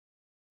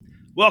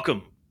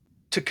Welcome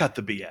to Cut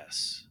the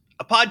BS,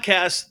 a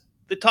podcast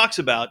that talks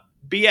about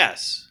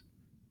BS,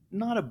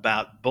 not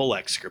about bull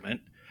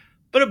excrement,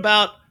 but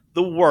about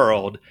the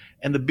world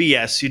and the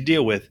BS you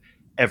deal with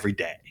every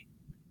day.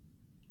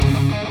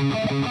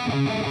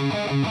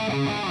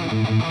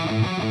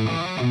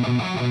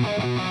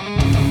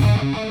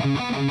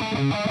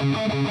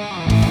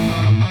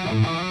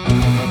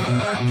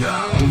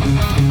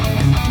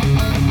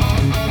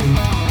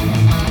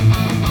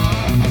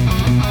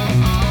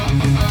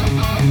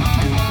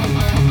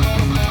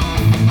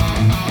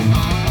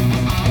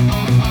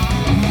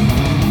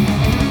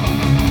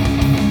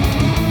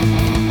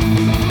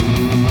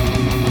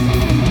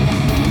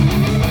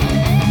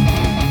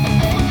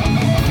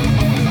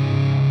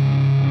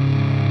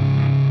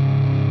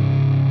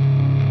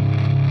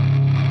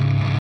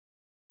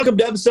 Welcome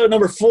to episode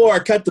number 4,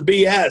 Cut the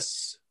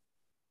BS.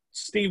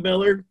 Steve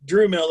Miller,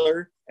 Drew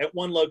Miller, at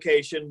one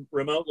location,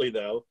 remotely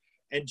though,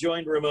 and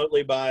joined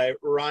remotely by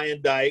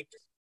Ryan Dyke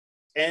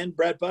and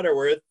Brett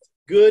Butterworth.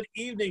 Good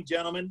evening,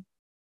 gentlemen.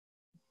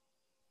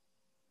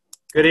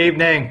 Good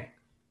evening.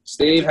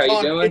 Steve, how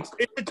you doing?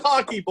 It's a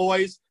talkie,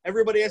 boys.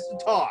 Everybody has to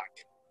talk.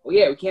 Well,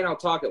 yeah, we can't all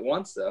talk at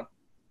once, though.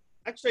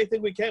 Actually, I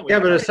think we can. Yeah,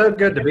 but it's so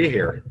good to be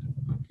here.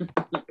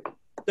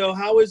 So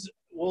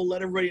we'll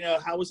let everybody know,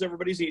 how was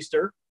everybody's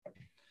Easter?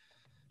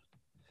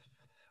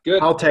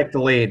 Good. I'll take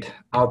the lead.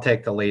 I'll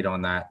take the lead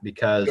on that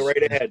because Go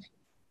right ahead.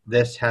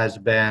 This has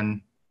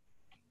been,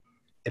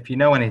 if you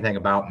know anything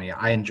about me,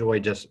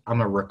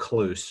 I'm a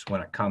recluse when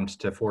it comes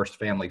to forced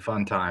family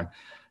fun time.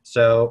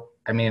 So,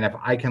 I mean, if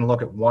I can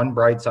look at one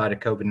bright side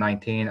of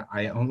COVID-19,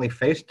 I only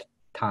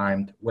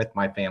FaceTimed with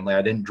my family.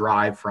 I didn't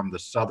drive from the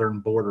southern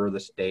border of the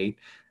state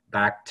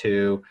back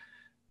to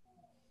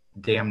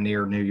damn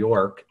near New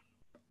York.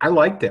 I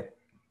liked it.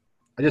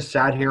 I just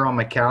sat here on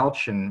my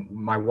couch and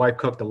my wife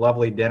cooked a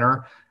lovely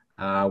dinner.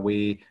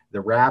 The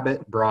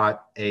rabbit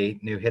brought a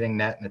new hitting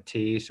net and a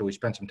tee, so we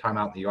spent some time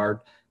out in the yard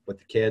with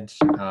the kids.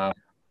 I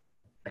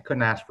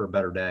couldn't ask for a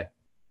better day.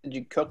 Did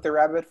you cook the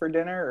rabbit for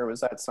dinner, or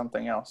was that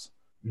something else?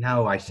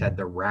 No, I said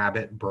the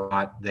rabbit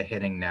brought the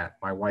hitting net.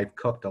 My wife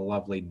cooked a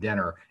lovely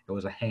dinner. It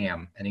was a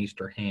ham, an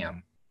Easter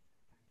ham.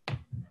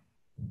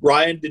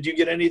 Ryan, did you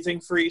get anything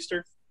for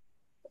Easter?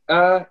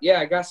 Yeah,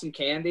 I got some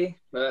candy,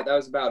 but that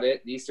was about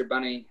it. The Easter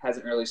Bunny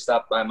hasn't really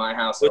stopped by my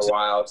house in a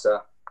while,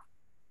 so.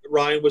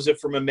 Ryan, was it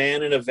from a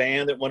man in a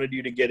van that wanted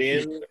you to get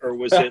in, or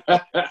was it your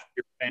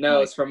family? No,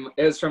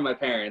 it was from my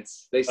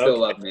parents. They still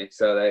love me,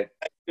 so they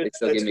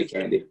still give me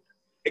candy.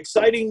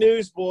 Exciting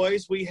news,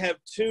 boys. We have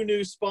 2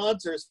 new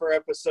sponsors for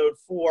episode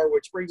 4,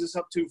 which brings us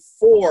up to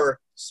 4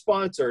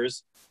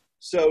 sponsors.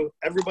 So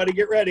everybody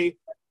get ready.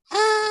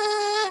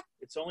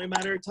 It's only a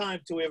matter of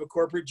time till we have a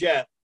corporate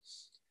jet.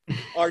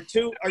 Our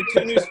two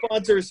new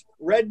sponsors,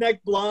 Redneck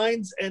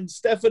Blinds and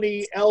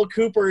Stephanie L.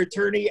 Cooper,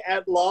 attorney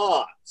at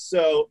law.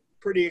 So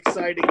pretty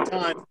exciting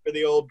time for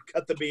the old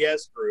Cut the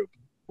BS group.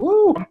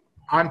 Woo!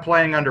 I'm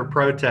playing under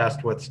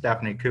protest with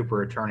Stephanie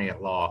Cooper, attorney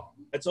at law.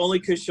 That's only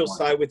because she'll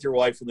side with your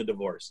wife in the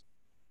divorce.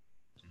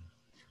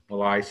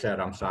 Well, I said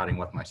I'm siding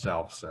with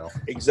myself, so.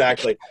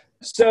 Exactly.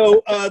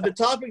 So the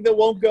topic that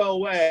won't go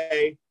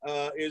away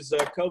is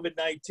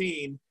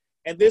COVID-19.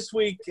 And this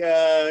week,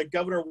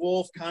 Governor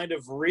Wolf kind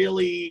of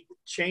really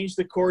changed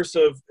the course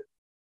of,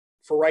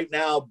 for right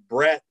now,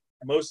 Brett,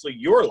 mostly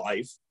your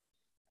life.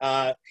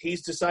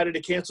 He's decided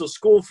to cancel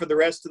school for the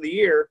rest of the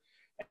year.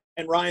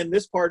 And Ryan,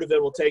 this part of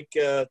it will take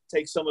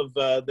some of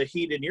the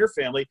heat in your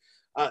family.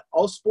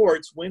 All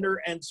sports,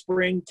 winter and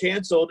spring,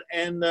 canceled,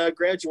 and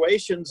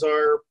graduations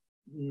are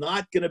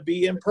not going to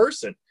be in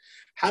person.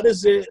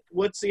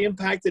 What's the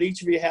impact that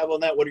each of you have on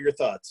that? What are your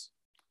thoughts?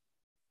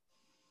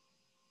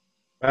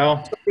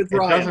 Well, it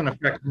doesn't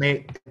affect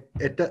me.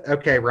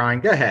 Okay, Ryan,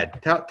 go ahead.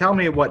 Tell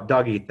me what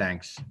Dougie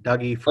thinks.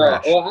 Dougie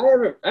Fresh. Well,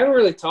 I haven't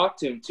really talked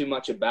to him too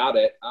much about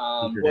it.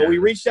 Well, we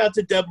reached out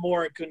to Deb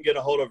Moore and couldn't get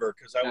a hold of her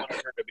because I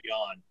wanted her to be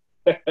on.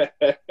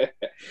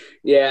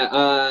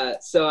 Yeah,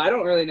 so I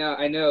don't really know.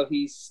 I know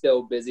he's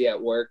still busy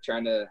at work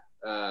trying to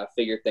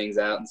figure things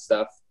out and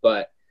stuff,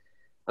 but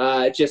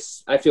I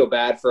feel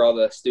bad for all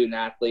the student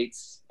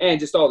athletes and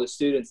just all the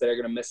students that are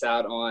going to miss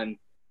out on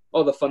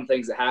all the fun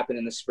things that happen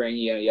in the spring.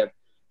 You have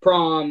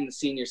prom, the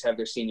seniors have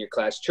their senior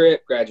class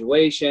trip,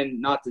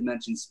 graduation, not to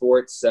mention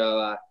sports.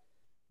 So,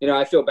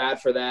 I feel bad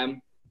for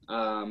them.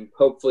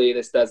 Hopefully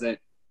this doesn't,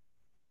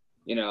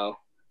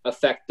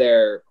 affect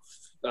their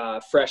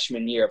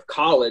freshman year of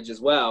college as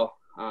well.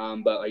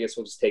 But I guess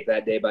we'll just take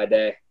that day by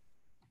day.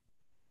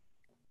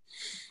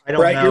 I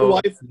don't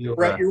know.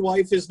 Brett, your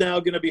wife is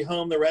now going to be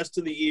home the rest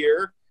of the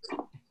year.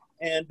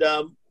 And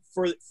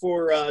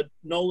for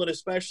Nolan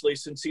especially,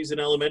 since he's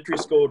in elementary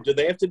school, do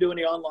they have to do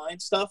any online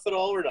stuff at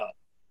all or not?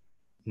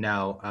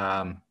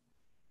 No.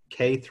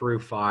 K through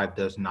 5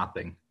 does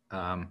nothing.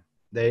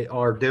 They're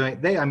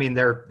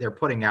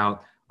putting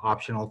out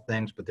optional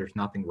things, but there's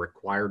nothing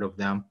required of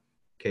them,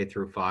 K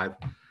through 5.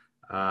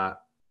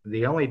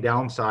 The only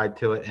downside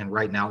to it, and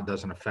right now it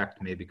doesn't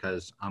affect me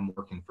because I'm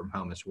working from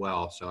home as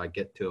well, so I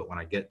get to it when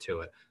I get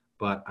to it.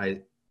 But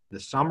The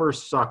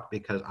summers suck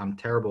because I'm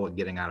terrible at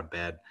getting out of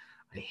bed.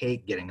 I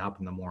hate getting up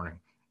in the morning.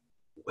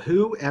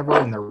 Whoever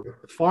in their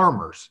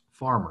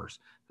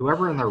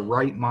whoever in their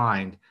right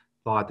mind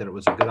thought that it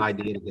was a good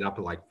idea to get up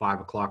at like 5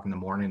 o'clock in the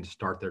morning to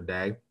start their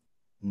day,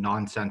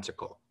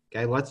 nonsensical.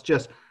 Okay,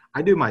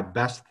 I do my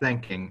best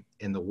thinking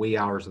in the wee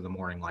hours of the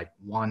morning, like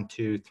 1,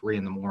 2, 3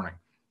 in the morning.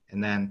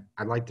 And then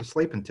I'd like to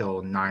sleep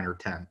until 9 or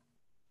 10.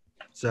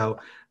 So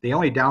the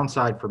only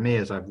downside for me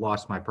is I've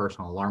lost my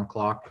personal alarm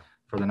clock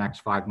for the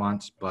next 5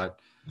 months, but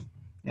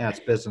yeah, it's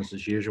business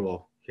as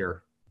usual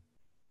here.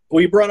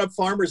 Well, you brought up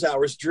farmers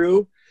hours,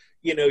 Drew.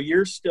 You know,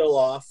 you're still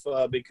off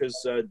because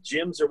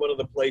gyms are one of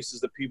the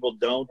places that people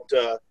don't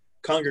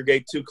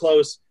congregate too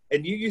close.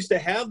 And you used to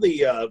have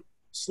the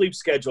sleep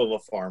schedule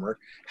of a farmer.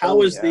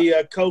 How has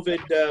the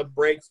COVID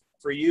break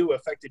for you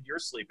affected your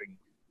sleeping?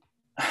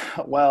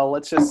 Well,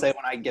 let's just say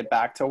when I get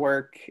back to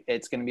work,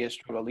 it's going to be a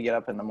struggle to get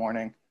up in the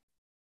morning.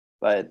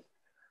 But,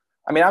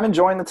 I mean, I'm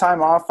enjoying the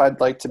time off. I'd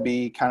like to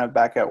be kind of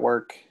back at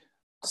work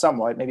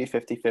somewhat, maybe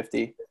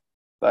 50-50.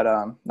 But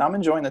now I'm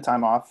enjoying the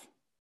time off.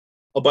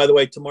 Oh, by the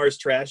way, tomorrow's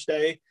trash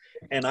day,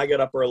 and I got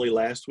up early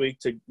last week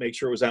to make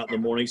sure it was out in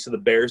the morning so the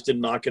Bears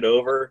didn't knock it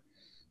over.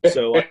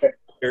 So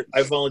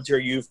I volunteer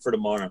you for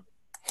tomorrow.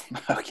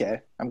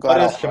 Okay. I'm glad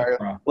all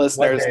our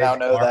listeners now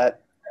know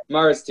that.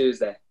 Tomorrow's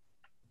Tuesday.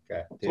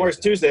 Okay. Tomorrow's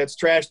Tuesday. It's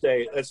trash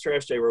day. That's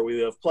trash day where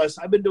we live. Plus,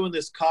 I've been doing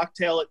this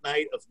cocktail at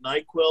night of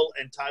NyQuil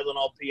and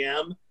Tylenol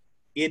PM.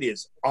 It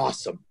is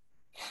awesome.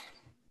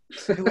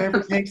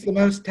 Whoever takes the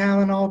most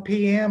Tylenol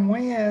PM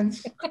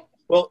wins.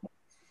 Well,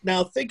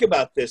 now think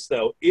about this,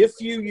 though. If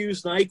you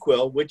use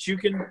NyQuil, which you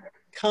can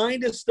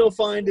kind of still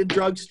find in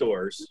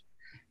drugstores,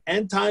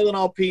 and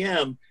Tylenol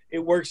PM, it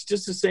works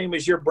just the same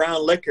as your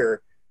brown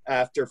liquor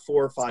after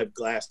 4 or 5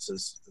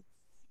 glasses.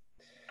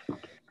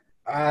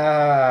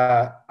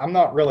 I'm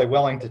not really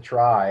willing to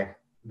try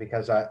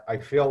because I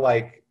feel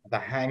like the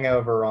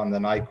hangover on the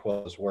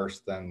NyQuil is worse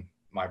than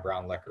my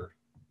brown liquor.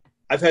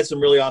 I've had some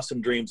really awesome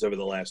dreams over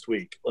the last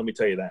week. Let me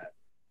tell you that.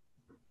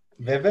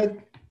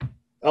 Vivid?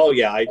 Oh,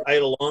 yeah. I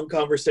had a long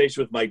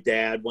conversation with my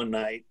dad one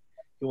night.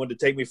 He wanted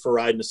to take me for a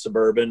ride in a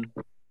Suburban,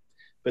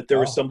 but there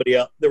was somebody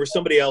else. There was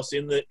somebody else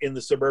in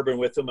the Suburban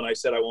with him, and I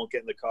said I won't get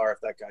in the car if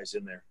that guy's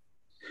in there.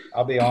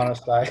 I'll be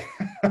honest. I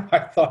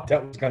thought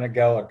that was going to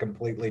go a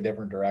completely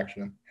different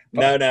direction.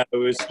 No,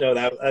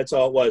 that's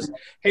all it was.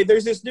 Hey,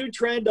 there's this new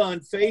trend on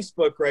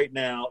Facebook right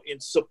now in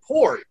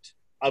support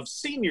of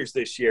seniors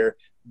this year.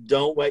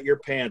 Don't wet your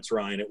pants,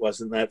 Ryan. It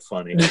wasn't that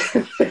funny.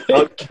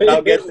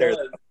 I'll get there.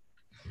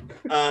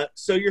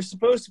 So you're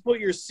supposed to put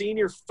your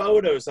senior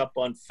photos up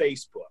on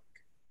Facebook.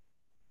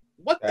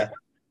 What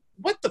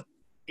the,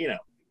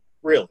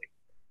 really?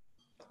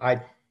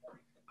 I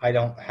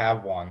don't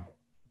have one.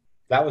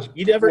 That was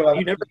you never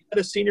had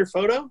a senior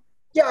photo?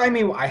 Yeah, I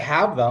mean, I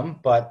have them,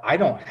 but I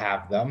don't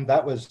have them.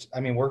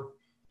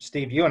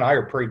 Steve, you and I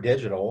are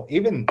pre-digital.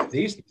 Even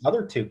these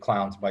other 2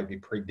 clowns might be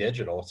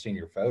pre-digital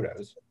senior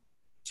photos.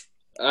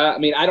 I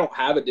mean, I don't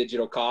have a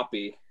digital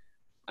copy.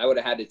 I would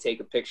have had to take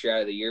a picture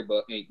out of the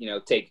yearbook,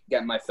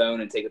 get my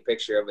phone and take a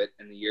picture of it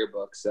in the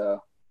yearbook.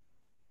 So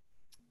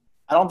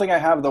I don't think I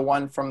have the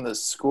one from the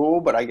school,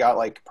 but I got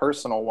like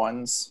personal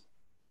ones.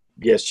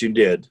 Yes, you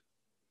did.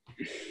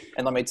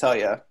 And let me tell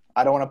you,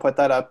 I don't want to put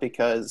that up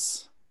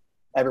because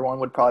everyone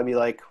would probably be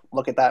like,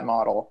 look at that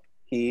model.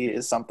 He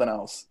is something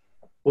else.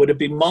 Would it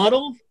be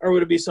model or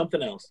would it be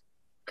something else?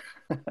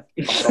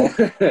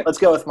 Model. Let's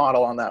go with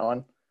model on that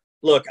one.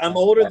 Look, I'm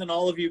older than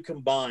all of you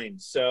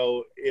combined.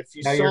 So if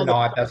you you're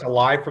not. That's a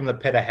lie from the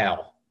pit of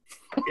hell.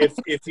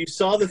 If you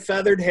saw the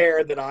feathered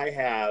hair that I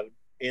have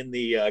in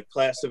the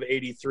class of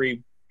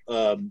 '83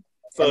 photo, and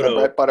the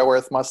Brett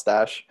Butterworth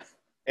mustache.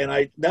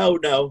 And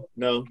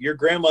no, your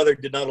grandmother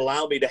did not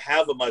allow me to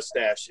have a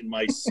mustache in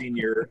my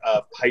senior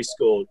high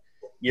school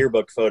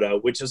yearbook photo,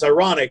 which is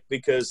ironic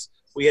because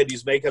we had to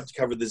use makeup to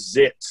cover the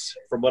zits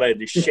from what I had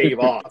to shave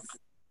off.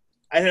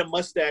 I had a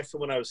mustache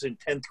from when I was in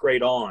 10th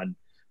grade on,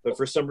 but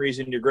for some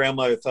reason your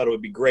grandmother thought it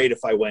would be great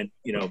if I went,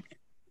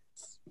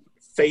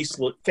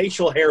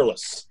 facial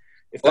hairless.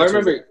 Well, I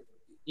remember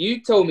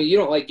you told me you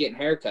don't like getting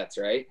haircuts,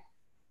 right?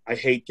 I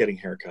hate getting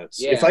haircuts.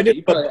 Yeah, if I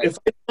did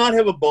not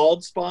have a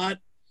bald spot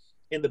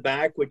in the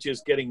back, which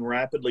is getting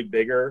rapidly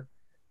bigger,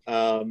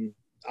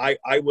 I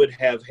would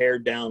have hair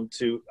down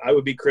to, I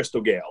would be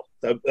Crystal Gale.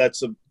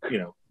 That's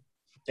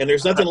and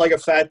there's nothing like a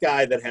fat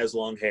guy that has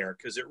long hair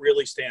because it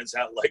really stands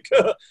out like,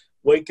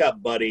 wake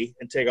up, buddy,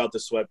 and take out the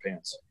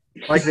sweatpants.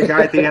 Like the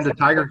guy at the end of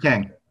Tiger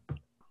King.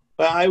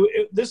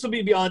 This will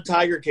be beyond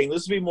Tiger King.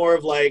 This will be more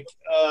of like,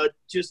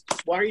 just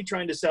why are you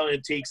trying to sell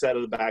antiques out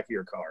of the back of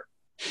your car?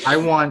 I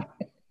want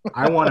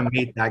to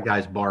meet that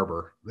guy's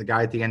barber, the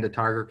guy at the end of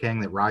Tiger King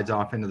that rides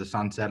off into the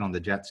sunset on the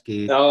jet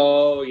ski.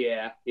 Oh,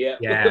 yeah.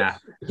 Yeah.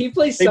 He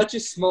plays such a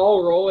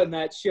small role in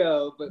that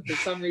show, but for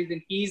some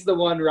reason, he's the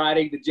one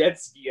riding the jet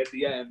ski at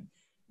the end.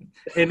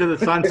 Into the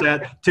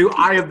sunset to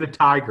Eye of the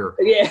Tiger.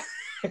 Yeah.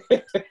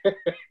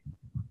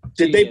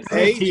 Did they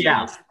pay?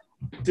 Yeah.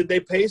 Did they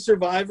pay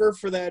Survivor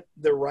for the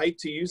right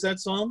to use that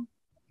song?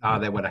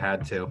 They would have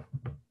had to.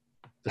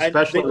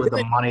 especially with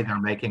the money they're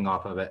making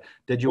off of it.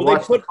 Did you Well,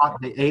 watch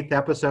the 8th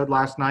episode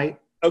last night?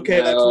 Okay,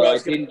 No, that's what I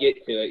didn't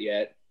get to it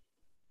yet.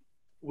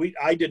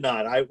 I did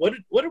not.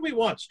 What did we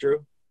watch,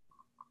 Drew?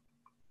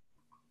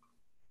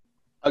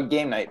 A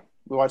game night.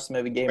 We watched the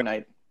movie Game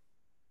Night.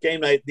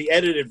 Game Night, the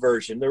edited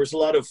version. There was a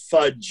lot of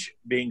fudge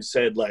being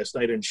said last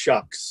night and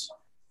shucks. Is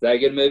that a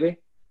good movie?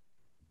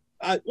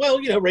 Well,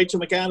 Rachel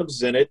McAdams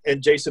is in it,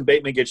 and Jason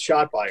Bateman gets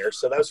shot by her,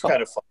 so that was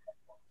kind of fun.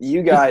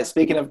 You guys,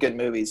 speaking of good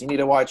movies, you need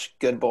to watch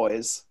Good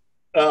Boys.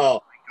 Oh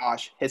my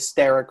gosh,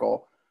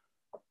 hysterical.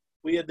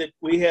 We had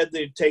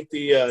to take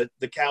the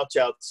couch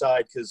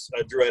outside because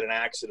Drew had an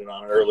accident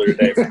on it earlier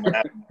today from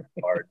that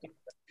part.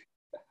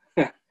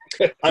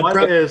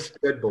 What is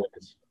Good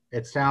Boys?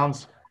 It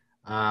sounds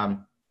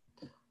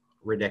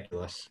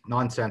ridiculous,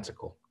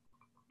 nonsensical.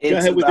 Go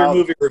ahead with your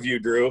movie review,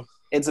 Drew.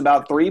 It's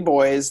about 3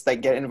 boys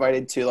that get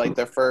invited to like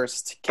their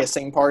first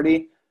kissing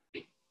party.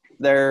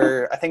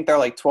 I think they're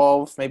like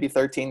 12, maybe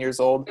 13 years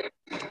old,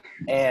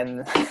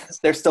 and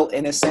they're still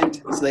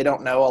innocent, so they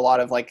don't know a lot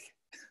of like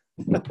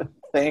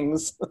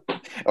things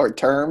or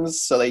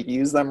terms, so they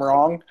use them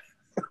wrong.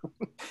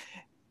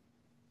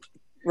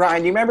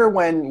 Ryan, you remember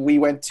when we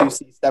went to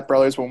see Step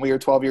Brothers when we were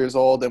 12 years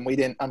old and we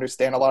didn't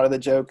understand a lot of the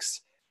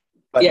jokes?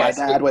 But yes,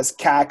 my dad was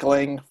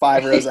cackling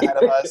 5 rows ahead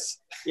of us.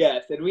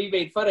 Yes, and we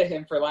made fun of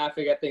him for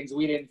laughing at things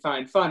we didn't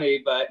find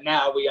funny, but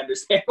now we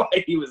understand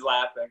why he was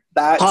laughing.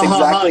 That's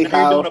exactly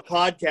how you're doing a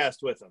podcast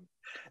with him.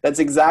 That's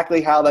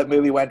exactly how that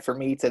movie went for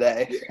me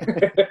today.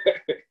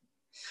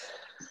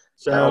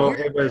 So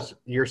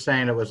you're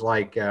saying it was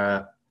like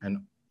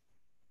an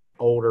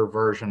older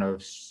version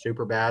of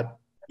Superbad?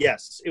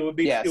 Yes, it would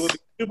be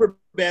super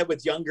bad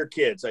with younger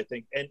kids, I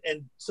think. And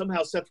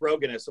somehow Seth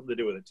Rogen has something to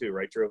do with it too,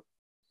 right, Drew?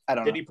 I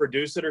don't know. Did he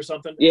produce it or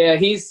something? Yeah,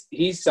 he has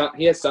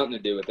something to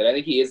do with it. I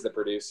think he is the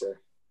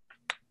producer.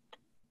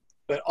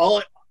 But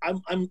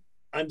I'm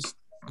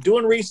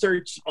doing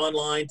research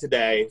online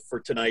today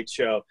for tonight's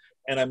show,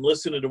 and I'm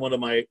listening to one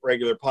of my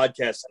regular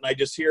podcasts, and I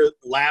just hear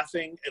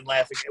laughing and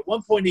laughing. At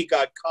one point, he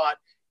got caught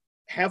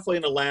halfway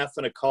in a laugh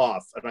and a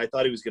cough, and I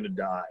thought he was going to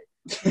die.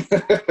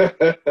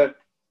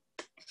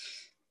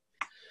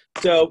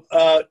 So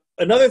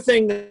another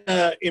thing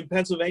in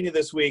Pennsylvania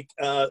this week,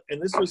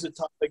 and this was a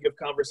topic of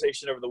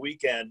conversation over the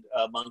weekend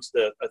amongst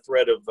a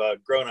thread of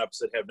grown-ups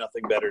that have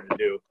nothing better to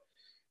do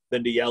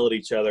than to yell at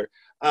each other.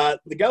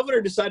 The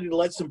governor decided to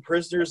let some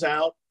prisoners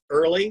out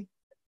early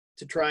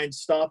to try and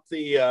stop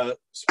the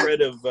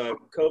spread of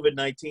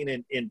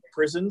COVID-19 in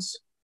prisons.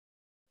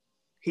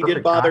 He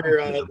didn't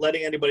bother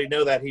letting anybody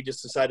know that. He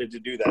just decided to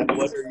do that.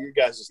 What are your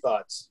guys'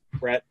 thoughts,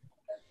 Brett?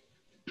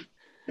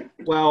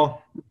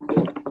 Well,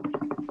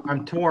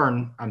 I'm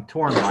torn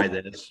by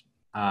this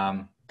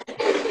because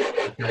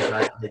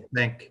I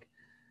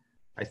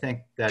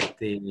think that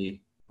the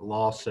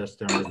law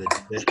system or the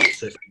judicial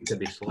system could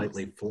be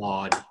slightly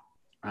flawed.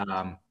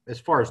 As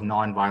far as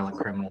nonviolent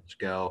criminals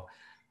go,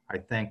 I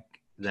think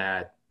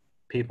that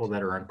people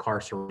that are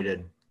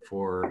incarcerated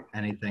for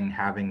anything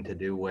having to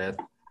do with,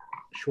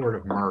 short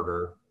of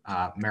murder,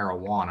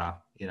 marijuana,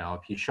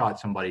 if you shot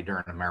somebody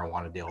during a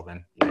marijuana deal,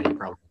 then you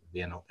probably would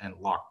be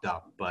locked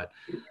up. But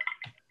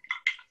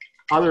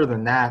other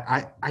than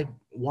that,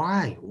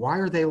 why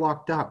are they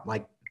locked up?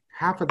 Like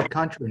half of the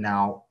country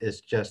now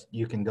is just,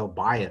 you can go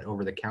buy it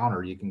over the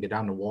counter. You can get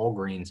down to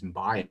Walgreens and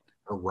buy it,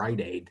 or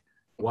Rite Aid.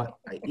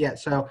 Yeah.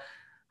 So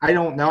I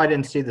don't know. I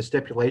didn't see the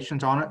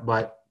stipulations on it,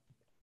 but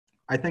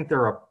I think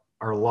there are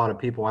a lot of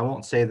people, I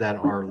won't say that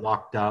are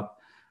locked up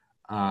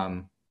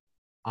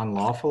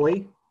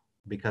unlawfully,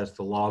 because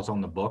the law's on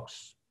the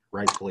books,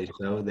 rightfully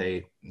so.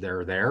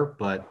 They're there,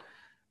 but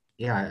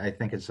yeah, I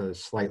think it's a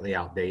slightly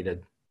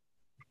outdated.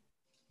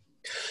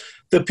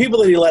 The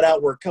people that he let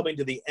out were coming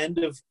to the end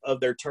of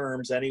their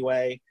terms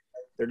anyway.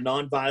 They're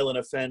nonviolent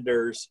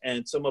offenders,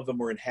 and some of them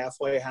were in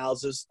halfway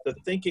houses. The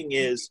thinking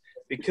is,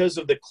 because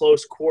of the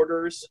close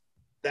quarters,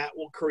 that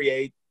will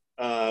create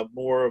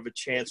more of a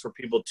chance for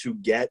people to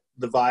get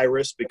the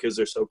virus because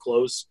they're so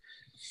close.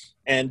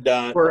 And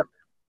I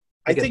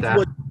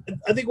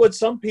think what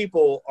some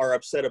people are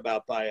upset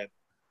about by it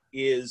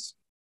is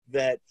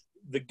that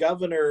the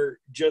governor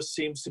just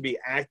seems to be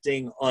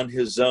acting on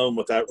his own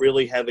without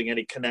really having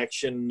any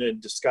connection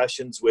and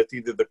discussions with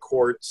either the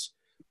courts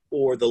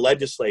or the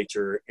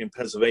legislature in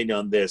Pennsylvania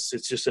on this.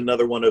 It's just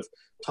another one of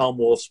Tom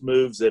Wolf's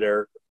moves that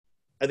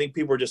I think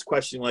people are just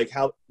questioning, like,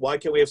 why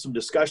can't we have some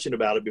discussion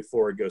about it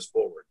before it goes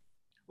forward?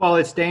 Well,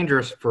 it's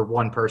dangerous for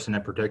one person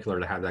in particular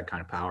to have that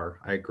kind of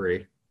power. I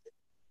agree.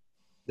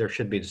 There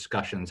should be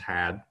discussions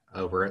had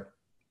over it,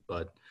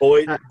 but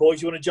boys,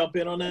 you want to jump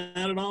in on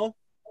that at all?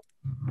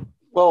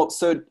 Well,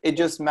 so it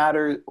just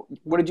matters.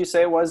 What did you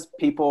say it was?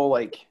 People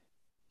like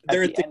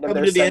they're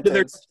coming to the end of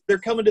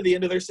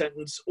their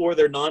sentence, or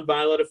they're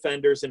nonviolent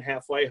offenders in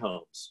halfway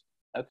homes.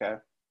 Okay.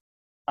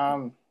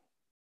 I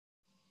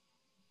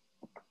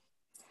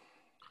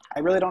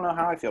really don't know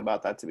how I feel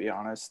about that, to be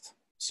honest.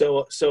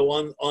 So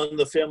on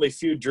the Family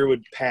Feud, Drew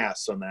would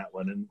pass on that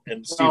one,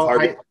 and Steve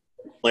Harvey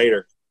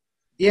later.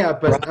 Yeah,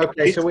 but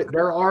okay. So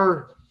there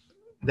are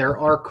there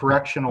are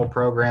correctional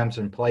programs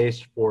in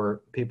place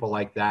for people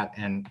like that,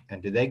 and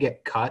do they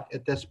get cut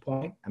at this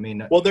point? I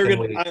mean, well, they're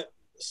going to.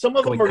 Some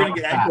of them are going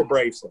to get ankle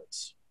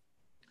bracelets.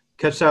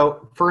 Because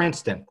so, for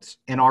instance,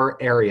 in our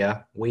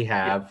area, we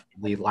have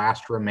the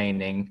last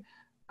remaining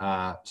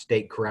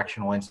State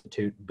Correctional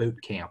Institute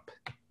boot camp.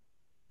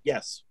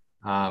 Yes.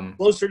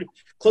 Closer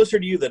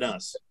to you than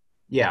us.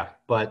 Yeah,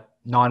 but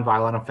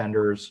nonviolent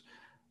offenders,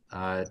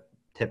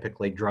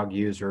 typically drug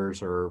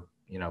users or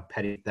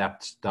petty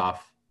theft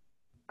stuff.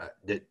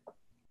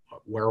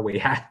 Where are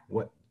we at?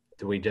 What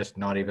do we just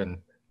not even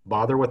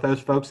bother with those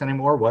folks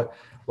anymore?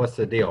 What's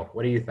the deal?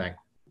 What do you think,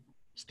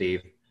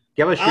 Steve?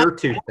 Give us your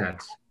 2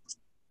 cents.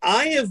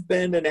 I have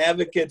been an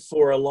advocate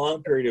for a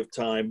long period of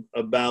time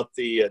about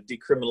the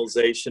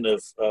decriminalization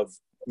of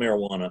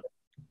marijuana.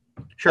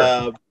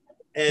 Sure.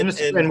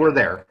 And we're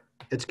there.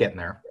 It's getting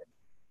there.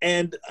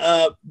 And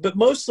but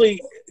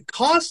mostly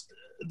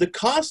the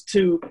cost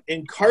to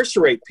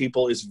incarcerate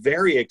people is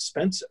very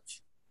expensive.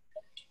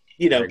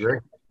 I agree.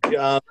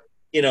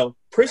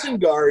 Prison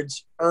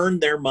guards earn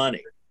their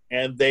money,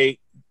 and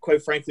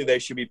quite frankly, they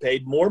should be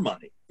paid more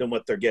money than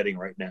what they're getting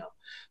right now.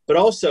 But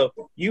also,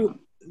 you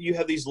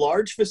have these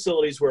large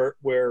facilities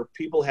where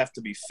people have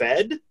to be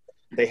fed,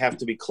 they have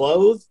to be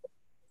clothed,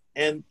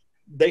 and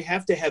they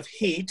have to have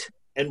heat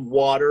and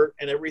water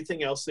and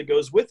everything else that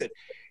goes with it.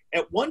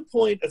 At one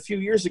point, a few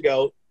years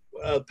ago,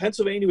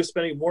 Pennsylvania was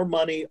spending more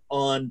money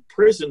on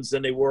prisons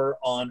than they were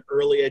on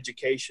early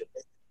education,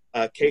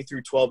 K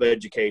through 12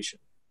 education.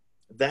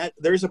 That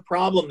there's a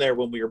problem there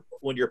when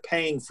you're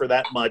paying for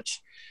that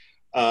much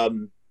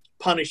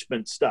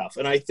punishment stuff.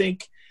 And I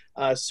think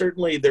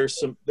certainly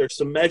there's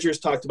some measures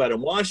talked about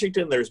in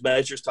Washington. There's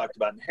measures talked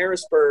about in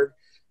Harrisburg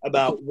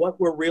about what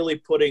we're really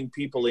putting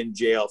people in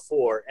jail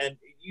for. And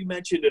you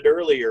mentioned it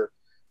earlier,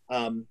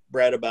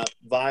 Brett, about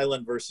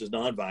violent versus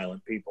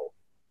nonviolent people.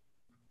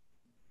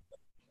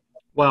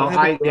 Well,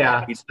 I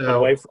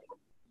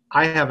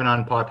have an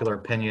unpopular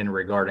opinion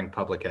regarding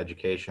public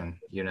education.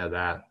 You know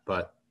that,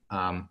 but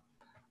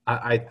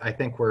I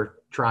think we're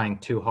trying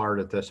too hard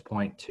at this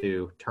point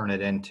to turn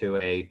it into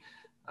a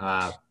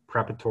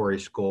preparatory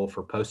school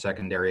for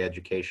post-secondary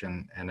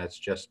education, and it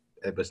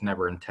was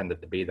never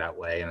intended to be that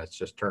way, and it's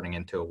just turning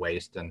into a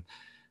waste and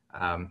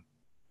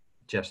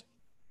it's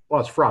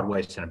fraud,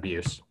 waste, and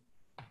abuse.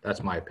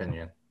 That's my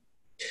opinion.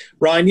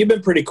 Ryan, you've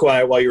been pretty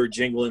quiet while you were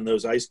jingling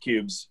those ice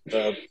cubes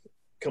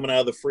coming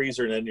out of the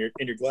freezer and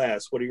in your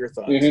glass. What are your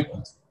thoughts?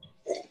 Mm-hmm.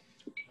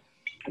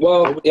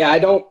 Well, yeah, I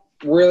don't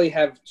really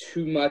have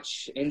too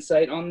much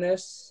insight on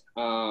this.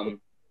 I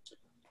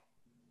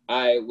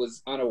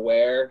was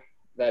unaware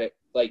that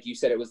like you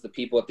said, it was the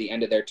people at the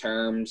end of their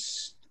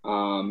terms.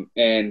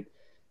 And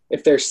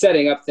if they're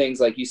setting up things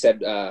like you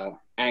said,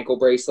 ankle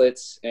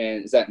bracelets,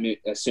 and is that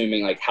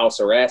assuming like house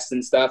arrest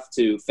and stuff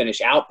to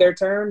finish out their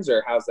terms,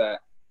 or how's that?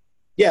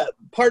 Yeah,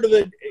 part of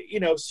it,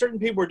 certain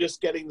people are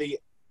just getting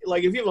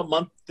like if you have a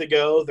month to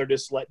go, they're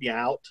just letting you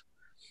out.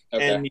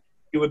 Okay. And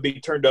you would be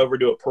turned over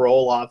to a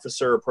parole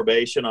officer or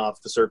probation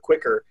officer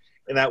quicker.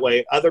 And that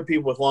way, other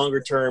people with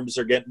longer terms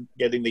are getting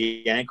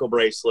the ankle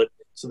bracelet,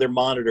 so they're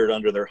monitored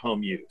under their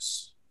home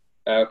use.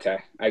 Okay,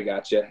 I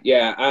gotcha.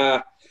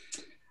 Yeah,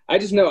 I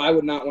just know I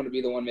would not want to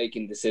be the one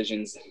making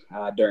decisions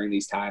during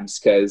these times,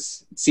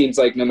 because it seems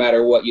like no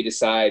matter what you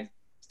decide,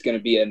 it's going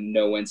to be a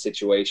no-win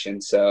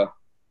situation. So,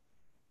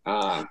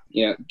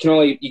 you can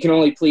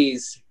only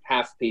please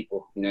half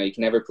people. You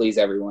can never please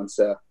everyone.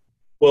 So.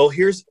 Well,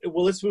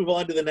 let's move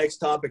on to the next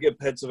topic in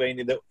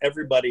Pennsylvania that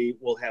everybody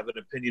will have an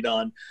opinion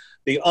on: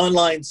 the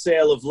online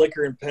sale of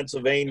liquor in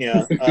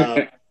Pennsylvania.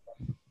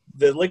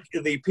 The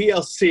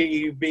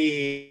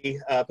PLCB,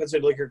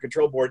 Pennsylvania Liquor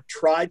Control Board,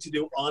 tried to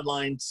do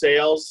online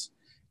sales,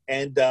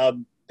 and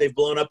they've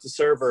blown up the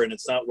server, and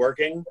it's not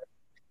working.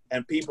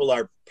 And people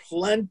are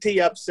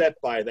plenty upset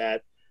by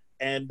that.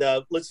 And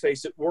let's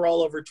face it, we're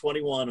all over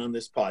 21 on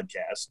this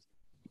podcast.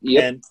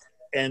 Yep.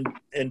 And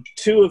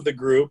two of the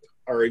group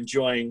are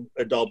enjoying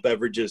adult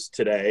beverages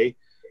today.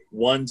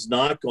 One's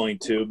not going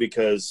to,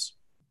 because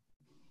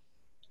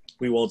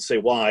we won't say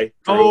why.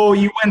 Oh,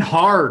 you went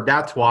hard.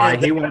 That's why.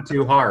 He went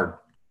too hard.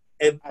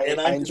 And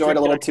I enjoyed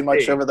a little too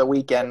much over the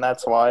weekend.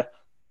 That's why.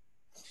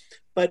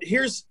 But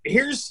here's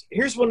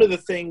one of the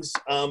things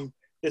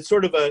that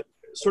sort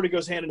of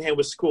goes hand in hand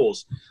with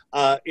schools.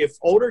 If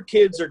older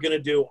kids are going to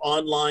do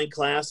online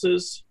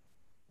classes,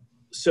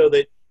 so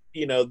that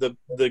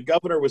the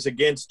governor was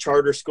against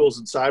charter schools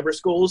and cyber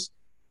schools,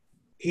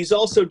 he's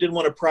also didn't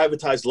want to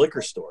privatize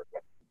liquor store.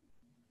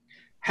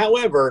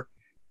 However,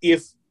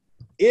 if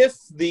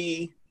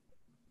the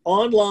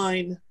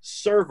online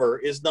server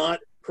is not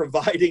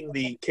providing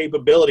the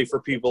capability for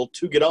people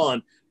to get on,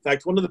 in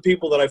fact, one of the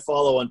people that I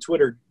follow on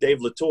Twitter,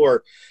 Dave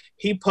Latour,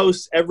 he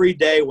posts every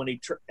day when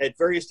at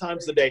various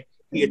times of the day,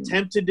 he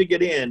attempted to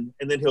get in,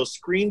 and then he'll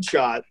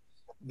screenshot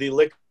the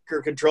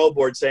Liquor Control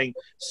Board saying,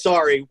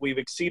 "Sorry, we've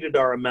exceeded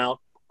our amount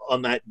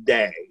on that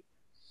day."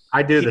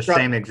 I do the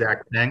same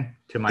exact thing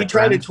to my friends. He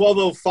tried at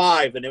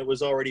 12:05, and it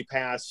was already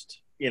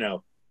past,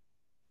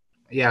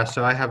 Yeah,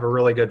 so I have a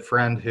really good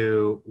friend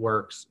who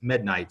works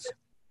midnights,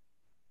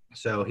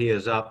 So he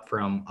is up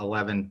from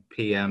 11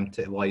 p.m.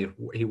 to, well,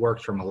 he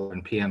works from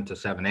 11 p.m. to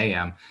 7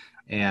 a.m.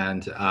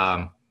 And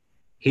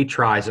he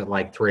tries at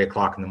like 3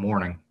 o'clock in the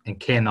morning and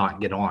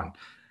cannot get on.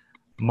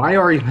 My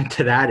argument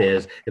to that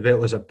is if it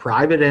was a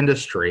private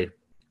industry,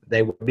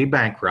 they would be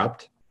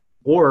bankrupt,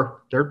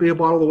 or there'd be a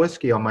bottle of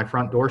whiskey on my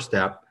front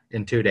doorstep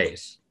in 2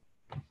 days.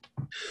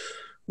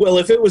 Well,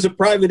 if it was a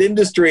private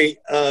industry,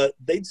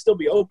 they'd still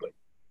be open.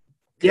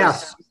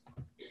 Yes.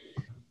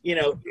 You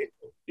know,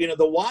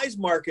 the Wise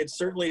Market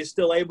certainly is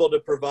still able to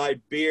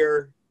provide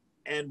beer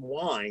and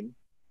wine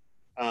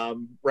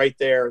right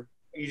there.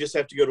 You just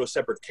have to go to a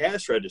separate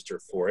cash register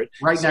for it.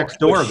 Right next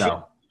door,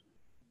 though.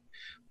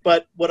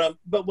 But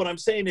what I'm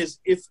saying is,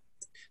 if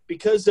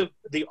because of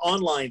the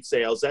online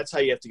sales, that's how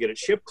you have to get it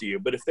shipped to you.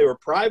 But if they were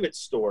private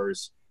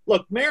stores,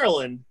 look,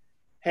 Maryland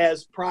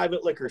has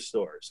private liquor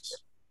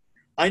stores.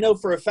 I know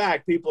for a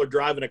fact people are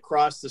driving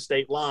across the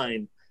state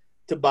line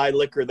to buy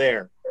liquor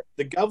there.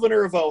 The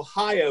governor of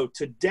Ohio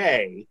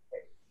today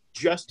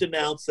just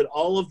announced that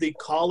all of the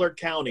collar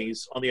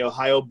counties on the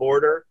Ohio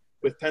border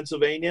with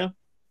Pennsylvania,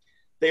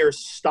 they are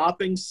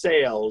stopping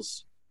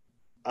sales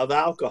of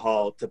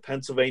alcohol to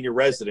Pennsylvania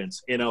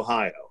residents in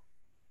Ohio.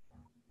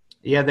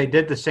 Yeah, they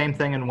did the same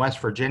thing in West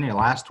Virginia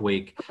last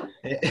week.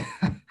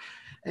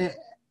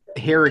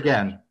 Here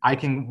again, I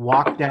can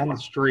walk down the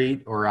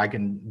street or I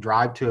can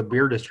drive to a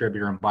beer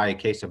distributor and buy a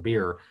case of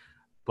beer.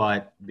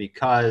 But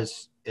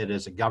because it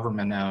is a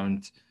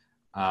government-owned,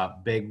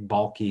 big,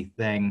 bulky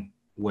thing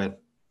with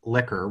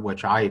liquor,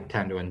 which I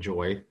tend to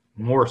enjoy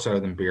more so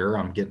than beer.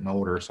 I'm getting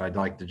older, so I'd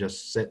like to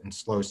just sit and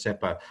slow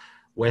sip a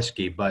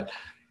whiskey. But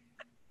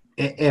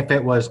if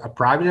it was a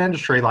private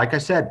industry, like I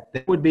said,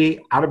 it would be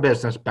out of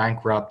business,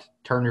 bankrupt,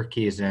 turn your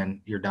keys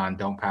in, you're done,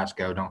 don't pass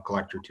go, don't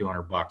collect your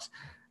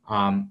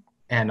 $200.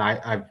 And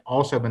I've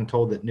also been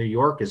told that New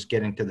York is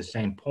getting to the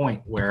same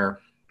point where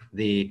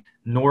the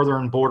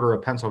northern border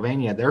of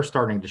Pennsylvania, they're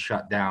starting to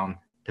shut down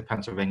to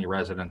Pennsylvania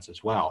residents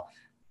as well.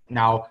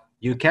 Now,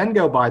 you can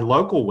go buy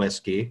local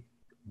whiskey,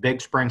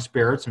 Big Spring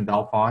Spirits in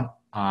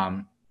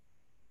Bellefonte.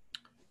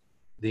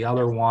 The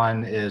other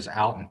one is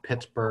out in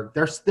Pittsburgh.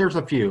 There's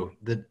a few,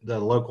 the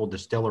local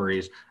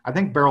distilleries. I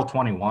think Barrel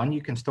 21,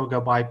 you can still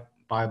go buy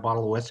a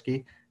bottle of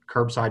whiskey,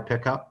 curbside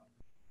pickup.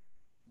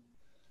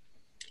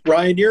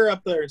 Ryan, you're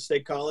up there at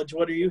State College.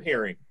 What are you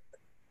hearing?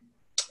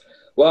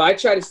 Well, I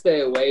try to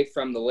stay away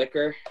from the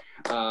liquor.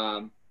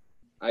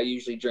 I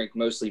usually drink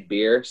mostly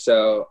beer.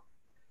 So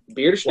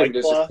beer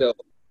distributors are still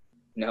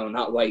 – no,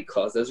 not White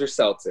Claws. Those are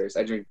seltzers.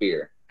 I drink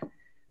beer.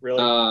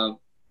 Really?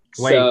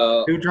 Wait,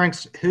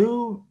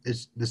 who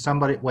is the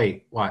somebody –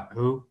 wait, what?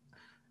 Who?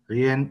 Are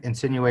you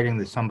insinuating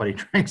that somebody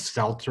drinks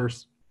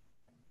seltzers?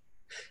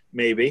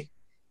 Maybe.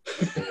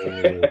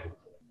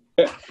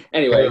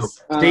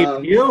 Anyways.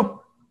 Steve, you?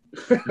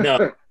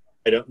 No,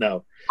 I don't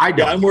know. I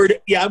don't. I'm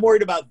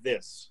worried about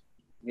this.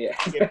 Yeah.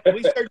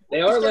 We start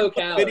low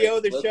calorie. Video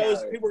that shows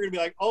calorie. People are going to be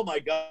like, oh my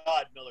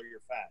God, Miller,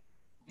 you're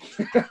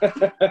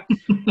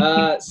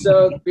fat.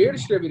 So beer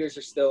distributors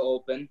are still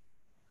open.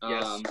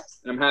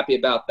 Yes. And I'm happy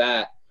about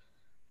that.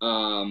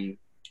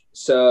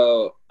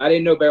 So I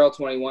didn't know Barrel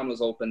 21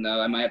 was open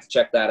though. I might have to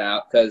check that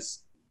out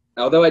because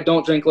although I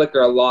don't drink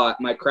liquor a lot,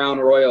 my Crown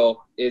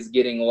Royal is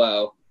getting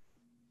low.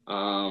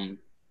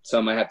 So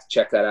I might have to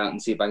check that out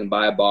and see if I can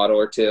buy a bottle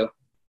or two.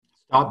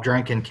 Stop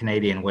drinking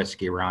Canadian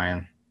whiskey,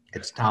 Ryan.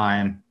 It's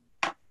time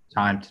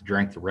to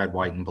drink the red,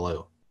 white, and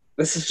blue.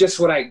 This is just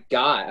what I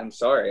got. I'm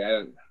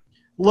sorry.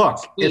 Look,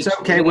 it's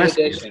okay.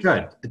 Whiskey is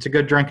good. It's a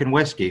good drinking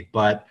whiskey,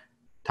 but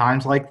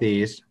times like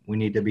these, we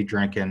need to be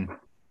drinking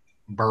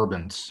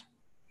bourbons.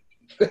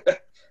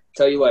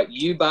 Tell you what,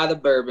 you buy the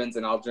bourbons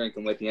and I'll drink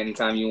them with you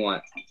anytime you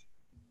want.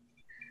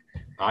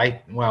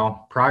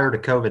 Prior to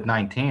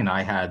COVID-19,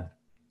 I had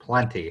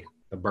plenty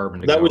of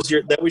bourbon. That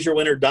was your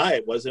winter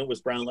diet, wasn't it?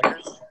 Was brown liquor?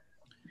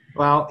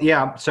 Well,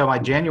 yeah. So my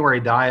January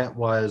diet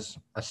was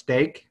a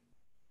steak,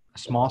 a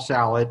small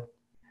salad,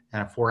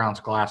 and a 4-ounce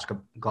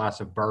glass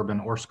of bourbon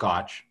or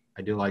scotch.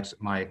 I do like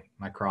my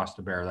cross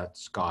to bear.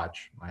 That's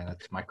scotch.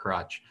 That's my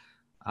crutch.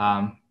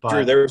 But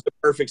Drew, there was the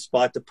perfect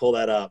spot to pull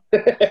that up.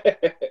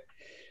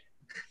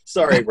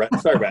 Sorry, Brett.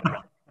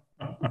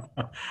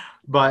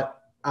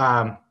 But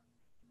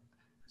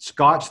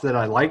scotch that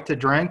I like to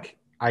drink,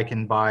 I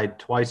can buy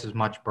twice as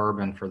much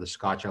bourbon for the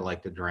scotch I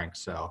like to drink.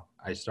 So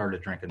I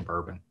started drinking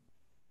bourbon.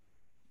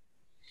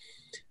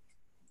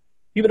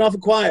 You've been awful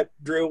quiet,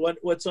 Drew.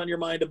 What's on your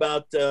mind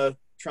about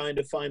trying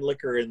to find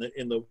liquor in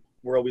the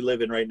world we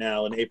live in right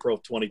now in April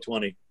of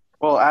 2020?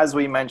 Well, as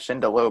we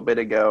mentioned a little bit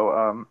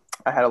ago,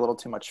 I had a little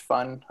too much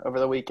fun over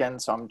the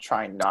weekend, so I'm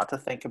trying not to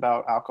think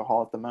about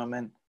alcohol at the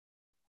moment.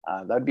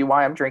 That'd be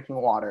why I'm drinking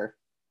water.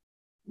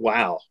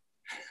 Wow.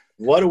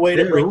 What a way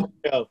to bring the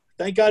show.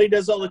 Thank God he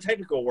does all the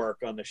technical work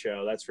on the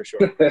show, that's for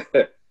sure.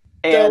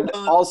 And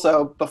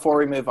also, before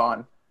we move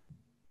on,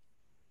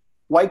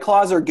 White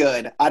Claws are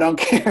good. I don't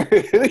care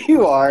who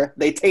you are.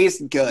 They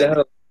taste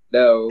good.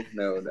 No.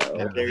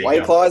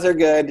 White Claws are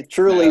good.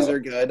 Trulies are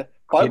good.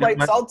 Bud Light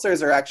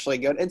seltzers are actually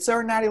good. And so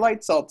are Natty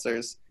Light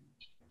seltzers.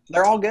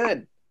 They're all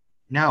good.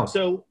 No.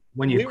 So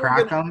when you we were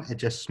crack gonna- them, it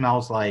just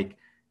smells like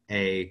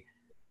a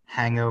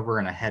hangover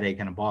and a headache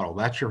in a bottle.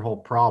 That's your whole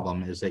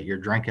problem, is that you're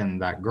drinking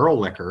that girl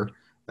liquor,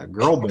 that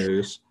girl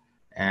booze,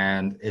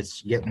 and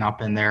it's getting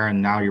up in there,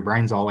 and now your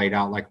brain's all laid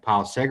out like a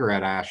pile of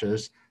cigarette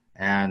ashes,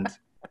 and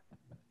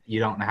you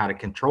don't know how to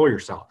control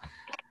yourself.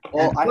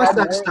 Well, And I plus had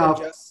that more than stuff,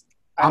 just.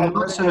 I'm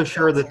not so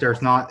sure that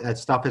that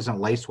stuff isn't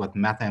laced with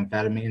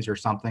methamphetamines or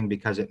something,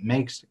 because it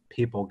makes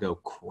people go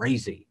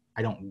crazy.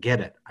 I don't get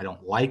it. I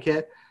don't like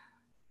it.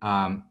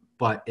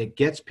 But it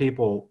gets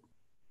people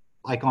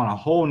like on a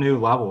whole new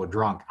level of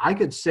drunk. I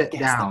could sit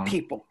Gets down. the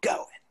people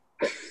going.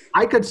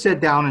 I could sit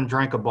down and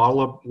drink a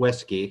bottle of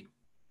whiskey,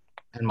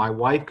 and my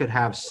wife could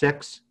have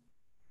 6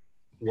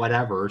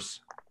 whatevers,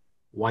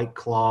 White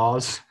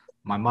Claws.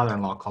 My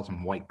mother-in-law calls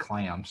them white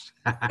clams.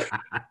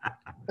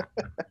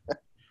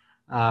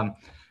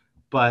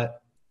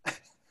 But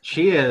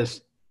she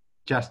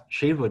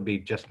would be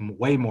just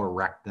way more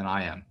wrecked than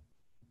I am.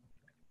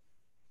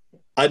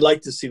 I'd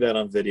like to see that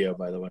on video,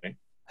 by the way.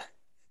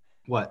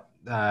 What?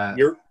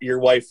 Your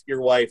wife,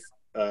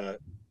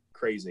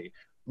 crazy.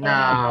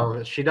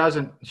 No, she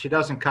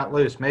doesn't cut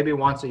loose. Maybe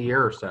once a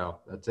year or so.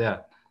 That's it.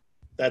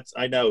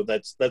 I know.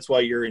 That's why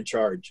you're in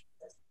charge,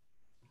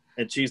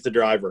 and she's the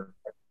driver.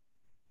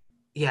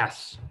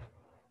 Yes.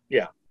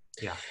 Yeah.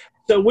 Yeah.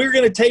 So we're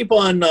going to tape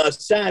on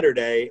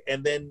Saturday,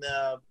 and then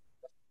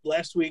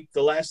last week,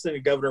 the last thing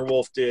that Governor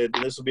Wolf did,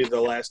 and this will be the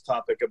last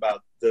topic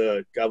about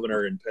the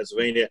governor in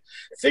Pennsylvania,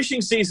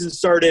 fishing season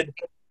started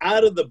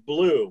out of the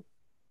blue.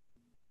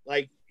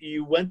 Like,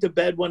 you went to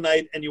bed one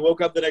night and you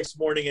woke up the next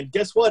morning, and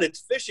guess what?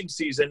 It's fishing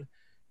season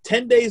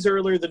 10 days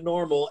earlier than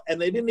normal,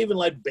 and they didn't even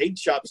let bait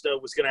shops know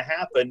it was going to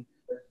happen.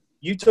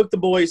 You took the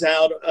boys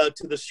out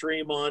to the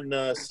stream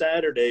on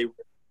Saturday.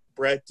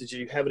 Brett, did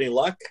you have any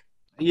luck?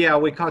 Yeah,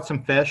 we caught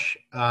some fish.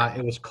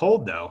 It was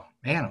cold, though.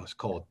 Man, it was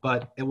cold,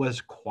 but it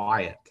was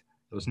quiet.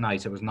 It was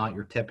nice. It was not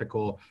your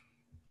typical.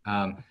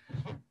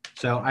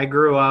 So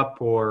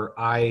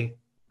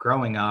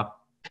growing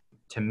up,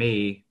 to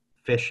me,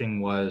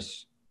 fishing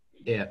was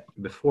it.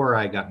 Before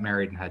I got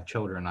married and had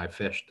children, I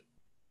fished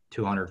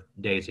 200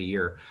 days a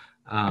year.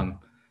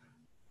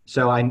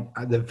 So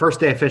the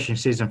first day of fishing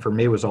season for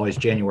me was always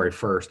January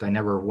 1st. I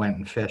never went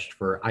and fished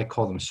I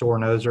call them sore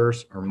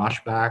nosers or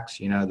mushbacks,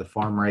 the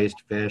farm raised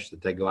fish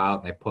that they go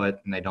out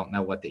and they don't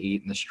know what to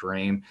eat in the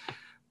stream.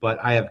 But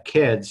I have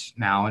kids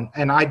now,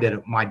 and I did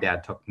it. My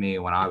dad took me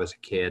when I was a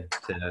kid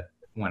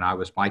when I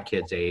was my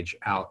kid's age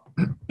out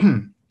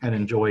and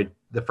enjoyed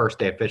the first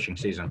day of fishing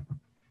season.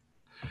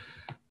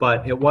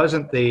 But it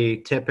wasn't the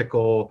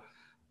typical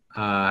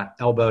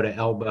elbow to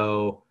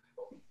elbow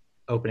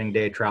opening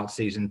day trout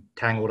season,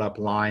 tangled up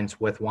lines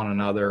with one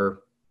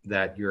another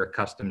that you're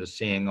accustomed to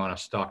seeing on a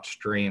stocked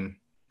stream.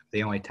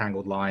 The only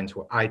tangled lines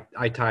were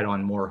I tied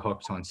on more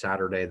hooks on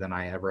Saturday than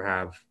I ever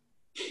have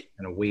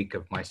in a week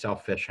of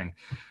myself fishing.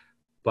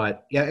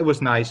 But yeah, it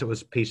was nice. It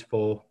was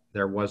peaceful.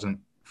 There wasn't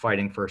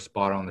fighting for a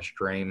spot on the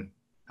stream.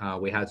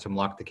 We had some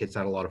luck. The kids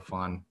had a lot of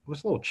fun. It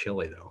was a little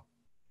chilly though.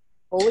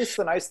 Well, at least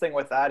the nice thing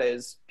with that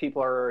is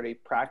people are already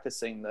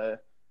practicing the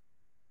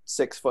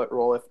 6-foot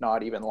rule, if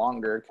not even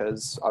longer,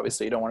 because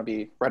obviously you don't want to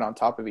be right on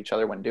top of each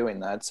other when doing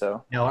that.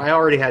 So, I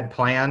already had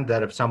planned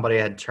that if somebody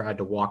had tried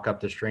to walk up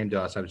the stream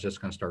to us, I was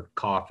just going to start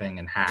coughing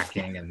and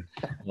hacking and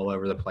all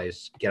over the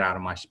place. Get out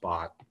of my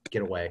spot.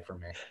 Get away from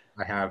me.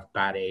 I have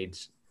bad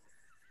AIDS.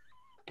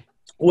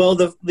 Well,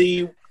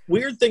 the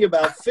weird thing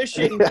about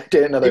fishing, I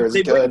didn't know there was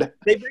good.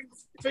 They bring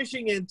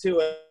fishing into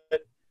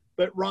it,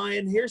 but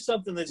Ryan, here's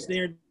something that's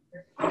near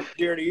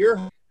dear to your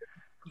heart.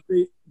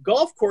 The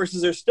golf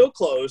courses are still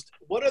closed.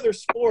 What other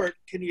sport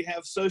can you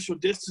have social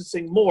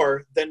distancing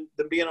more than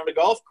being on a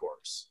golf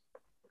course?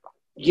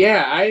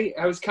 Yeah,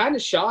 I was kind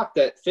of shocked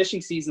that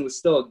fishing season was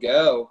still a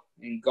go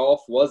and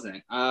golf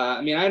wasn't. I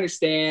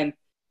understand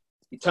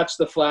you touch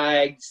the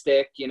flag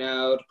stick,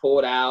 to pull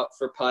it out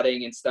for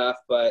putting and stuff,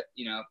 but,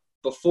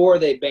 before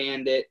they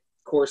banned it,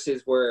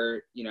 courses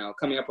were,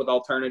 coming up with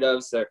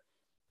alternatives that,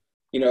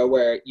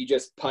 where you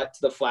just putt to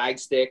the flag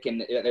stick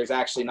and there's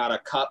actually not a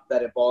cup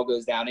that a ball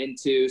goes down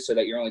into so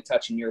that you're only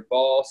touching your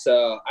ball.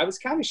 So I was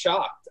kind of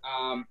shocked.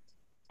 I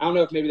don't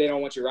know if maybe they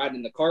don't want you riding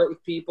in the cart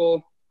with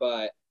people,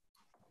 but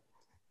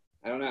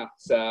I don't know.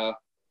 So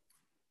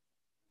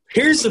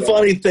here's the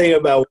funny thing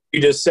about what you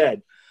just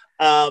said.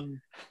 Do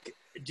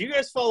you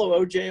guys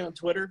follow OJ on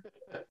Twitter?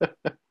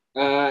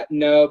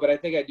 No, but I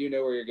think I do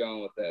know where you're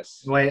going with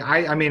this. Wait,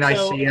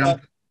 I see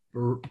him.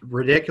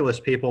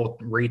 Ridiculous people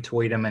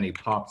retweet him and he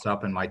pops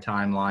up in my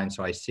timeline,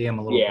 so I see him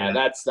a little bit. Yeah,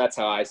 that's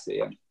how I see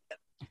him.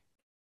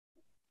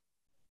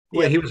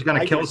 Yeah, he was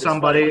going to kill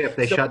somebody if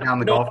they shut down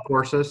the golf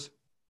courses?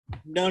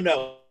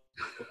 No.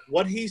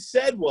 What he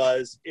said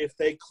was if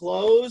they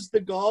close the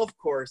golf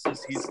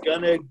courses, he's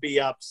going to be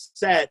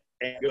upset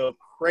and go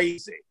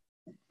crazy.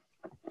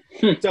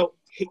 So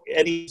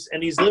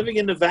he's living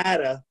in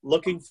Nevada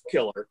looking for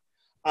killer.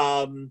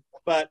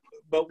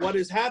 But what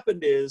has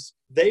happened is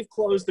they've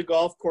closed the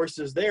golf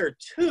courses there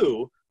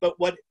too. But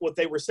what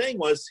they were saying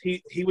was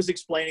he was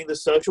explaining the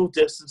social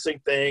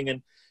distancing thing,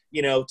 and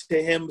You know,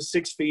 to him,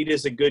 6 feet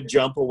is a good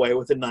jump away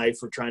with a knife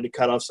for trying to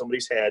cut off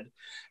somebody's head.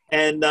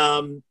 And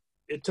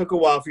it took a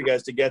while for you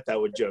guys to get that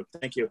one joke.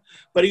 Thank you.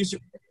 But he's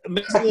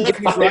amazing enough,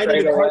 he's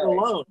riding the cart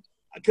alone,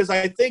 because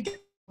I think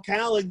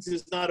Callens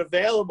is not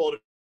available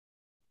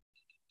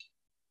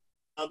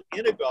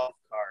in a golf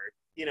cart.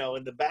 You know,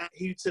 in the back,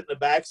 he'd sit in the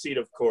back seat,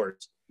 of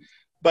course.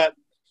 But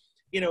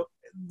you know,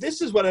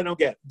 this is what I don't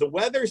get. The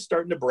weather's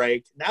starting to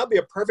break. Now would be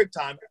a perfect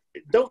time.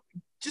 Don't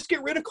just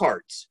get rid of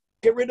carts.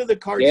 Get rid of the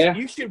carts. Yeah.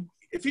 You should,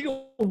 if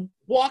you can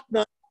walk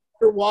 9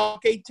 or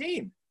walk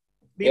 18.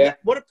 I mean, Yeah.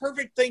 what a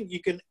perfect thing. You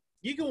can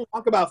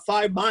walk about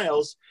 5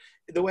 miles.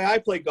 The way I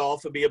play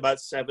golf would be about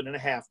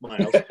 7.5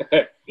 miles.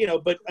 You know,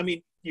 but I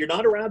mean, you're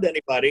not around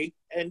anybody,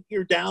 and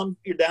you're down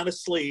a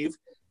sleeve,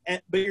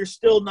 but you're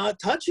still not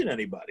touching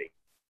anybody.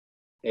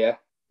 Yeah.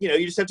 You know,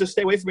 you just have to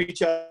stay away from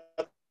each other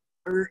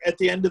at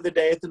the end of the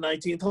day at the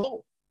 19th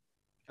hole.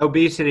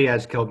 Obesity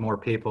has killed more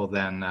people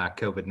than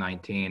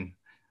COVID-19.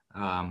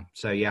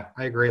 So, yeah,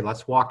 I agree.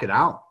 Let's walk it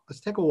out. Let's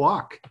take a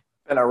walk.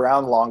 Been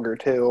around longer,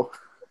 too.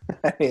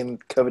 I mean,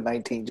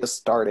 COVID-19 just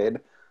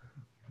started.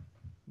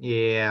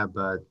 Yeah,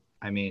 but,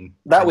 I mean.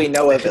 That we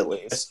know of, at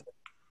least.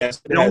 Yes,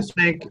 I don't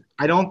think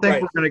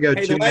Right. we're going to go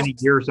Hey, too many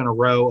years in a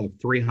row of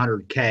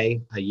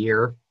 300K a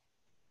year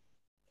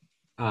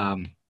of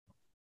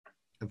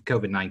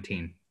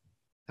COVID-19.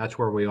 That's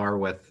where we are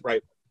with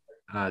Right.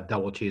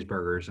 Double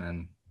cheeseburgers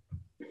and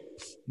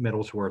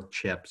Middlesworth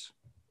chips.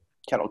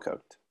 Kettle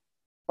cooked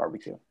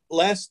barbecue.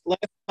 Last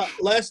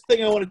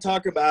thing I want to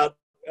talk about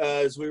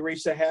as we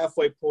reach the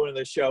halfway point of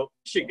the show,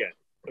 Michigan.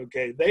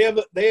 Okay, they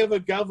have a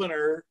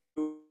governor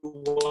who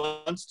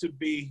wants to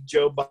be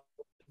Joe Biden.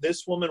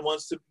 This woman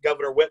wants to,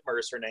 Governor Whitmer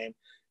is her name.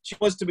 She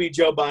wants to be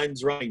Joe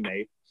Biden's running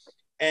mate,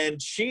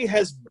 and she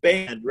has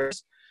banned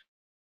residents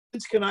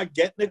cannot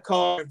get in a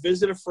car and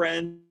visit a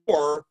friend,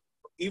 or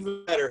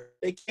even better,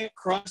 they can't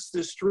cross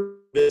the street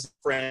to visit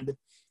a friend,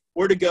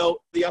 or to go to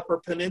the Upper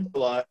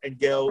Peninsula and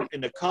go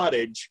in a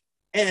cottage.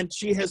 And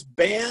she has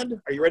banned,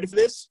 are you ready for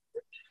this?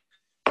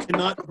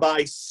 Cannot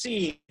buy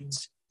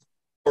seeds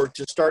or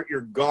to start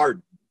your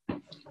garden,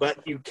 but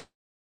you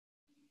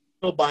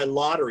can buy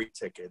lottery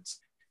tickets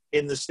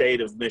in the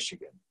state of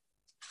Michigan.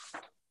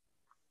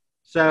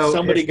 So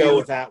Somebody go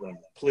with that one,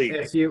 please.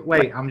 If you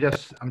wait, I'm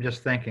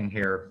just thinking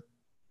here,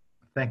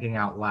 thinking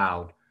out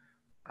loud.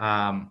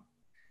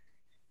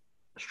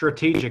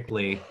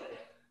 Strategically,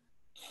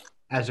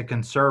 as a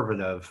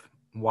conservative,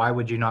 why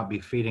would you not be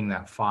feeding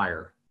that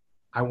fire?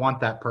 I want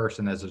that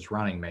person as his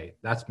running mate.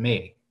 That's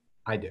me.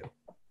 I do.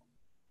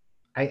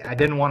 I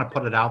didn't want to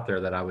put it out there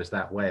that I was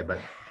that way, but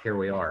here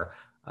we are.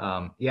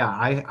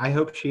 I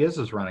hope she is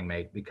his running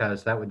mate,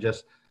 because that would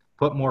just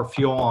put more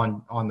fuel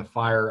on the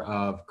fire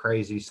of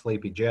crazy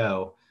Sleepy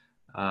Joe.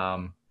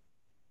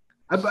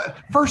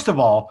 First of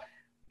all,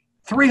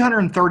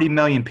 330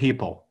 million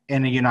people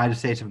in the United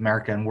States of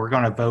America, and we're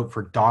going to vote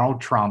for Donald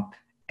Trump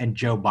and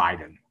Joe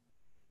Biden.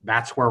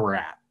 That's where we're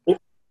at.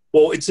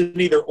 Well, it's an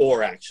either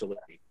or, actually.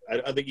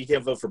 I think you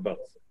can't vote for both.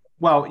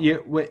 Well,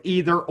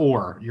 either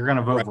or. You're going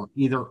to vote for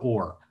either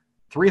or.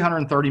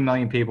 330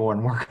 million people,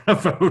 and we're going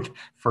to vote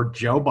for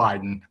Joe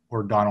Biden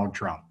or Donald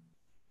Trump.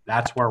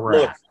 That's where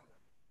we're at.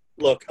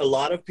 Look, a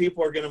lot of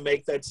people are going to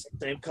make that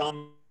same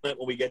comment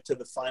when we get to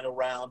the final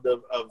round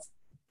of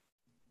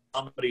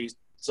comedies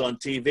on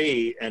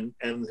TV and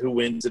who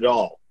wins it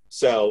all.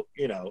 So,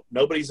 you know,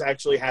 nobody's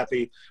actually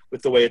happy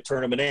with the way a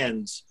tournament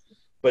ends,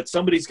 but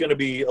somebody's going to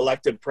be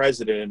elected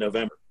president in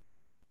November.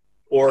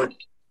 Or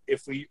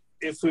if we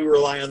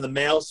rely on the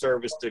mail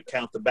service to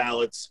count the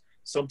ballots,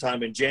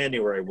 sometime in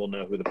January, we'll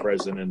know who the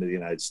president of the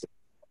United States.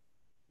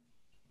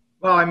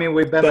 Well, I mean,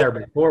 we've been there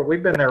before.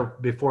 We've been there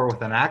before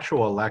with an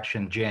actual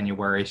election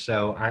January.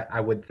 So I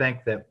would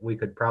think that we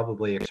could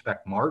probably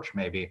expect March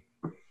maybe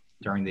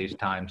during these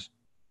times.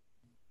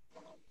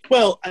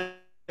 Well,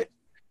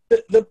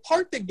 the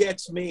part that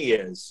gets me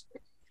is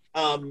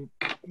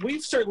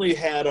we've certainly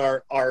had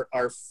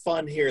our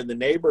fun here in the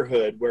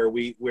neighborhood where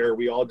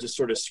we all just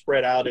sort of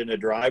spread out in a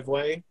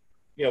driveway,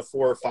 you know,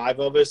 4 or 5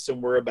 of us,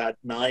 and we're about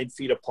 9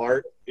 feet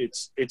apart.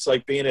 It's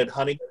like being at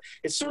hunting.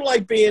 It's sort of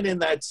like being in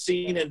that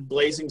scene in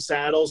Blazing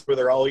Saddles where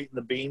they're all eating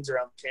the beans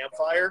around the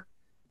campfire.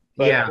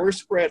 But we're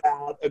spread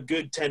out a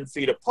good 10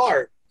 feet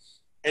apart,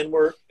 and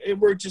we're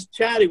just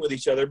chatting with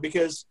each other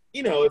because,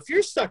 you know, if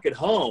you're stuck at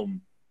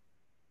home,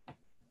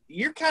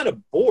 you're kind of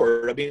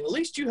bored. I mean, at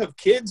least you have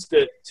kids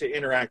to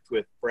interact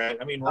with, Brad.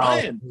 I mean,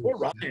 Ryan, poor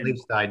Ryan. At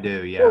least I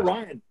do, yeah.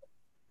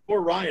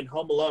 Poor Ryan,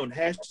 home alone.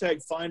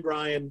 # find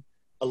Ryan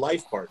a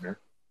life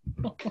partner.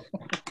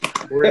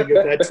 We're going to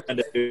get that done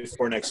to do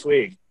for next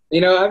week.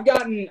 You know, I've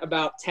gotten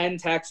about 10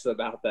 texts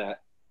about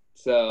that.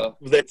 So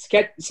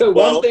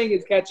one thing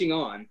is catching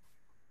on.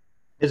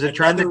 Is it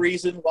trending? Another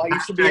reason why you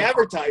should be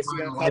advertising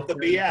and cut the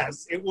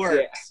BS. It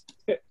works.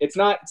 Yeah. It's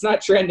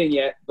not trending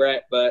yet,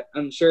 Brett, but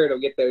I'm sure it'll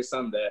get there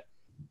someday.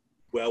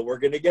 Well, we're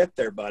going to get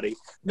there, buddy.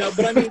 No,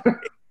 but I mean,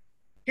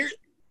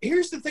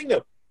 here's the thing,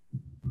 though.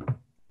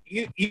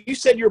 You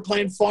said you were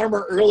playing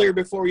Farmer earlier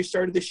before we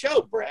started the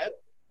show, Brett.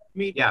 I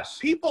mean, Yes.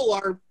 people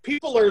are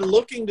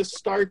looking to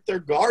start their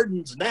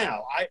gardens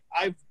now.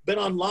 I've been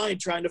online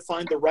trying to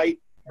find the right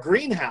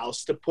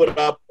greenhouse to put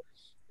up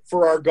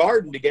for our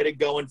garden to get it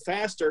going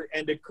faster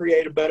and to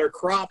create a better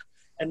crop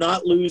and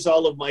not lose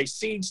all of my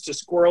seeds to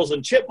squirrels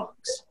and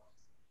chipmunks.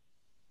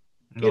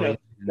 You know,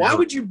 why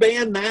would you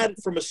ban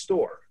that from a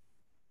store?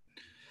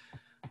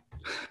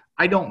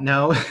 I don't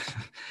know.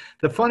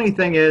 The funny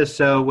thing is,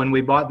 so when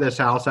we bought this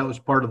house, that was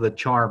part of the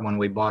charm when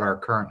we bought our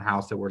current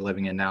house that we're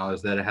living in now,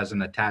 is that it has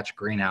an attached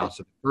greenhouse.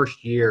 So the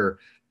first year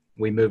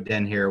we moved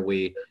in here,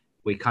 we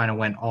kind of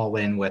went all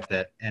in with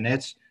it. And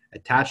it's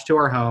attached to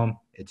our home.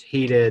 It's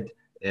heated.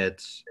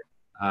 It's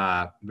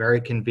very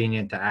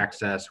convenient to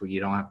access, where you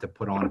don't have to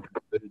put on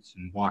boots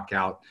and walk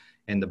out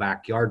in the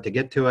backyard to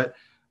get to it.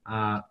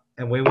 And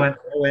we went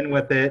all in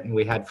with it, and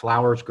we had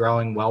flowers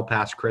growing well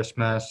past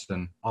Christmas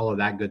and all of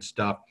that good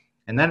stuff.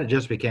 And then it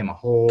just became a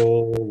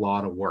whole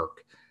lot of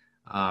work.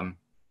 So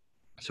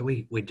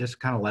we just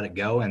kind of let it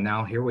go. And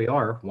now here we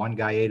are. One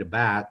guy ate a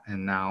bat,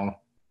 and now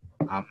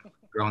I'm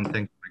growing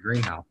things in my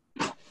greenhouse.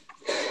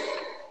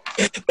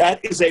 That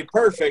is a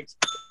perfect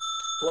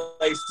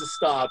place to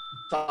stop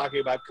talking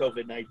about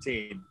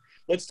COVID-19.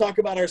 Let's talk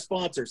about our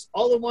sponsors.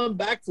 All-in-one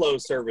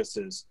backflow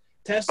services.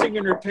 Testing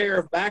and repair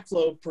of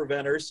backflow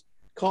preventers.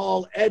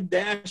 Call Ed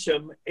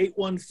Dasham,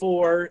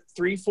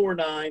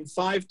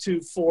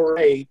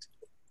 814-349-5248.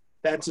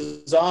 That's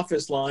his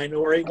office line,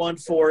 or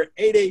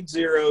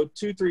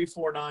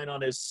 814-880-2349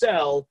 on his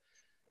cell.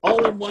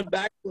 All-in-one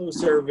backflow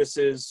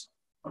services.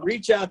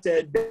 Reach out to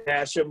Ed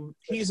Dasham.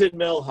 He's in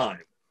Millheim.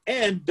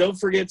 And don't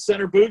forget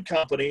Center Boot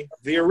Company,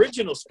 the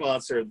original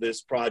sponsor of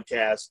this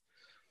podcast,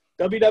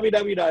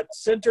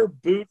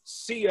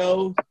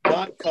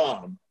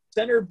 www.centerbootco.com.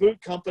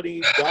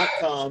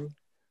 Centerbootcompany.com.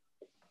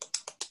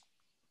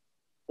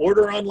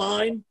 Order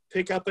online,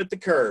 pick up at the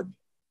curb.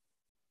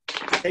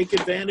 Take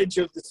advantage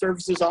of the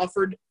services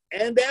offered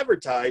and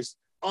advertised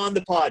on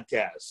the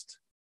podcast.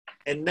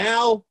 And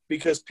now,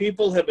 because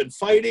people have been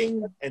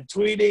fighting and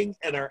tweeting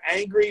and are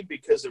angry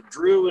because of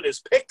Drew and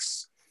his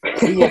picks,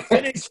 we will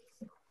finish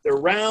the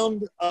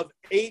round of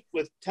 8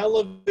 with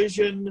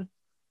television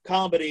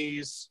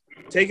comedies.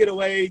 Take it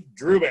away,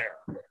 Drew Bear.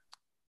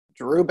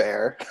 Drew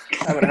Bear.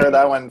 I haven't heard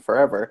that one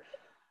forever.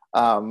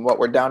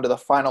 We're down to the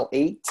final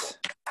 8.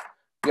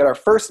 We got our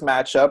first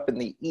matchup in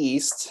the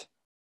East.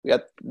 We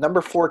got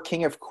number 4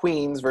 King of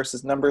Queens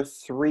versus number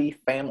 3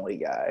 Family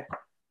Guy.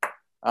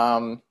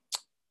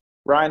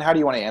 Ryan, how do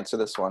you want to answer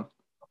this one?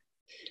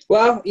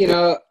 Well, you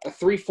know, a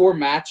 3-4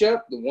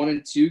 matchup, the 1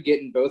 and 2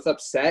 getting both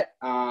upset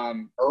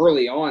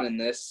early on in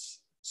this.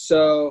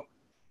 So,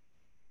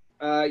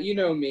 you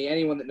know me.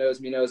 Anyone that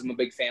knows me knows I'm a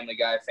big Family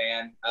Guy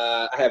fan.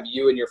 I have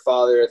you and your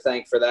father to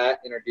thank for that.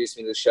 Introduced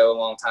me to the show a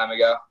long time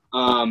ago.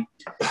 So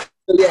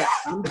yeah,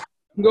 I'm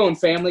going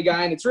Family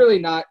Guy, and it's really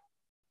not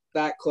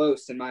that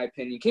close in my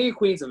opinion. King of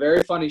Queens is a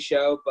very funny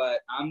show,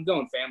 but I'm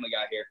going Family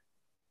Guy here.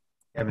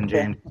 Kevin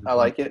James. I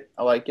like it.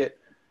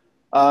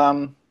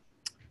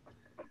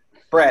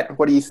 Brett,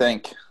 what do you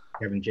think?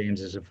 Kevin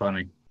James is a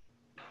funny.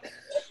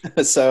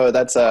 So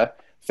that's a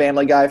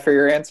Family Guy for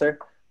your answer?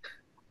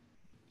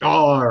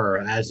 Or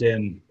as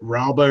in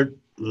Robert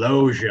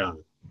Loggia.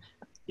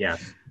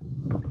 Yes.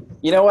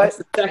 You know what?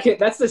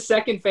 That's the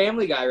second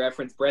Family Guy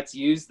reference Brett's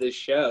used this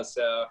show,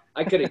 so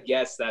I could have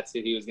guessed that's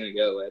who he was going to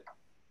go with.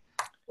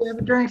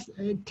 Whoever drinks,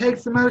 it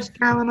takes the most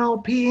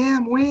Tylenol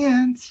PM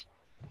wins.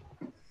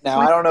 Now,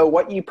 I don't know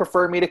what you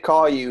prefer me to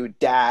call you,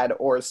 Dad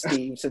or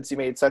Steve, since you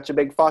made such a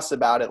big fuss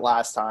about it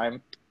last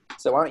time.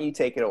 So why don't you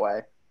take it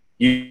away?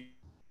 You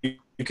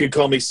could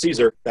call me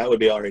Caesar. That would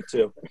be all right,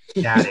 too.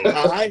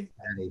 Daddy.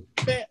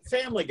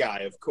 Family Guy,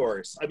 of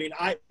course. I mean,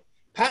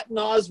 Patton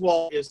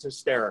Oswalt is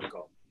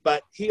hysterical,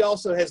 but he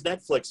also has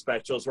Netflix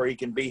specials where he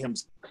can be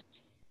himself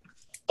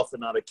and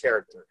not a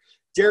character.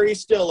 Jerry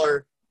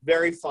Stiller,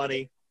 very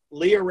funny.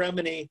 Leah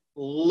Remini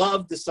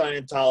loved the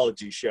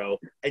Scientology show.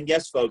 And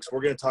yes, folks, we're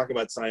going to talk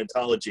about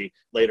Scientology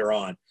later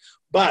on.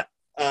 But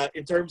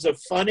in terms of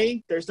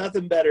funny, there's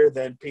nothing better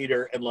than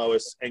Peter and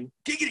Lois and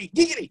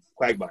giggity,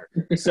 Quagmire.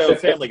 So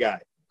Family Guy.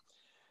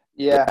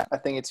 Yeah, I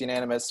think it's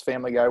unanimous.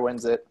 Family Guy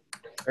wins it.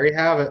 There you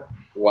have it.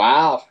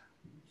 Wow.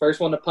 First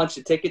one to punch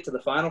the ticket to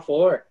the Final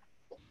Four.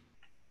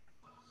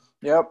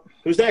 Yep.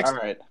 Who's next? All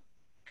right.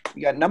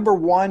 We got number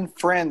 1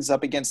 Friends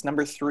up against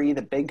number 3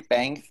 The Big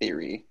Bang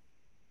Theory.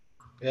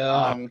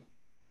 Yeah.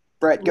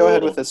 Brett, go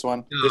ahead with this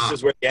one. This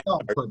is where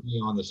Don't put me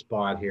on the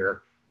spot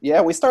here. Yeah,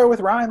 we started with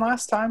Ryan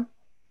last time.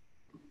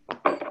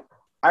 I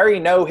already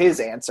know his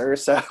answer,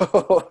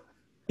 so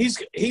he's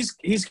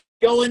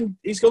going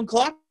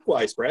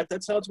clockwise, Brett.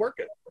 That's how it's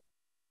working.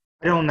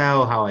 I don't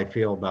know how I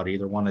feel about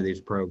either one of these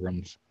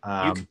programs.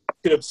 You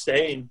could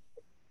abstain.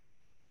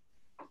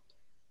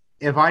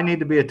 If I need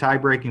to be a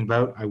tie-breaking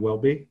vote, I will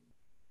be.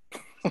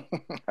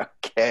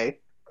 Okay.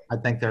 I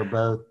think they're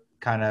both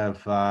kind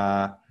of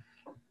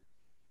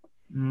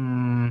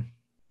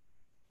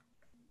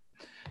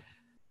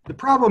the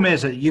problem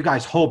is that you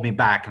guys hold me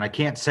back, and I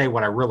can't say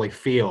what I really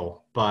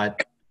feel,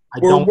 but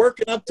We're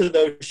working up to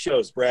those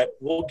shows, Brett.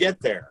 We'll get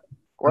there.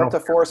 We're up to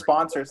 4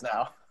 sponsors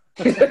now.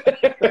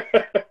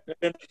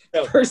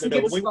 No, First we no,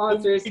 get the when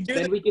sponsors, we do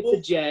then that, we get we'll-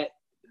 the jet,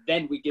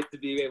 then we get to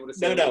be able to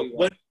say No,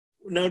 what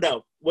we want.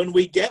 no. When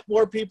we get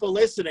more people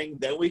listening,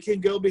 then we can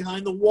go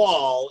behind the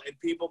wall and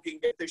people can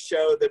get the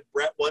show that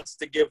Brett wants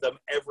to give them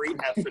every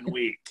effing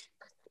week.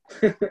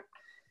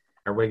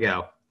 There we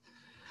go.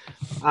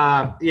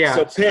 Yeah.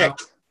 So pick.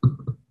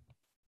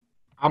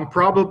 I'm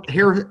probably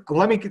here.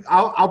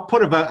 I'll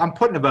put a vote. I'm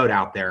putting a vote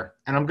out there,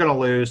 and I'm going to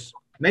lose.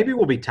 Maybe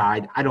we'll be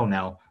tied. I don't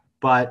know.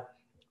 But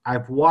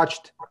I've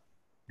watched,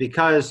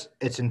 because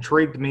it's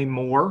intrigued me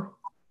more,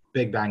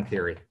 Big Bang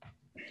Theory.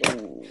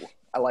 Ooh,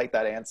 I like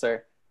that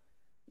answer.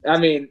 I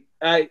mean,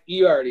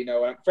 you already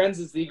know. Friends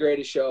is the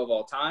greatest show of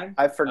all time.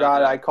 I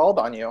forgot I called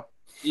on you.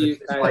 I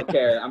don't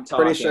care. I'm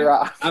talking. Pretty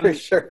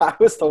sure I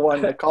was the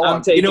one to call I'm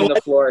on. taking You know the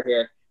what? floor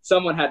here.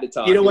 Someone had to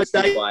talk. You know what, Just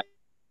be Dice? quiet.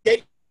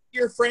 Get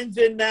your friends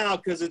in now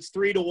because it's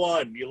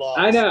 3-1. You lost.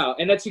 I know,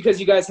 and that's because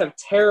you guys have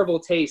terrible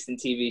taste in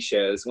TV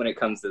shows when it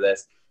comes to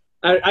this.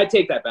 I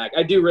take that back.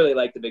 I do really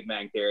like The Big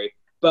Bang Theory,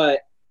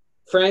 but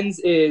Friends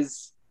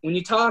is, when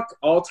you talk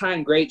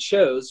all-time great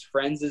shows,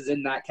 Friends is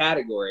in that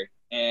category,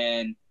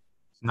 and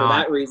for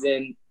that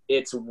reason,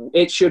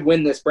 it should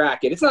win this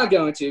bracket. It's not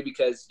going to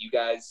because you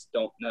guys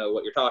don't know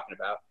what you're talking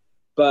about,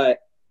 but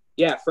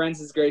yeah,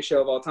 Friends is the greatest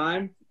show of all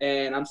time,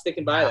 and I'm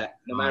sticking by that.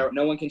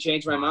 No one can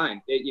change my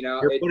mind.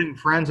 You're putting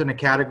Friends in a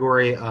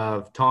category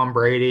of Tom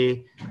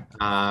Brady.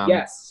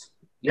 Yes.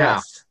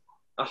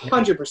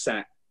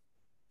 100%.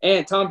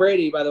 And Tom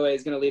Brady, by the way,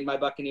 is going to lead my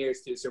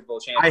Buccaneers to a Super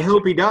Bowl championship. I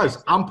hope he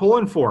does. I'm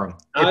pulling for him.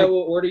 I will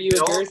order you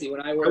a jersey when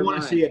I I order want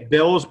mine. to see it.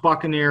 Bills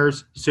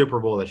Buccaneers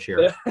Super Bowl this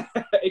year.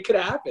 It could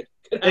happen.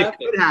 It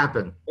could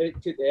happen.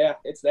 Yeah,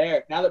 it's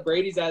there. Now that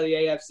Brady's out of the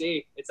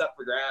AFC, it's up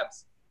for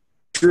grabs.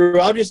 Drew,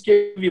 I'll just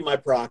give you my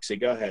proxy.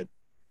 Go ahead.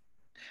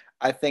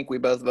 I think we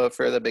both vote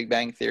for The Big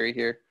Bang Theory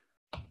here.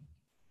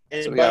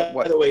 And So we by got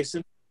what? the way,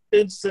 since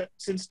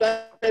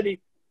that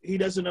he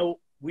doesn't know,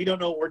 we don't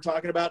know what we're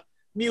talking about,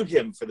 mute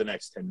him for the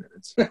next 10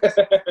 minutes.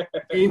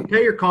 You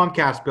pay your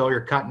Comcast bill,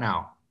 you're cutting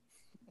out.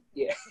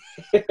 Yeah.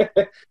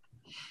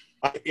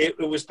 It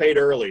was paid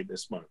early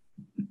this month.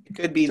 It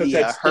could be Took the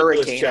that stimulus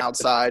hurricane check.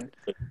 outside.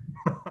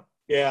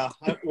 Yeah,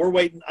 we're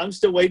waiting. I'm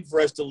still waiting for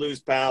us to lose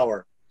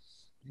power.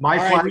 My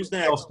All right, flag who's is still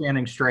next?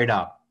 standing straight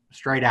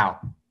out.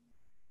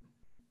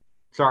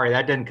 Sorry,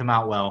 that didn't come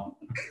out well.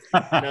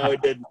 No,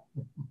 it didn't.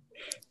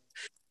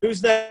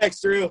 Who's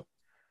next, Drew?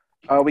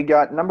 We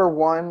got number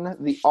 1,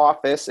 The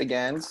Office,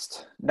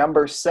 against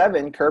number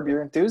 7, Curb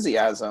Your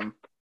Enthusiasm.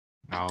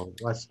 Oh,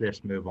 let's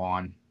just move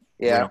on.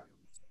 Yeah,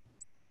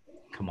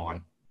 Come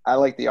on. I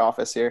like The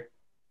Office here.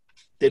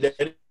 Did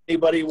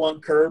anybody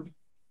want Curb?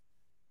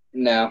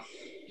 No.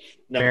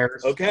 No.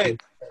 Bears. Okay.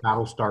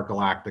 Battlestar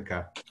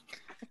Galactica.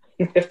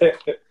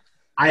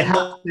 I And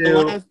have the to.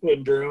 last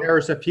one, Drew.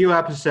 There's a few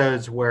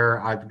episodes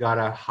where I've got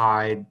to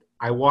hide.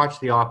 I watch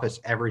The Office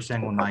every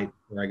single night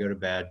before I go to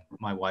bed.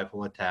 My wife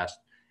will attest.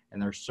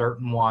 And there's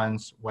certain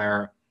ones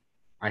where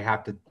I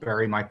have to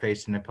bury my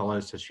face in the pillow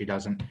so she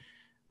doesn't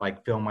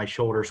feel my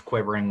shoulders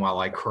quivering while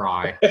I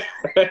cry.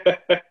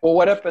 Well,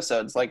 what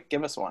episodes?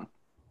 Give us one.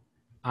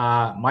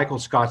 Michael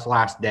Scott's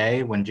last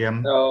day when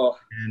Jim Oh,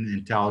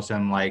 and tells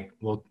him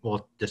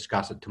we'll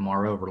discuss it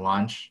tomorrow over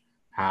lunch.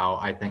 How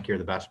I think you're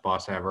the best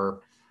boss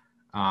ever.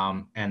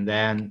 And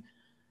then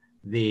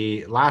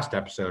the last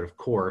episode, of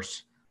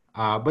course.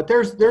 But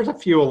there's a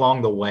few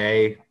along the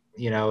way,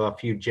 a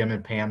few Jim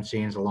and Pam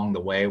scenes along the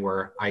way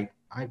where I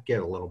get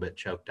a little bit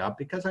choked up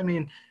because,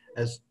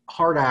 as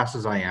hard ass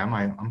as I am,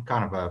 I'm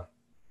kind of a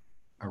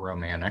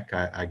romantic,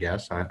 I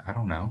guess. I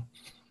don't know.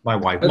 My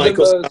wife,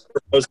 Michael Scott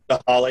proposed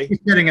to Holly. she's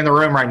sitting in the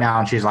room right now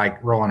and she's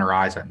rolling her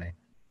eyes at me.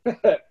 one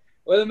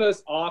of the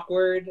most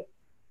awkward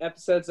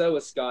episodes, though,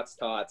 was Scott's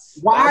Tots.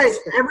 Why?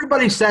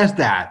 Everybody says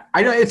that.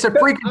 I know it's a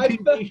freaking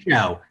TV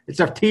show. It's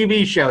a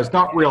TV show. It's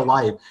not real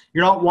life.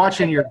 You're not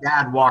watching your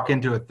dad walk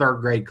into a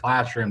third grade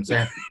classroom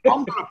saying,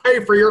 I'm going to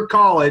pay for your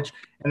college.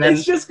 And then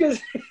It's just because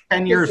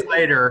 10 years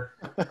later,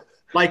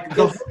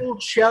 the whole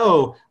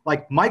show,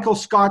 Michael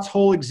Scott's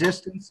whole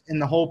existence in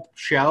the whole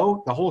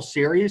show, the whole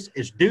series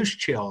is douche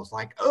chills.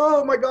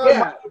 Oh my God.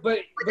 yeah, but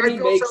I he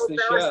feel makes so the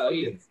show.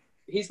 embarrassed.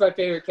 He's my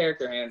favorite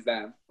character, hands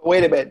down.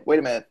 Wait a minute.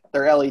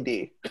 They're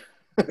LED.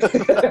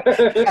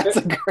 That's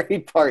a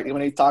great part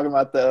when he's talking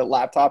about the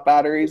laptop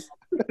batteries.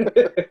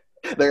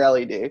 They're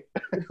LED.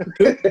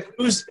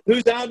 Who's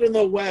out in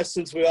the West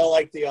since we all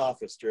like The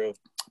Office, Drew?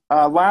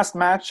 Last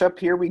matchup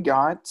here, we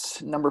got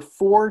number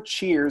 4,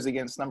 Cheers,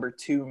 against number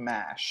 2,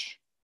 MASH.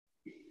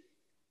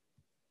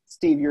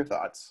 Steve, your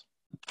thoughts?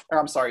 Or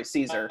I'm sorry,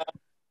 Caesar.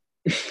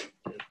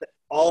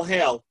 All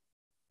hail.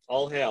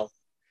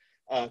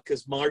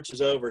 Because March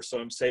is over, so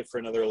I'm safe for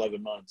another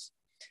 11 months.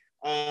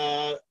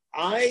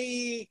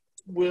 I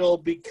will,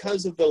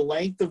 because of the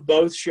length of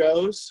both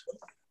shows,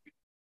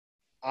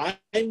 I'm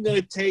going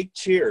to take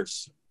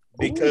Cheers.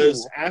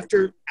 Because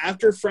after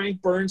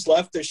Frank Burns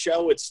left the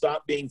show, it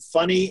stopped being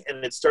funny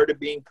and it started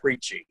being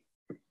preachy.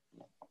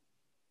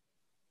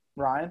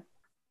 Ryan?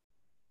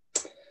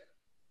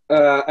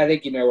 I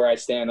think you know where I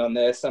stand on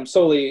this. I'm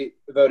solely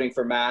voting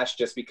for MASH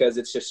just because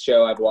it's just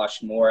show I've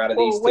watched more out of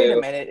these two. Wait a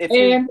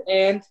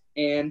minute.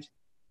 And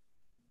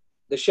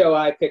the show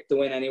I picked to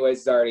win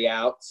anyways is already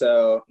out,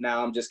 so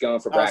now I'm just going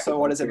for bracket. So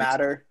what does it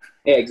matter?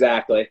 Yeah,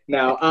 exactly.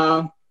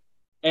 Now,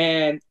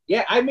 and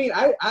yeah, I mean,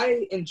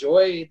 I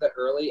enjoy the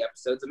early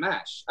episodes of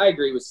MASH. I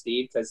agree with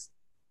Steve because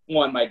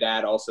one, my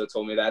dad also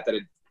told me that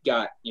it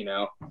got,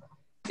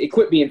 it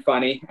quit being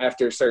funny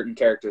after certain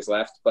characters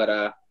left,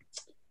 but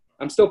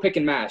I'm still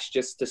picking MASH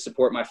just to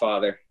support my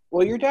father.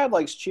 Well, your dad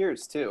likes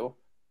Cheers too.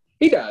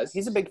 He does.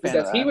 He's a big fan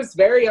of that. He was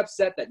very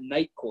upset that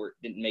Night Court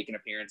didn't make an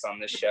appearance on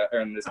this show or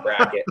in this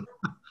bracket.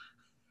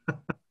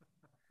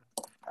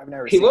 I've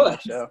never seen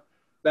that show.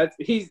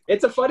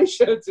 It's a funny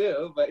show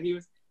too, but he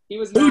was.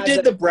 Who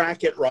did the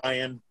bracket,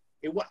 Ryan?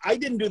 I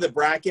didn't do the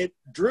bracket.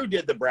 Drew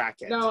did the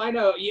bracket. No, I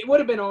know. It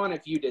would have been on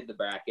if you did the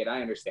bracket.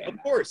 I understand.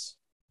 Of course.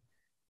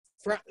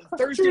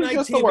 Thursday Night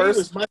TV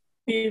was my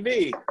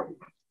TV.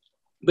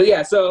 But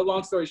yeah, so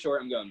long story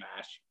short, I'm going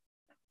MASH.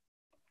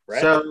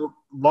 Right. So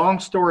long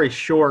story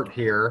short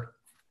here,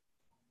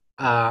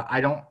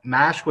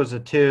 MASH was a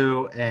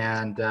 2,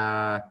 and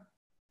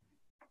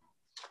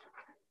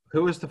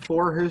who was the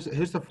 4?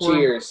 Who's the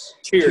 4?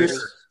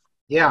 Cheers.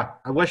 Yeah,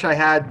 I wish I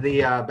had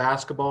the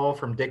basketball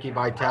from Dickie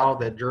Vitale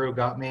that Drew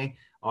got me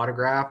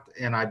autographed,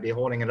 and I'd be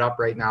holding it up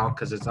right now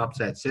because it's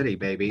Upset City,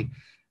 baby.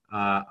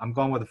 I'm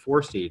going with a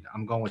 4 seed.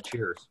 I'm going with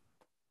Cheers.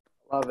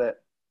 Love it.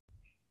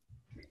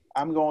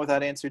 I'm going with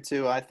that answer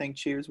too. I think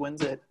Cheers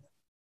wins it.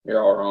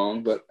 You're all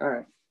wrong, but all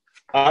right.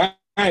 All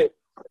right.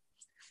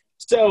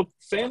 So,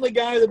 Family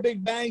Guy or The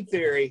Big Bang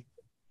Theory?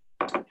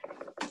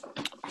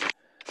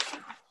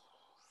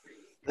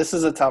 This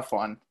is a tough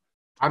one.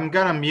 I'm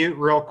going to mute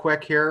real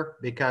quick here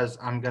because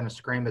I'm going to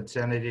scream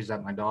obscenities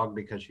at my dog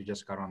because she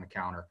just got on the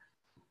counter.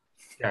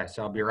 Okay,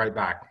 so I'll be right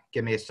back.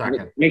 Give me a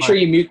second. Make sure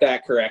you mute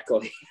that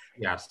correctly.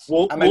 Yes.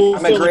 I'm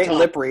a great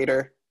lip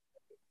reader.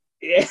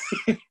 Yeah,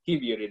 he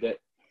muted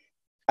it.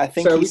 I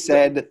think he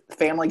said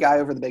Family Guy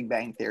over The Big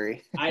Bang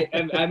Theory.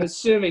 I'm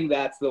assuming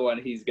that's the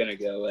one he's going to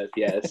go with,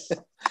 yes.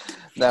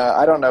 No,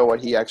 I don't know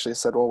what he actually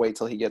said. We'll wait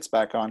till he gets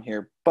back on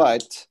here.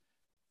 But,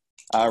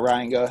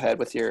 Ryan, go ahead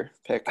with your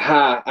pick.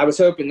 I was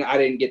hoping I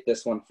didn't get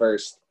this one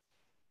first.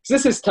 So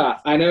this is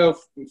tough. I know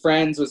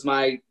Friends was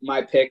my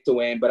pick to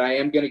win, but I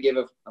am going to give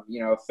a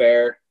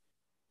fair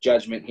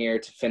judgment here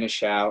to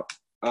finish out.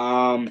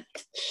 I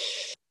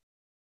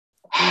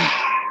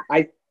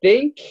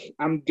think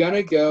I'm going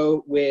to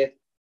go with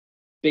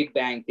Big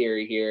Bang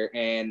Theory here.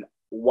 And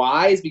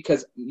why is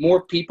because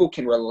more people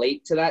can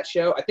relate to that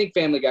show. I think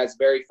Family Guy is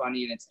very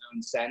funny in its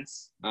own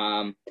sense.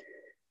 But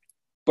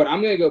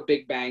I'm going to go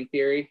Big Bang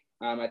Theory.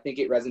 I think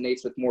it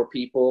resonates with more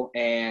people,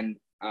 and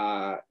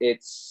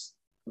it's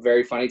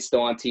very funny. It's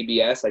still on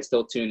TBS. I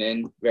still tune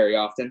in very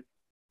often.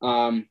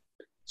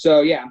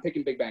 So, yeah, I'm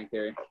picking Big Bang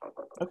Theory.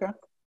 Okay.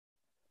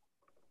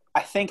 I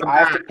think I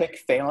have to pick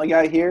Family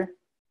Guy here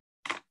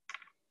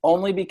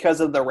only because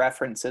of the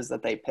references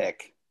that they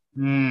pick.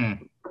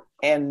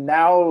 And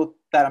now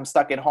that I'm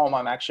stuck at home,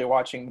 I'm actually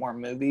watching more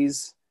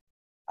movies.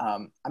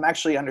 I'm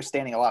actually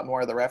understanding a lot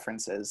more of the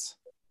references.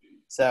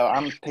 So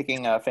I'm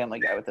picking Family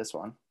Guy with this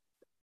one.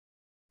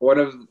 One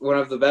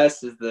of the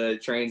best is the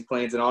Trains,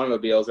 Planes, and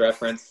Automobiles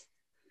reference.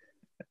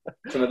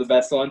 It's one of the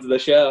best ones of the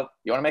show.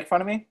 You want to make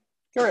fun of me?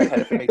 Go right ahead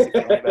if it makes you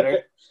feel any better.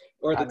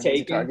 Or the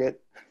Taken.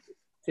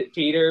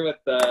 Peter with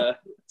the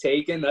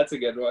Taken. That's a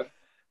good one.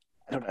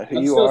 I don't know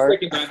who you are.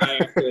 Sticking by my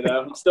answer,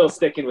 though. I'm still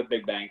sticking with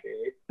Big Bang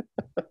Theory.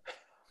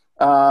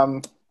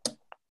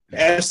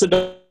 Ask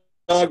the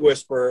Dog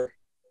Whisperer.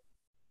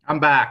 I'm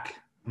back.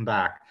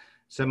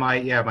 So my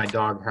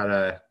dog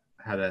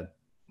had a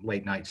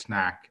late night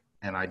snack,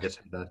 and I just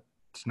had to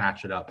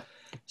snatch it up.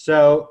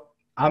 So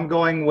I'm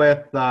going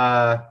with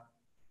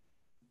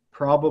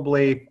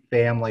probably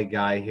Family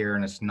Guy here,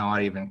 and it's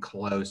not even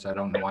close. I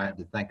don't know why I had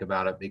to think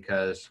about it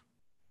because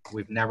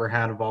we've never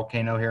had a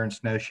volcano here in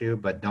Snowshoe,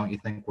 but don't you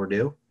think we're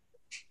due?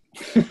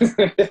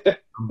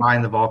 I'm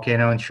buying the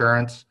volcano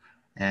insurance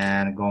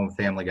and going with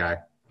Family Guy.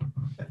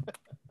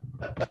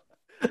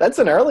 That's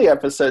an early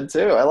episode,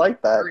 too. I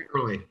like that. Very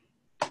early.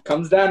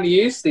 Comes down to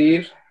you,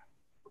 Steve.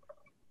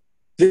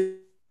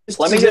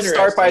 Let me just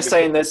start by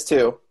saying this,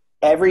 too.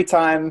 Every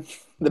time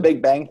The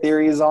Big Bang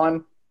Theory is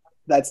on,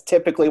 that's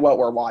typically what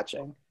we're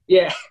watching.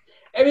 Yeah.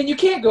 I mean, you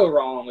can't go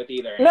wrong with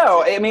either.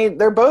 No, I mean,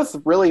 they're both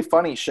really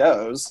funny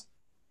shows.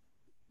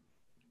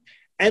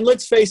 And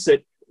let's face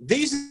it,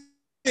 these are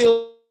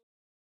the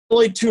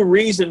only two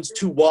reasons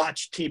to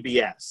watch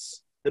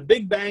TBS. The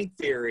Big Bang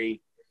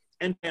Theory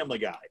and Family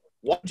Guy.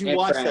 Why'd you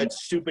watch that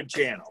stupid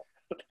channel?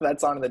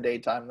 That's on in the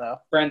daytime, though.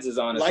 Friends is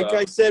on as well.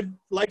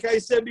 Like I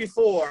said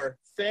before,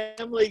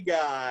 Family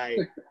Guy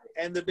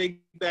and The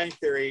Big Bang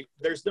Theory,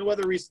 there's no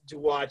other reason to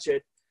watch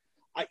it.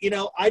 You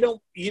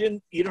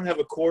don't have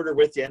a quarter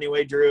with you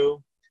anyway,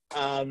 Drew.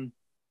 I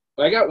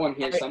got one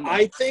here somewhere.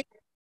 I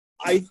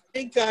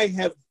think I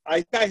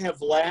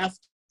have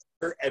laughed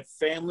at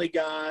Family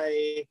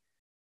Guy.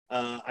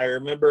 I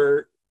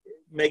remember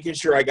making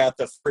sure I got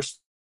the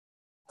first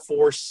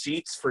 4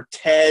 seats for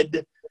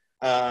Ted,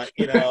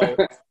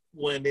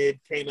 when it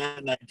came out,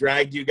 and I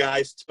dragged you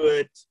guys to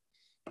it.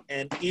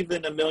 And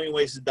even A Million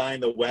Ways to Die in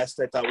the West,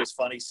 I thought was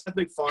funny. Seth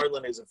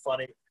MacFarlane isn't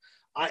funny.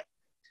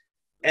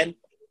 And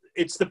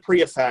it's the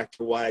Priya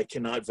factor why I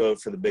cannot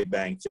vote for The Big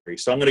Bang Theory.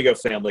 So I'm going to go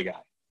Family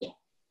Guy.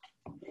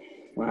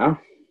 Wow.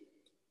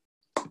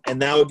 And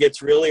now it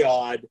gets really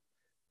odd.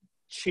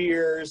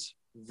 Cheers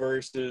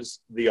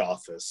versus The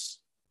Office.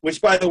 Which,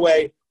 by the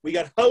way, we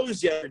got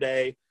hosed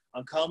yesterday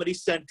on Comedy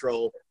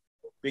Central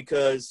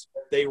because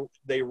they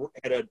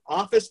had an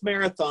Office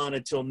marathon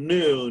until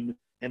noon,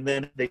 and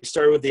then they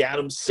started with the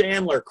Adam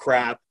Sandler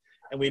crap,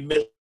 and we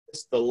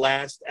missed the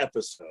last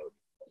episode.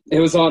 It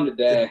was on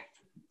today.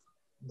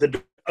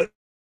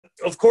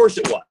 Of course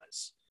it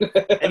was.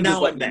 And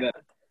now I'm mad.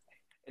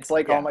 It's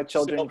like all my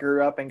children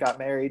grew up and got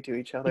married to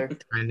each other.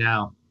 I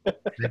know.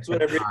 That's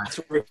what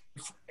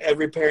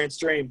every parent's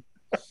dream.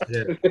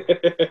 Yeah.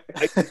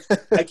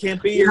 I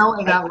can't be your.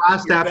 In that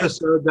last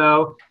episode,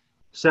 though,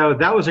 so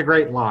that was a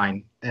great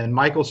line. And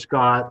Michael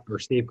Scott or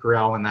Steve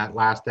Carell in that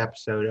last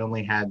episode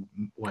only had,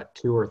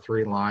 2 or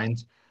 3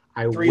 lines.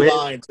 Three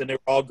lines, and they were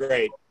all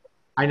great.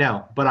 I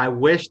know, but I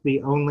wish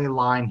the only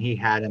line he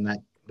had in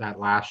that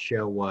last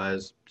show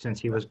was, since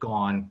he was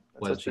gone,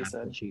 was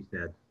what she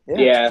said.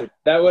 Yeah,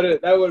 that would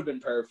have been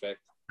perfect.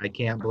 I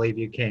can't believe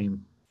you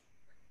came.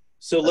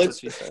 So That's what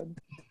she said.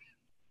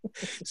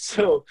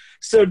 So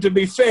to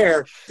be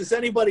fair, does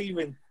anybody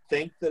even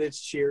think that it's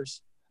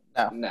Cheers?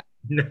 No.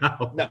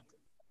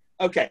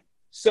 Okay,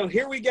 so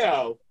here we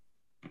go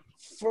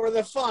for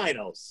the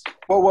finals.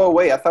 Whoa,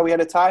 wait! I thought we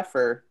had a tie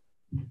for.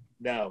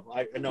 No,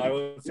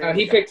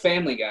 He picked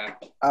Family Guy.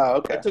 Oh,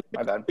 okay.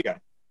 My bad.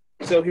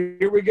 So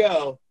here we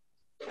go.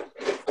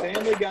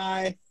 Family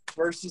Guy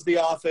versus The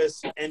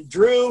Office. And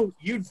Drew,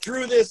 you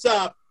drew this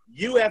up.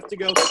 You have to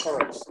go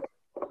first.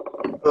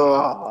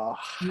 Oh,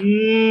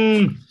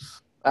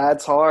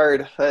 that's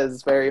hard. That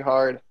is very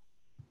hard.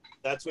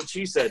 That's what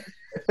she said.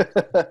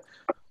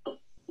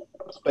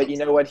 But you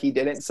know what he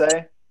didn't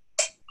say?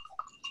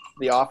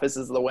 The Office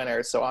is the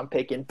winner, so I'm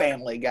picking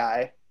Family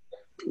Guy.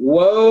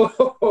 Whoa!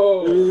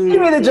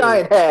 Give me the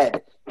giant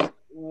head.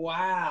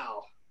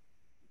 Wow.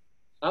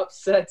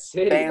 Upset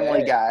City.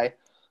 Family Guy.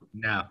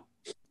 No.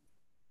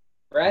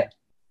 Brett?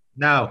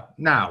 No.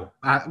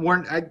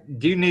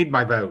 Do you need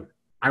my vote?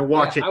 I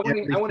watch it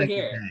every want to single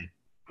hear it. day.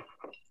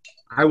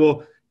 I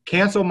will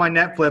cancel my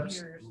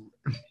Netflix.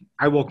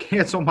 I will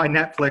cancel my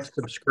Netflix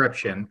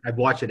subscription. I've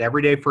watched it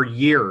every day for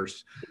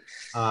years.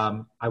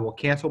 I will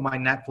cancel my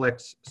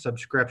Netflix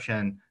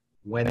subscription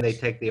when they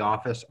take The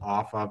Office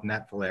off of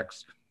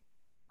Netflix.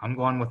 I'm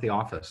going with The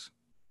Office.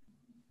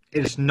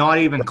 It's not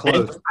even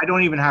close. I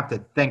don't even have to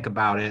think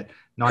about it,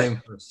 not even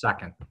for a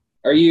second.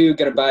 Are you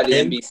going to buy the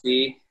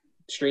NBC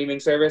streaming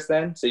service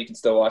then, so you can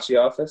still watch The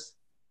Office?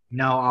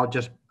 No,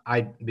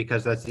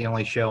 because that's the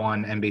only show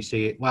on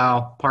NBC.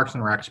 Well, Parks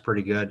and Rec's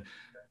pretty good,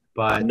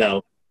 but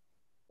no.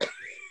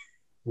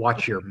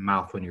 Watch your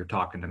mouth when you're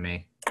talking to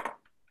me.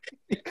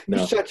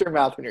 No. Shut your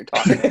mouth when you're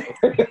talking to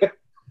me.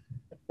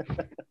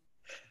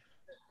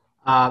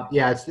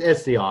 Yeah,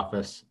 it's The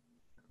Office.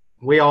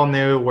 We all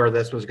knew where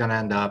this was going to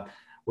end up.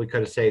 We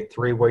could have saved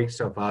 3 weeks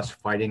of us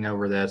fighting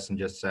over this and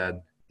just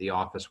said The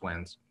Office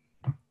wins.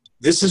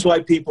 This is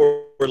why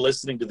people were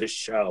listening to this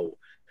show.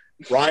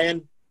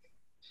 Ryan?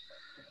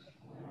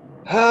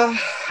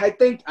 I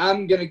think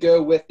I'm going to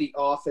go with The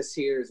Office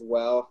here as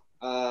well.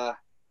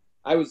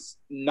 I was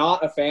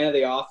not a fan of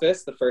The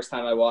Office the first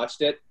time I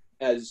watched it,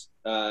 as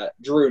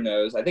Drew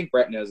knows. I think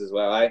Brett knows as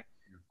well. I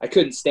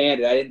couldn't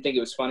stand it. I didn't think it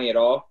was funny at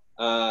all.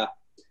 Then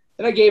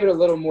I gave it a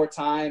little more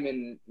time,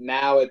 and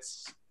now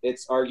it's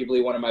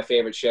arguably one of my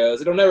favorite shows.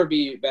 It'll never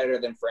be better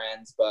than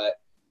Friends, but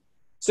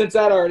since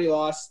that already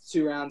lost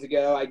 2 rounds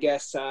ago, I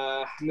guess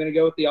I'm going to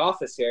go with The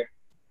Office here.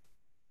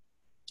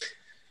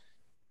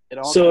 It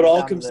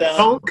all comes down.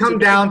 Don't come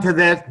down to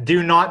this.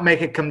 Do not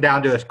make it come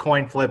down to a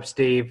coin flip,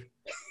 Steve.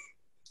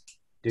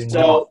 Do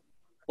not.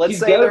 Let's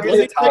say there is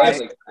a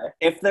tie.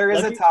 If there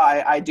is a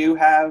tie, I do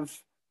have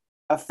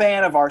a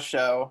fan of our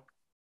show.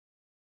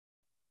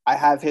 I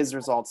have his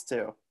results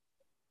too.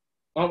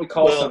 Why don't we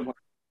call someone?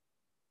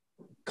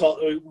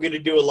 We're going to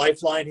do a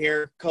lifeline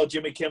here. Call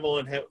Jimmy Kimmel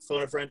and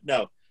phone a friend.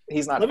 No,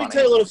 he's not. Let me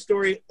tell you a little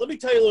story. Let me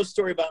tell you a little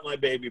story about my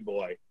baby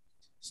boy.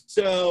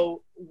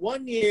 So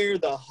one year,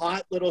 the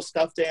hot little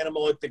stuffed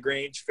animal at the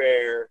Grange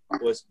Fair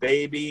was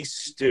baby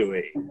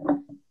Stewie.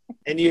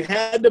 And you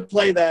had to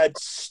play that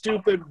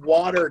stupid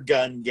water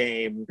gun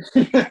game.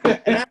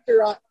 And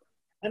after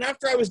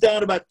I was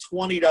down about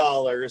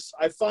 $20,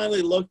 I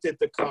finally looked at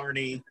the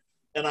carny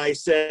and I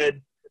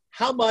said,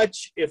 "How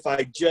much if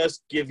I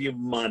just give you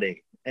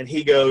money?" And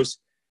he goes,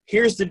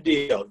 "Here's the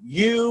deal.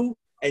 You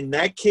and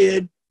that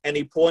kid," and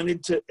he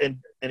pointed to and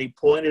he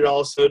pointed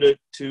also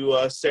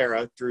to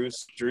Sarah,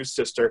 Drew's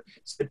sister.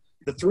 Said,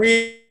 "The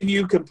 3 of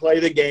you can play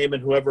the game,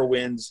 and whoever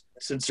wins,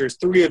 since there's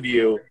 3 of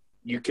you,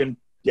 you can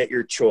get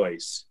your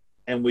choice."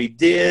 And we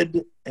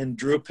did, and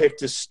Drew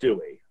picked a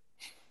Stewie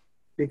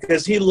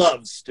because he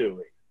loves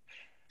Stewie.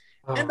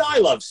 Oh. And I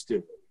love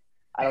Stewie.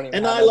 I don't even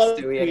And have I that love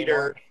Stewie Peter.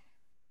 anymore.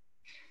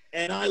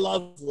 And I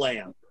love Stewie Peter. anymore. And I love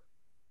Lamp.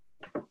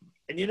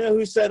 And you know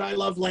who said I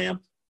love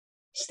Lamp?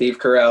 Steve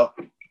Carell.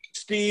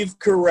 Steve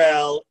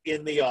Carell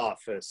in The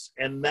Office.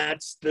 And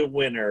that's the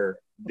winner.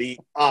 The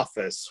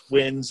Office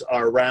wins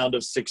our round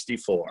of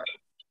 64.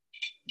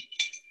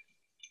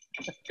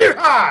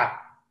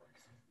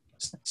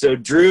 So,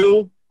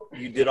 Drew,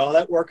 you did all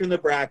that work in the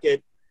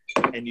bracket,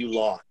 and you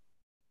lost.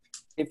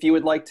 If you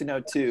would like to know,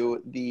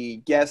 too,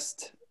 the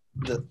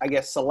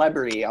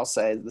celebrity, I'll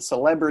say, the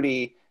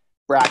celebrity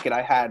bracket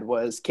I had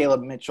was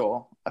Caleb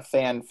Mitchell, a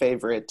fan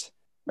favorite,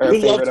 or a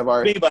Who favorite loves of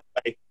our me, by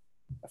the way.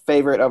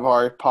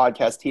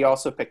 podcast. He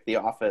also picked The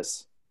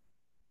Office.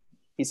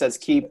 He says,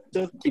 keep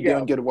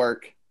doing good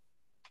work.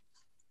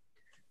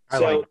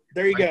 So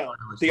there you go.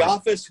 The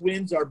Office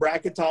wins our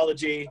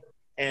bracketology.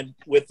 And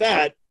with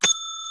that,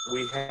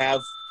 we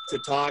have to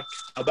talk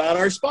about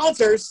our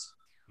sponsors.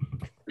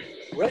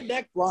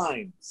 Redneck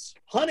Blinds,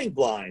 Hunting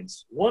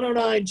Blinds,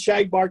 109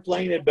 Shagbark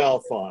Lane in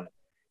Bellefonte.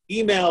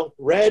 Email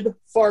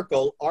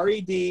redfarkle,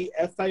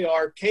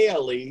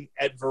 REDFARKLE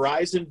at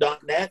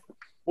verizon.net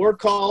or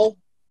call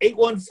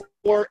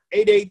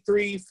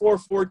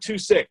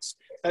 814-883-4426.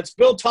 That's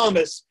Bill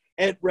Thomas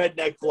at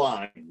Redneck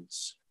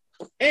Blinds.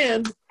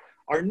 And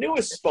our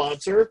newest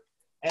sponsor,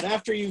 and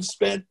after you've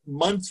spent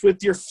months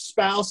with your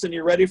spouse and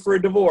you're ready for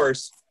a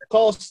divorce,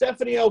 call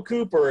Stephanie L.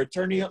 Cooper,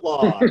 attorney at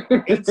law,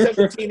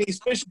 817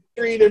 East Bishop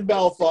Street in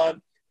Bellefonte,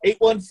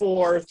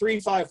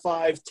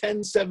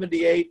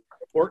 814-355-1078,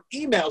 or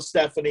email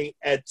Stephanie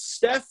at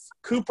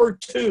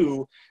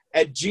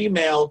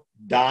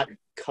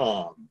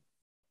stephcooper2@gmail.com.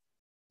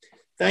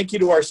 Thank you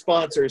to our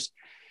sponsors.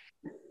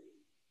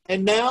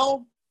 And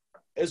now,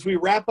 as we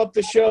wrap up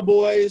the show,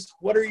 boys,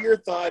 what are your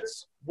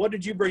thoughts? What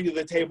did you bring to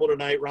the table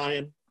tonight,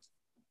 Ryan?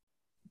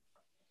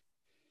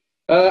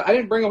 I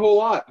didn't bring a whole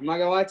lot. I'm not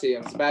going to lie to you.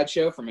 It's a bad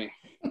show for me.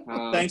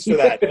 Thanks for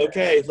that.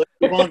 Okay, let's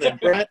move on then.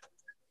 Brett?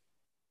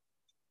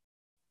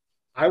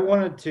 I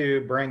wanted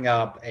to bring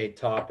up a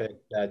topic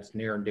that's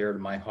near and dear to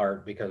my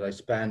heart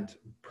because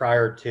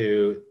prior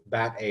to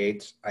Bat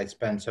 8, I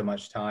spent so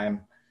much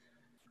time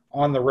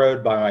on the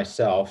road by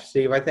myself.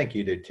 Steve, I think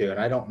you do too, and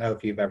I don't know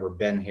if you've ever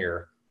been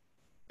here,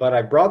 but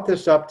I brought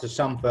this up to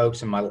some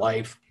folks in my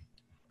life,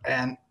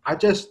 and I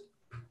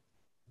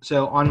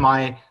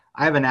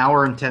have an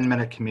hour and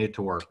 10-minute commute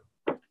to work.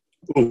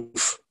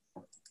 Oof.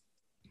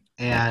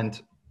 And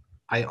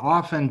I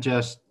often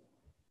just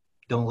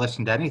don't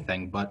listen to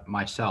anything but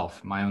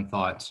myself, my own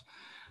thoughts,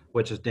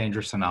 which is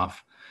dangerous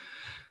enough.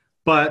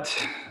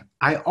 But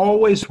I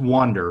always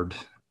wondered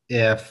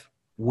if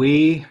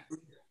we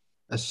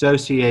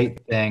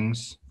associate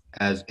things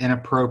as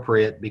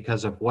inappropriate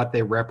because of what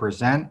they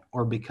represent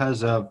or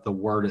because of the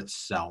word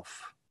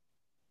itself.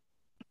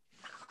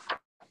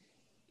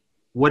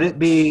 Would it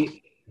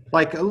be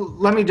like,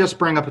 let me just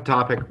bring up a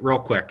topic real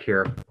quick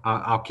here.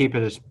 I'll keep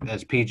it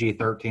as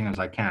PG-13 as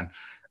I can.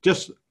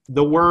 Just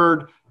the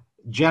word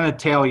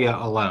genitalia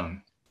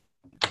alone.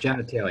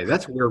 Genitalia,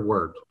 that's a weird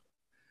word.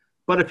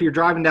 But if you're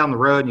driving down the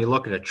road and you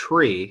look at a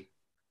tree,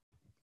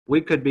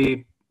 we could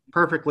be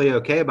perfectly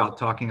okay about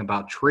talking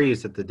about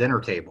trees at the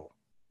dinner table.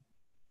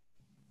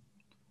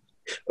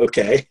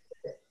 Okay.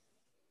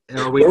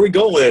 Where are we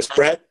going with this,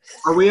 Brett?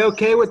 Are we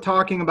okay with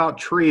talking about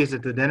trees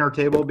at the dinner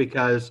table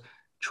because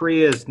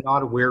tree is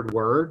not a weird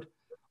word,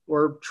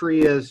 or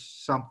tree is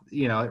something,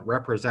 it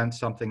represents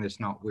something that's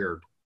not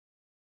weird?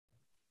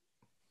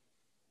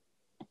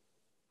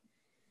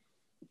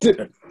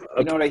 You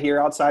know what I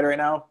hear outside right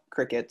now?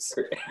 Crickets.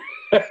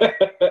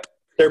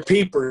 They're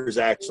peepers,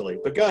 actually.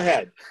 But go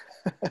ahead.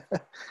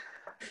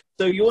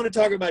 So you want to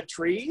talk about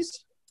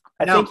trees?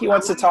 I think he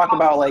wants to talk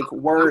about like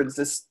words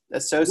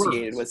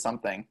associated with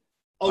something.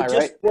 Oh, just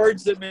right?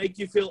 Words that make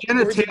you feel.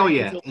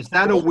 Genitalia. Is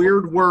that a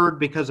weird word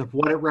because of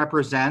what it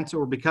represents,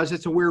 or because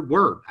it's a weird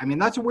word? I mean,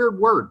 that's a weird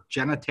word,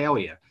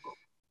 genitalia.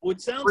 Well, it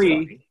sounds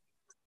funny.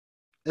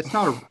 That's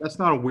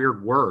not a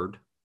weird word.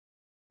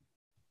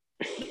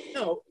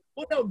 No,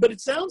 but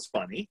it sounds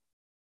funny.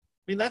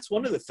 I mean, that's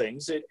one of the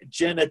things.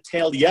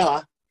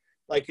 Genitalia,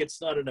 like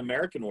it's not an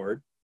American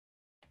word.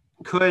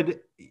 Could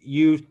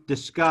you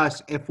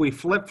discuss if we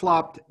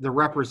flip-flopped the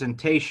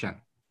representation?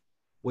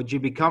 Would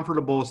you be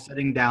comfortable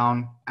sitting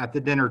down at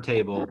the dinner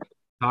table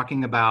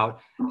talking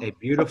about a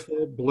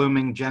beautiful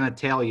blooming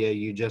genitalia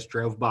you just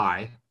drove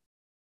by?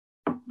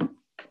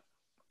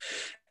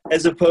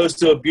 As opposed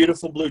to a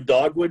beautiful blue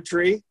dogwood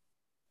tree?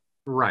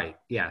 Right,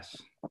 yes.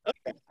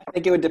 Okay. I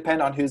think it would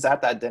depend on who's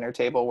at that dinner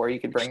table where you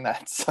could bring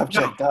that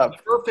subject up.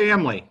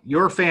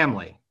 Your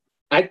family.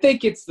 I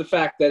think it's the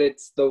fact that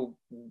it's the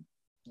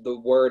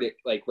word it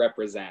like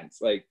represents,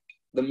 like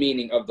the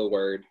meaning of the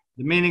word.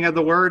 The meaning of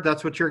the word,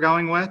 that's what you're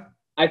going with?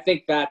 I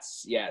think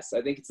yes.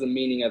 I think it's the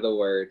meaning of the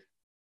word.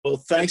 Well,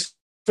 thanks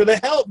for the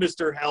help,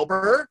 Mr.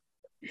 Helper.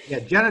 Yeah,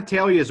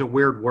 genitalia is a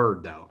weird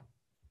word, though.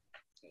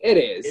 It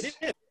is. It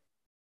is.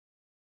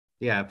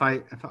 Yeah,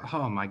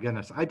 oh my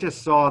goodness. I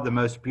just saw the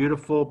most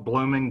beautiful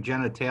blooming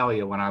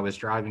genitalia when I was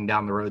driving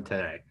down the road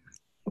today.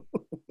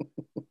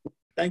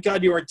 Thank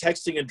God you weren't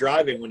texting and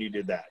driving when you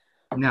did that.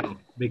 No,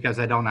 because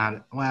I don't know how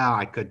to, well,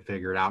 I could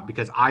figure it out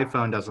because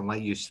iPhone doesn't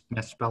let you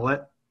misspell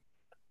it.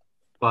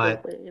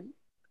 But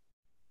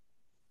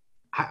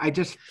I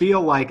just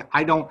feel like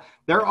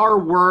there are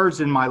words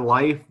in my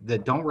life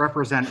that don't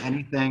represent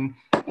anything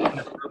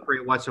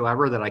inappropriate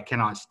whatsoever that I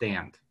cannot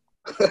stand.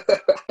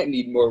 I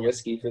need more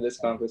whiskey for this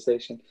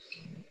conversation.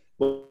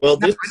 Well,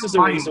 this is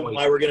the reason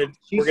why we're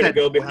gonna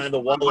go behind the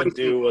wall and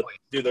do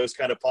those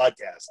kind of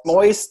podcasts.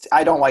 Moist,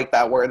 I don't like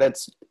that word.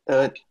 It's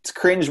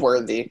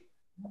cringeworthy.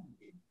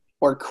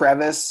 Or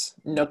crevice,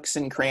 nooks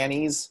and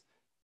crannies.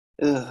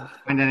 Ugh.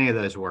 Find any of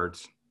those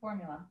words.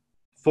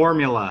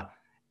 Formula.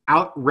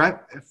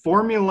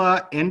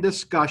 Formula in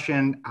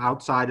discussion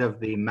outside of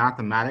the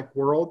mathematic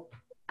world,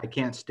 I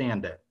can't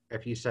stand it.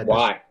 If you said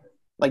why,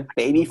 like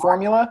baby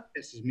formula,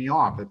 it pisses me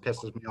off. It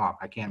pisses me off.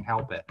 I can't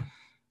help it.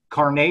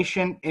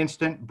 Carnation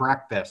instant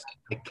breakfast.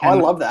 I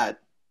love that.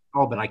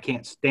 Oh, but I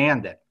can't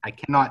stand it. I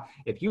cannot.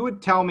 If you would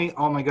tell me,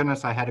 oh my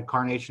goodness, I had a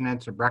carnation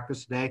instant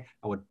breakfast today,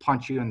 I would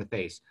punch you in the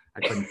face.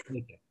 I couldn't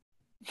take it.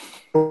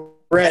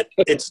 Brett,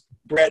 it's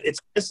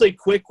Nestle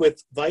Quick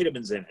with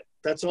vitamins in it.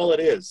 That's all it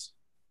is.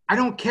 I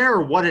don't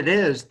care what it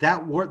is.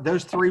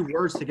 Those three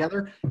words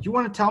together. You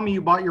want to tell me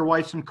you bought your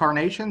wife some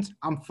carnations?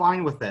 I'm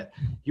fine with it.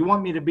 You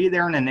want me to be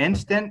there in an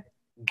instant?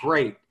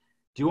 Great.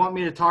 Do you want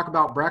me to talk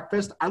about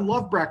breakfast? I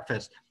love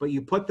breakfast, but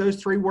you put those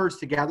three words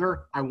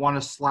together, I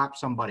want to slap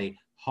somebody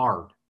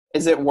hard.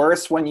 Is it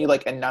worse when you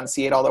like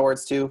enunciate all the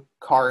words too?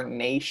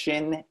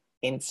 Carnation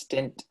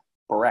instant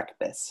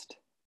breakfast.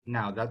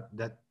 No,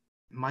 that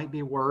might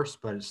be worse,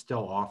 but it's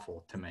still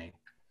awful to me.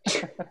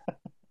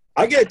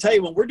 I got to tell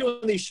you, when we're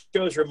doing these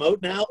shows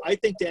remote now, I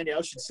think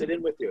Danielle should sit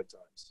in with you at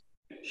times.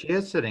 She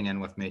is sitting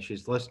in with me.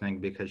 She's listening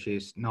because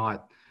she's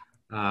not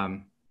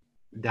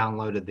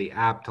downloaded the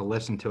app to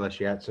listen to us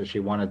yet. So she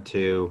wanted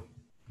to.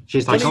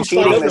 She's like, Why don't you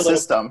cheating slide the over a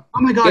system.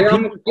 oh my God, Get can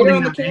on you the put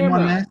your name on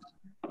camera. that?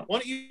 Why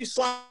don't you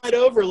slide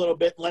over a little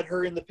bit and let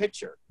her in the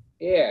picture?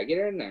 Yeah, get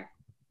her in there.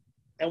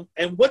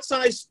 And what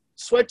size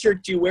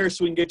sweatshirt do you wear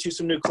so we can get you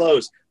some new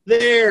clothes?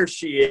 There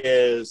she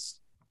is.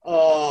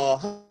 Oh,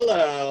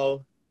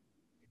 hello.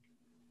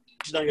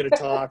 She's not going to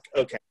talk.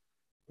 Okay.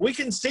 We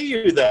can see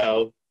you,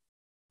 though.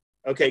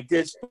 Okay,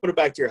 just put it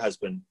back to your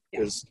husband.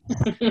 Because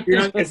if you're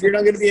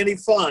not going to be any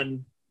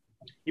fun,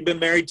 you've been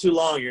married too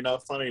long, you're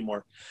not fun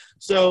anymore.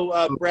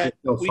 So, Brett,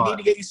 we need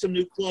to get you some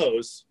new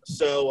clothes.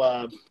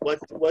 So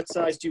what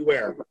size do you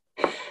wear?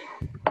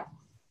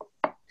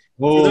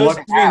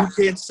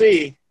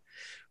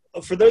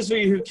 For those of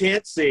you who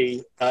can't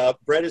see,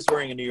 Brett is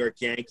wearing a New York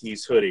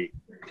Yankees hoodie,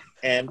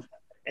 and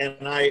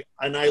I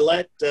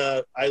let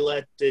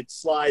it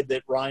slide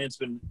that Ryan's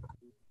been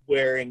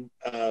wearing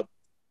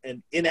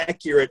an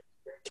inaccurate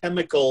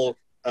chemical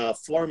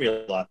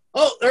formula.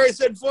 Oh, there I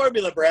said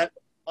formula, Brett,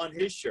 on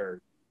his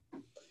shirt. I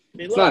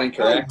mean, It's not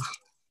incorrect.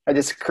 I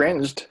just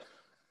cringed.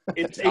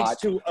 It's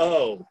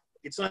H2O.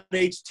 It's not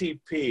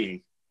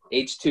HTP.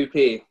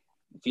 H2P.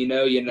 If you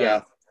know, you know.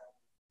 Yeah.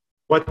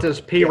 What does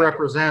P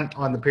represent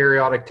on the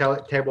periodic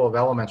table of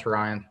elements,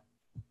 Ryan?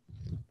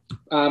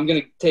 I'm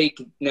going to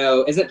take,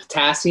 no, is it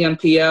potassium,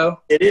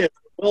 PO? It is.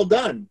 Well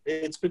done.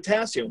 It's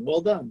potassium.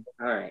 Well done.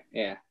 All right,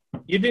 yeah.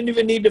 You didn't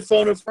even need to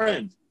phone a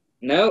friend.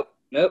 Nope.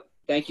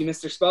 Thank you,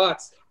 Mr.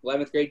 Spots.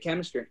 11th grade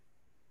chemistry.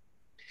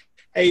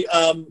 Hey,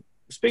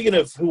 speaking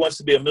of Who Wants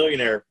to Be a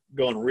Millionaire,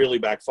 going really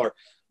back far,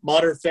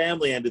 Modern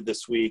Family ended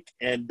this week.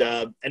 And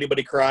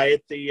anybody cry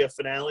at the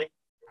finale?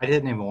 I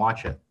didn't even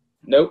watch it.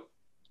 Nope.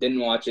 Didn't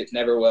watch it.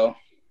 Never will.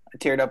 I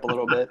teared up a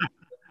little bit.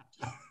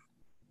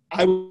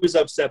 I was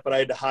upset, but I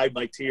had to hide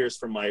my tears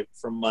from my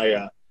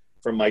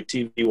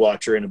TV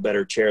watcher in a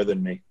better chair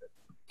than me.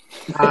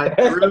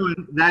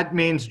 That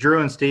means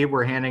Drew and Steve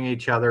were handing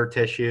each other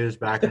tissues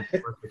back and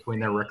forth between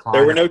their recliners.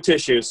 There were no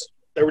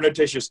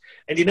tissues.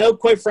 And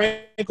quite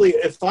frankly,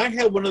 if I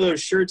had one of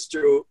those shirts,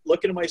 Drew,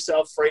 looking at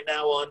myself right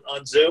now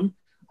on Zoom,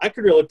 I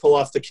could really pull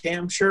off the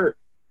Cam shirt.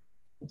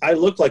 I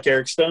look like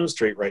Eric Stone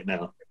Street right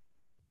now.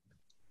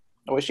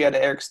 I wish you had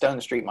Eric Stone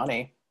Street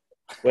money.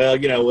 Well,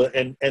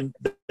 and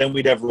then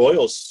we'd have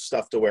Royals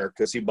stuff to wear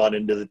because he bought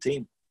into the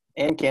team.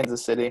 And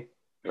Kansas City.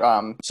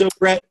 So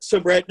Brett,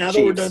 now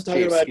that we're done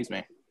talking about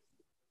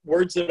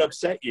words that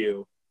upset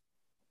you,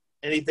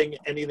 anything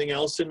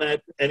else in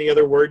that? Any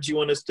other words you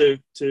want us to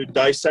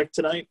dissect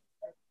tonight?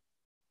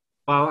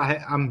 Well,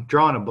 I'm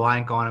drawing a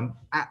blank on them.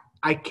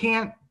 I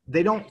can't.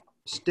 They don't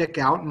stick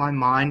out in my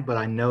mind, but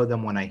I know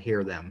them when I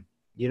hear them.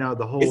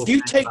 The whole. If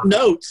you take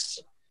notes,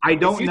 I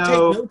don't if you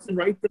know. take notes and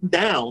write them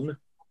down.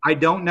 I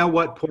don't know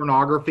what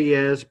pornography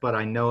is, but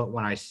I know it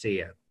when I see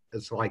it.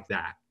 It's like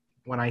that.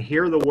 When I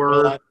hear the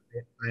word,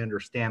 I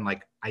understand.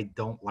 Like, I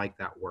don't like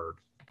that word.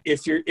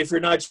 If you're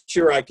not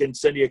sure, I can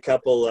send you a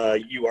couple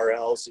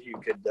URLs so you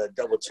could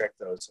double check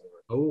those.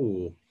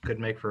 Oh, could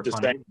make for a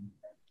fun. Saying.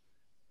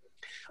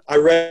 I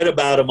read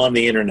about them on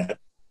the internet.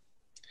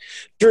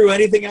 Drew,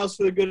 anything else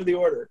for the good of the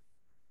order?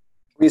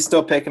 We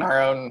still picking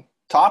our own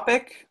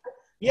topic?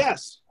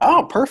 Yes.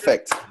 Oh,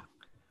 perfect.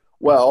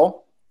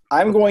 Well,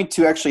 I'm going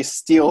to actually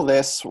steal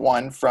this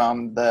one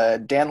from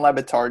the Dan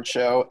Lebitard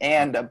show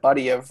and a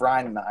buddy of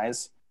Ryan and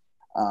I's,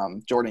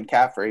 Jordan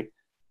Caffrey.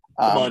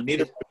 Come on,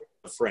 neither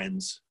are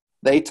friends.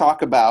 They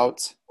talk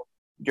about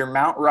your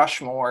Mount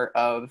Rushmore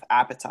of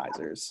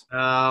appetizers.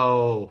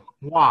 Oh,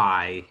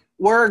 why?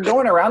 We're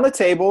going around the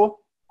table.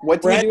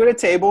 What do Brett, you do at a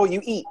table?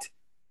 You eat.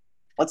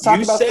 Let's talk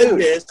You about said food.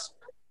 this.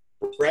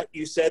 Brett,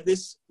 you said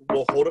this.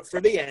 We'll hold it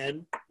for the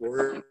end.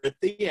 We're at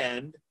the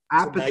end. So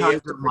now you have Appetizer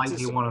to might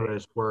be one of participate.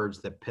 those words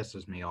that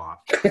pisses me off.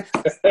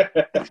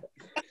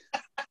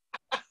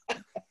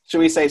 Should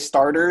we say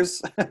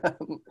starters?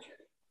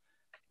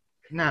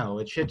 No,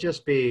 it should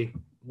just be,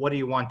 what do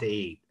you want to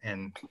eat?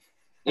 And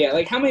Yeah,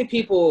 like how many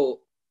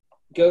people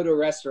go to a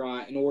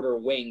restaurant and order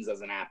wings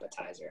as an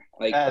appetizer?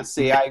 Like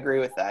See, I agree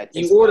with that.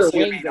 you It's order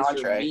supposed to be wings an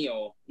as your entree.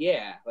 meal.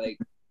 Yeah, like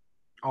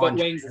but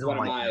entree, wings I is don't one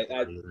of like my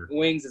that word either.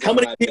 wings is How one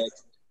of many my people-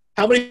 picks.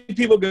 How many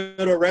people go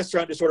to a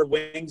restaurant to order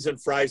wings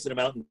and fries and a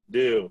Mountain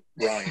Dew,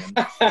 Ryan?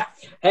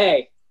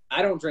 Hey,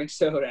 I don't drink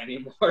soda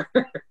anymore.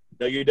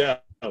 No, you don't.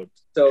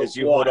 So As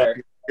you hold up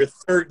water. your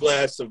third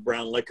glass of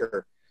brown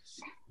liquor.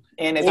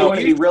 And if Well, you want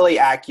to be really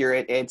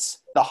accurate, it's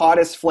the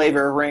hottest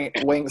flavor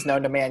wings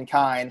known to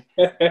mankind.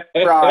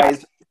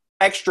 Fries,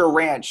 extra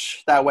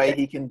ranch. That way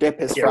he can dip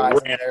his Yeah, fries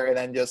in ranch. there and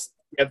then just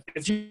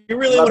If you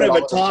really Love want to it have a all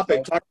over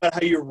topic, the talk about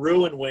how you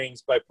ruin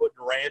wings by putting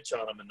ranch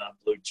on them and not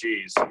blue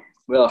cheese.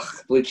 Ugh,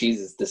 blue cheese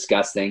is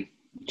disgusting.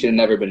 Should have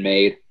never been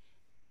made.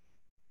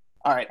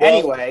 all right. Well-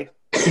 Anyway,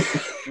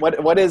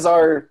 what is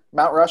our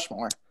Mount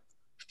Rushmore?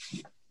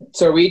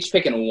 So are we each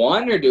picking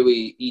one, or do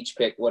we each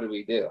pick? What do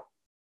we do?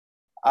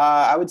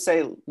 I would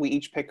say we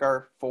each pick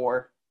our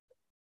four.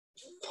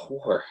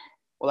 4.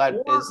 Well, that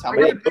is how Are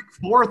many. you gonna pick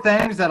 4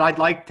 things that I'd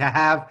like to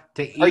have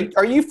to eat?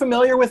 Are you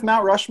familiar with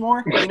Mount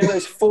Rushmore? You know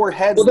there's 4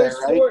 heads Well, there,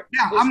 there's right? 4.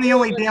 Yeah, there's I'm the 4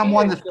 only right damn here,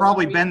 one that's so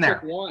probably we been each there.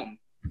 pick one.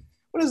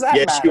 What does that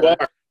Yes, matter?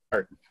 you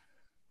are.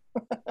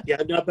 Yeah,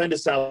 I've not been to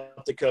South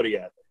Dakota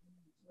yet.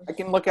 I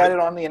can look at it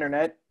on the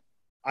internet.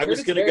 I was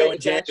It's going to very- go in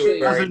it's actually-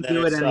 January Doesn't and then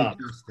do it I any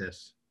stopped.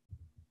 justice.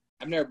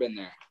 I've never been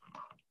there.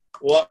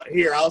 Well,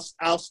 here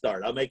I'll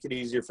start. I'll make it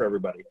easier for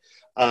everybody.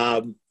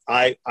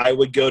 I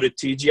would go to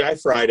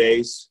TGI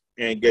Fridays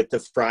and get the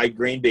fried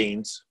green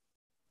beans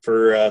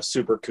for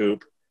Super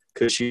Coop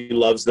because she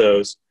loves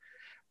those.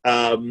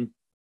 I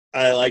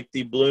like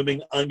the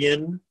blooming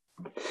onion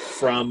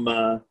from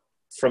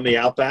the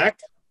Outback.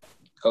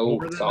 Oh,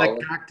 More than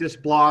solid. the cactus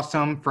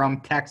blossom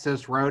from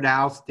Texas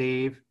Roadhouse,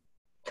 Steve.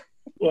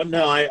 Well,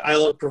 no,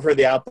 I prefer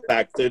the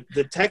Outback.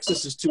 The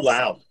Texas is too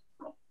loud.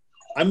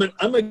 I'm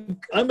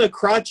a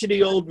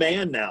crotchety old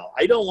man now.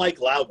 I don't like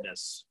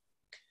loudness.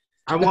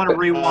 I want to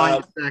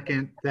rewind a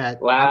second.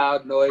 That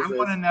Loud I noises.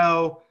 want to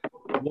know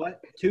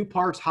what 2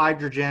 parts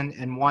hydrogen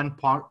and 1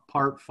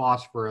 part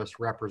phosphorus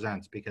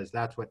represents, because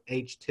that's what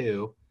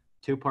H2,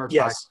 2 parts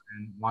Yes.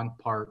 hydrogen, 1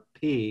 part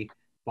P,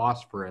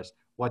 phosphorus.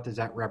 What does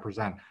that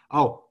represent?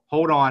 Oh,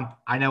 hold on.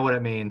 I know what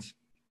it means.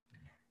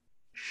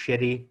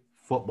 Shitty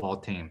football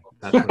team.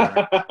 That's what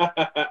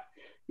I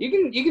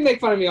you can make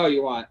fun of me all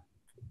you want.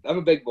 I'm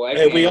a big boy. I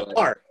Hey, can we handle it.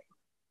 are.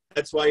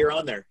 That's why you're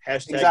on there.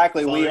 Hashtag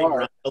Exactly, we find are.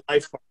 Ryan the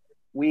Life Farm.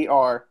 We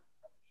are.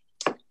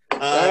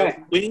 right.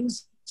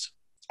 Wings,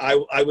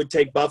 I would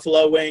take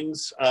buffalo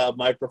wings.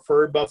 My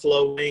preferred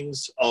buffalo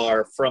wings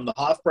are from the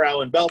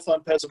Hofbrau in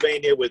Bellefonte,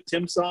 Pennsylvania with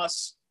Tim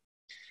sauce.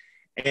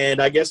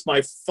 And I guess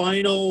my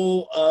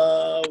final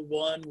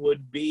one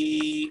would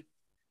be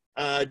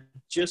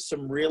just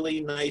some really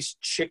nice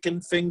chicken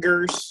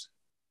fingers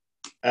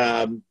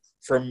from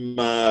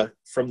the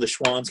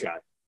Schwann's guy.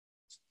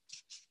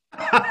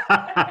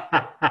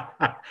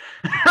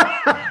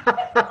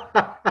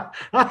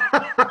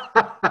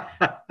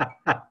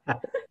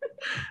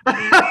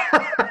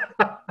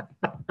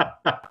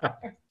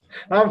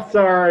 I'm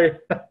sorry.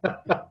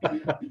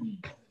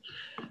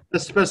 The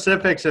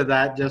specifics of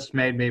that just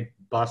made me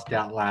bust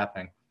out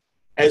laughing.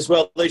 As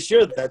well, they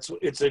should.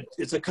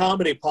 It's a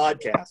comedy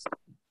podcast.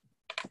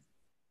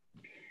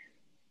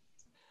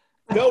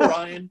 Go,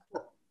 Ryan.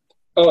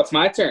 Oh, it's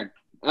my turn.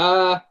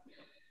 Well,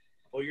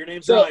 your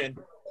name's So- Ryan.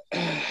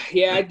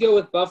 Yeah, I'd go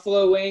with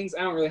buffalo wings.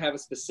 I don't really have a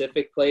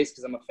specific place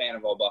because I'm a fan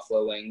of all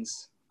buffalo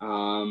wings.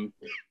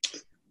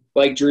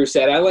 Like Drew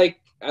said, I like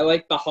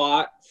the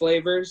hot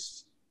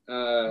flavors.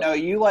 No,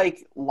 you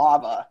like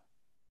lava.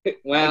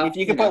 Well, Like if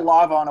you could know, put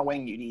lava on a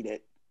wing, you'd eat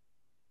it.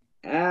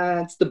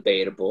 it's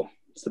debatable.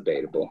 It's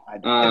debatable. I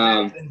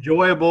do. It's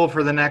enjoyable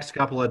for the next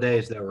couple of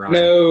days, though, Ryan.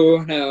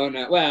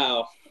 No.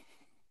 Well,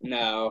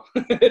 no.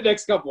 The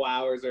next couple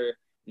hours are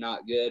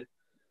not good.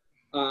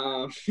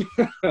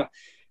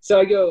 So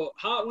I go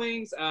hot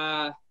wings,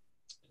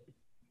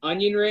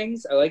 onion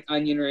rings. I like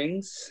onion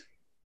rings.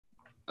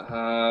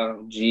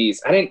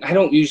 Geez, I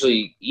don't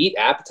usually eat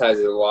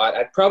appetizers a lot.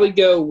 I'd probably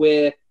go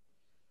with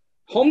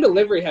home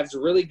delivery has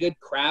really good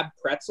crab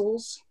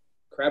pretzels.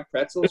 Crab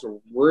pretzels are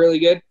really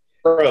good.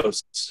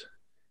 Gross.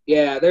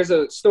 Yeah, there's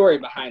a story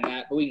behind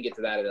that, but we can get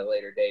to that at a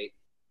later date.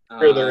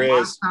 Sure there is.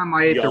 Last time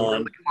I ate the Yawn.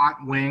 really hot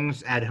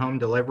wings at home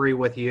delivery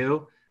with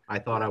you, I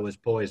thought I was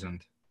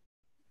poisoned.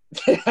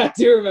 I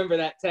do remember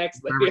that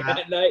text later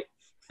that night.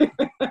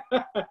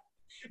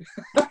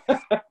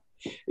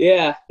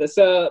 Yeah,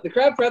 so the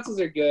crab pretzels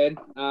are good.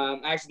 I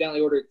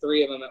accidentally ordered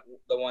 3 of them at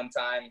the one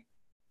time,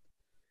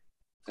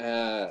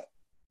 and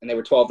they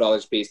were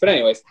 $12 a piece. But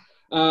anyways,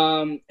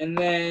 and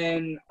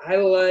then I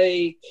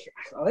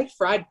like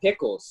fried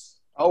pickles.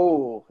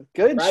 Oh,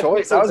 good Fried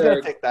choice. I was pickles going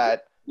are- to pick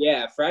that.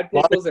 Yeah, fried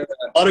pickles are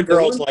A lot of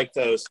girls like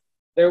those.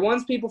 they're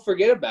ones people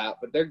forget about,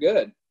 but they're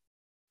good.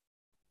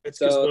 It's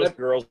because So most that-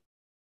 girls.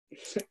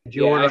 Did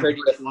you Yeah, order I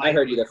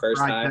heard you the first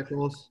fried time.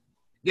 pickles?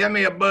 Give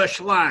me a Bush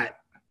Light.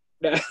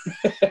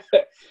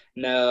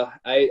 No,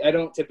 I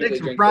don't typically Take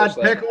some drink fried Busch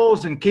Light.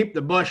 pickles and keep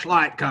the Bush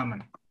Light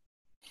coming.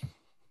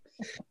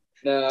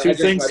 No, Two I drink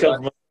things my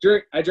come.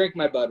 I drink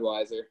my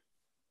Budweiser.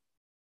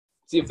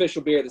 It's the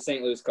official beer of the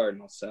St. Louis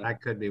Cardinals. So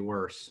That could be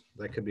worse.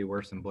 That could be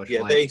worse than Bush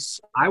Yeah, Light.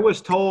 I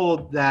was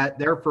told that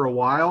there for a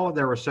while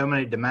there were so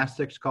many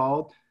domestics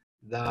called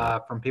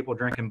from people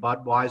drinking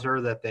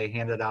Budweiser that they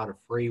handed out a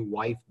free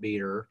wife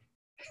beater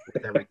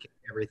with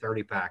every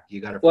 30 pack. You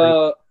got a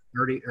free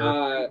 30 or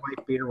free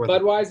wife beater with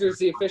Budweiser is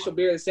the official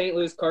beer of the St.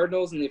 Louis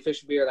Cardinals and the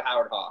official beer of the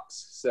Howard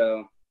Hawks.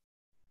 So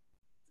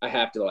I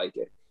have to like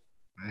it.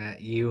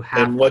 You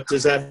have. And what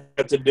does that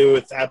have to do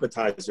with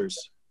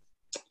appetizers?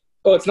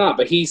 Oh, it's not.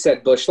 But he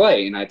said Busch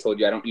Light, and I told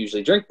you I don't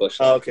usually drink Busch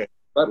Light. Oh, okay.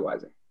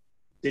 Budweiser.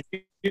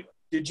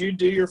 Did you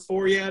do your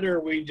 4 yet, or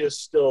are we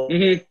just still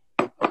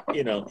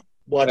Mm-hmm.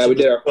 watching we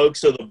did the our-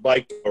 folks of the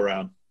bike go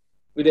around?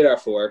 We did our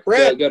 4.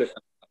 Brett. Go to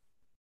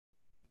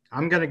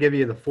I'm going to give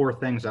you the 4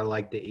 things I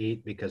like to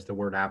eat because the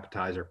word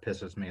appetizer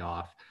pisses me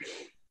off.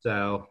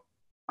 So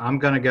I'm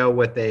going to go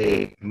with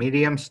a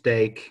medium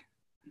steak,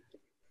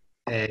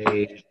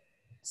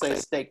 Say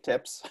steak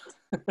tips.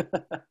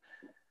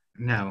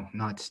 no,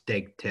 not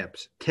steak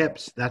tips.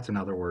 Tips, that's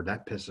another word.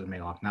 That pisses me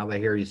off. Now that I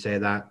hear you say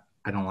that,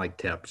 I don't like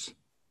tips.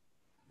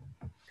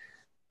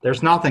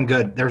 There's nothing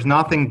good. There's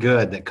nothing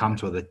good that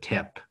comes with a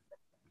tip.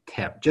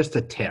 Just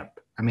a tip.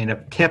 I mean,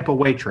 if tip a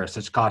waitress,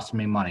 it's costing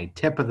me money.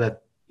 Tip of the,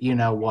 you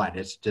know what?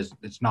 It's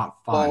not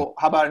fun. Well,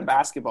 how about in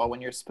basketball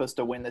when you're supposed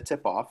to win the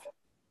tip-off?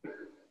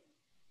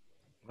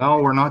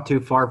 Well, we're not too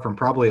far from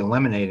probably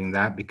eliminating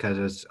that because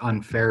it's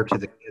unfair to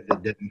the kid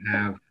that didn't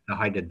have the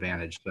height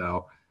advantage.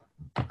 So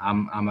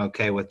I'm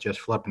okay with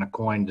just flipping a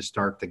coin to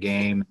start the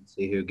game and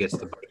see who gets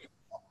the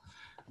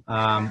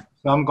ball.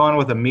 So I'm going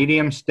with a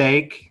medium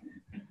steak.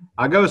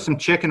 I'll go with some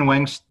chicken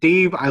wings.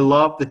 Steve, I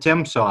love the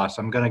Tim sauce.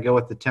 I'm going to go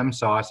with the Tim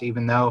sauce,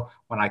 even though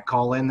when I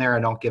call in there, I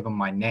don't give them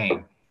my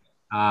name.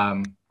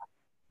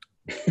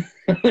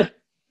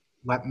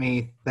 Let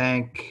me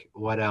think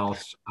what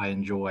else I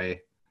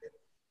enjoy.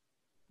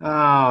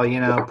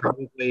 Oh,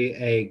 probably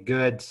a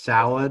good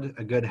salad,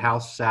 a good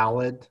house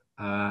salad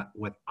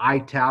with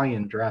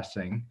Italian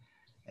dressing.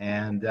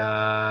 And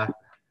How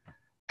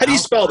do you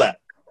spell that?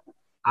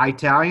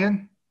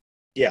 Italian?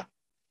 Yeah.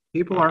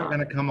 People aren't going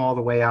to come all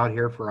the way out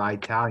here for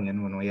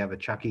Italian when we have a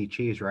Chuck E.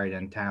 Cheese right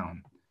in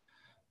town.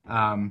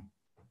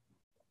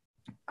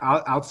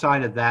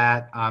 Outside of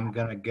that, I'm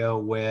going to go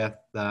with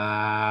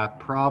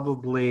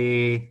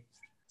probably,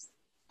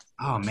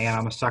 oh, man,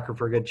 I'm a sucker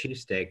for a good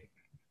cheesesteak.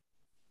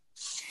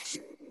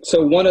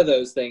 So one of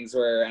those things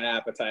were an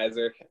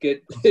appetizer.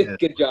 Good,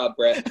 good job,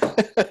 Brett.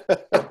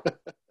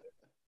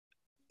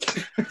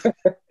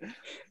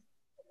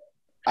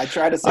 I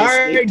try to say All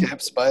steak right.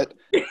 tips, but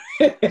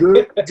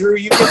Drew,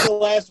 you get the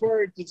last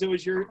word since it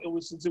was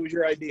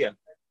your idea.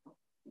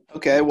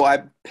 okay. Well,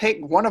 I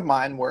picked one of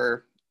mine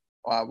were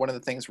one of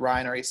the things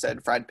Ryan already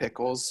said, fried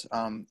pickles.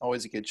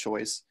 Always a good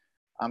choice.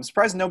 I'm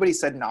surprised nobody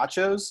said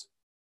nachos.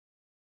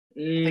 I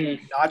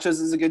think nachos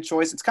is a good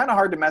choice. It's kind of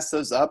hard to mess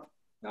those up.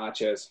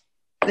 Nachos.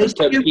 They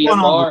Toby give Keith one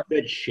on bar. the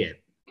good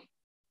shit.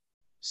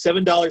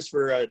 $7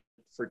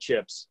 for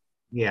chips.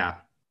 Yeah,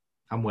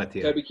 I'm with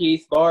you. Toby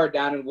Keith Bar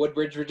down in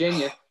Woodbridge,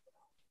 Virginia.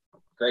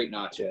 Great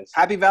nachos.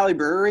 Happy Valley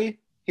Brewery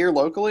here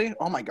locally.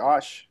 Oh my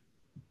gosh,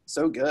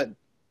 so good.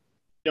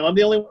 I'm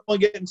the only one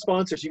getting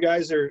sponsors. You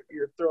guys you're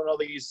throwing all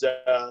these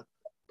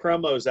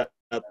promos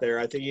out there.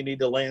 I think you need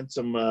to land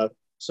some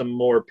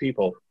more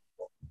people.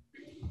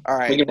 All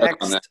We right, can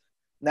work on that.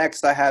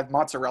 next I have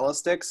mozzarella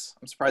sticks.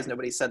 I'm surprised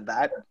nobody said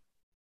that.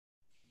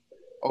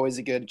 Always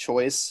a good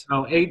choice.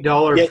 Oh,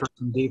 $8 Yeah. for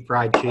some deep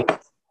fried cheese.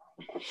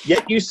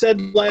 Yet you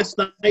said last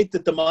night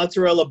that the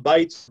mozzarella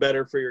bites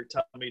better for your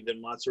tummy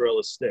than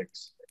mozzarella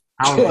sticks.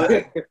 How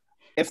about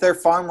If they're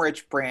Farm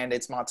Rich brand,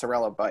 it's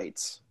mozzarella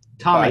bites.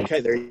 tummy?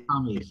 Okay, there you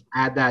Tummies.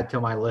 Add that to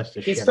my list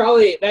of shit.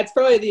 That's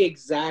probably the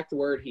exact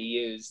word he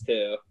used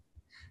too.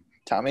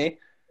 Tummy,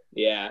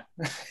 Yeah.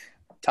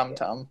 tum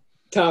tum.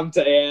 Yeah,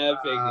 I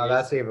figured.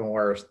 That's even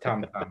worse.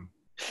 Tum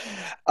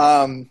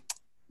tum.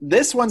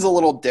 This one's a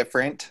little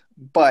different,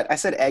 but I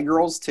said egg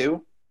rolls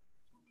too.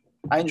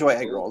 I enjoy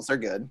egg rolls; they're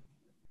good.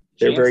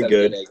 They're Champs very have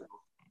good.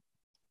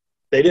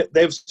 egg.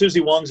 They have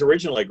Susie Wong's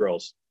original egg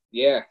rolls.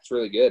 Yeah, it's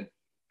really good.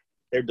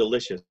 They're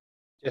delicious.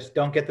 Just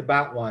don't get the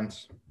bat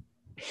ones.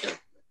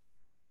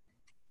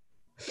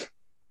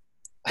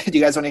 Do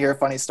you guys want to hear a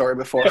funny story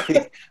before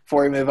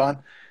we move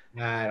on?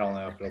 I don't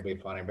know if it'll be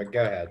funny, but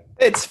go ahead.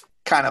 It's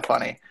kind of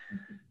funny. Come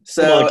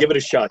So on, give it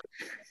a shot.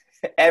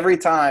 every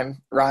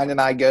time Ryan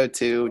and I go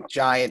to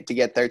Giant to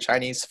get their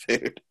Chinese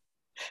food,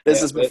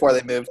 this is before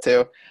they moved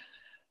to,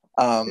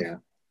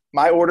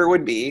 my order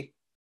would be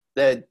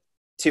the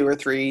 2 or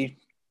 3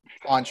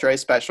 entree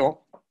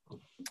special,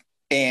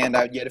 and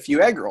I would get a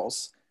few egg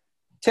rolls.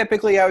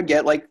 Typically, I would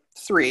get like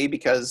 3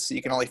 because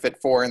you can only fit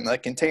 4 in the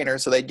container,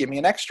 so they'd give me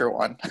an extra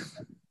one.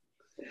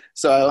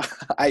 So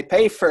I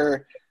pay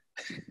for,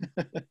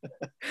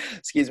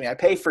 I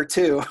pay for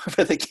 2,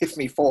 but they give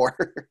me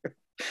 4.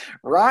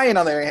 Ryan,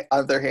 on the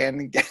other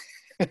hand,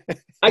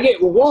 I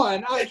get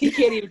 1. He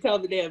can't even tell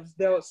the damn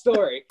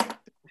story.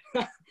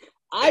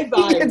 I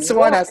buy he gets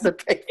one, has to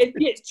pay. and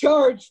get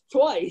charged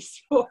twice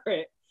for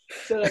it.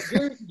 So that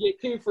Drew can get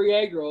 2 free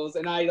egg rolls,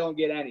 and I don't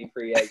get any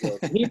free egg rolls.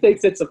 He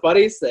thinks it's the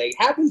funniest thing.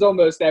 Happens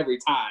almost every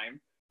time.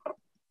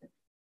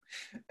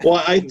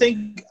 Well, I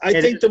think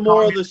the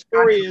moral of the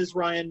story is,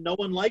 Ryan, no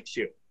one likes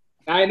you.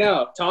 I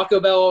know.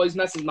 Taco Bell always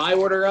messes my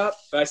order up,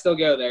 but I still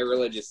go there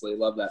religiously.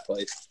 Love that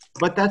place.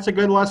 But that's a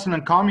good lesson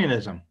in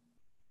communism.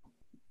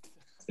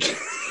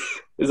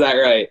 Is that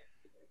right?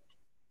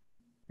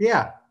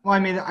 Yeah. Well, I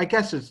mean, I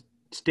guess it's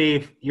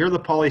Steve, you're the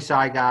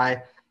poli-sci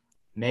guy.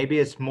 Maybe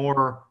it's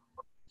more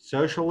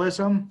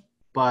socialism,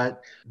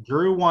 but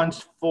Drew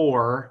wants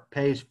 4,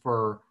 pays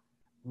for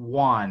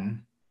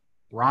 1.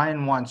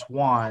 Ryan wants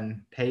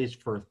 1, pays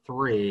for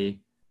 3. Is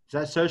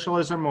that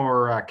socialism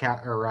or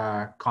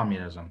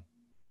communism?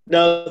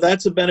 No,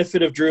 that's a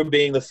benefit of Drew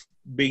being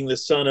the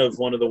son of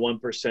one of the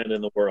 1%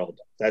 in the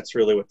world. That's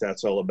really what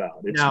that's all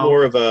about. It's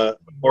more of a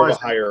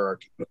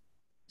hierarchy.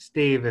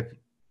 Steve, if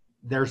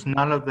there's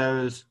none of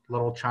those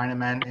little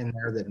Chinamen in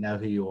there that know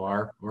who you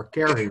are or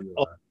care who you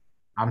are.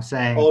 I'm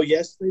saying. Oh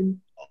yes,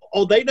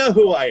 they know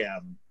who I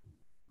am.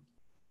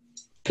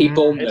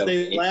 People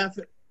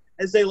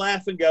as they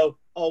laugh and go,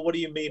 "Oh, what do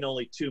you mean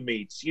only 2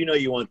 meats? You know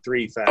you want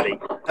 3, fatty."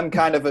 I'm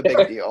kind of a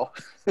big deal.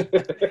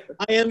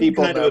 I am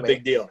People kind of a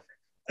big deal,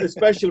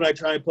 especially when I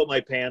try and put my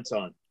pants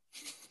on.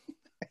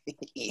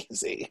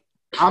 Easy.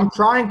 I'm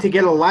trying to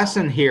get a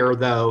lesson here,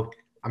 though.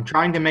 I'm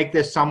trying to make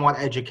this somewhat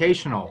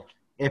educational.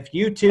 If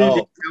you two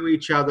didn't know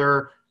each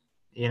other,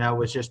 it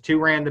was just 2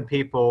 random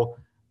people.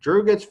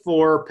 Drew gets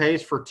 4,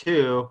 pays for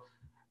 2.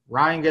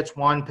 Ryan gets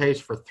 1,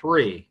 pays for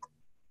 3.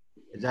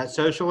 Is that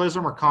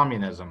socialism or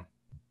communism?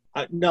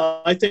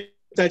 No, I think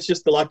that's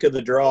just the luck of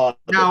the draw.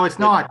 No, it's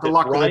not the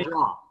luck of the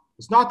draw.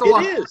 It's not the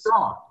luck of the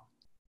draw.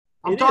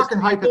 I'm talking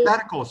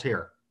hypotheticals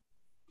here.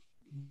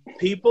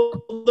 People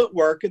that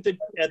work at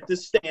the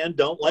stand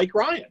don't like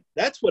Ryan.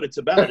 That's what it's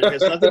about. It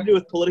has nothing to do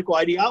with political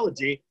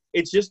ideology.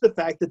 It's just the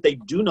fact that they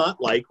do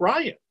not like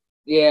Ryan.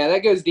 Yeah, that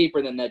goes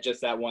deeper than that. Just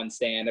that one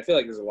stand. I feel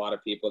like there's a lot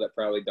of people that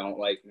probably don't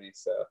like me.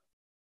 So,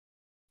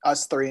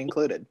 us 3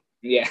 included.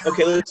 Yeah.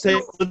 Okay, let's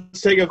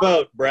take a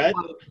vote, Brett.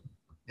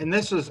 And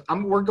this is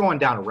we're going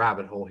down a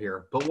rabbit hole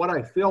here. But what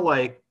I feel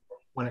like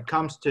when it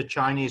comes to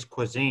Chinese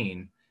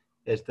cuisine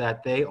is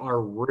that they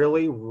are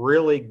really,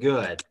 really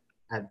good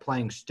at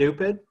playing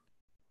stupid,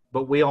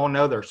 but we all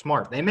know they're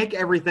smart. They make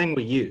everything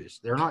we use.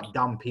 They're not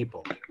dumb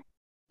people,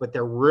 but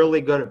they're really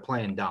good at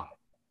playing dumb.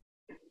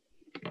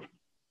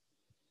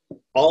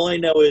 All I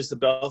know is the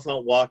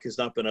Bellefonte Walk has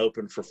not been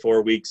open for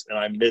 4 weeks, and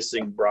I'm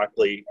missing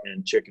broccoli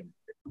and chicken.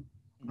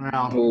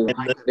 Well,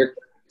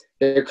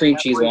 their cream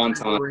cheese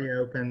wonton.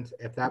 Reopened.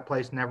 If that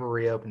place never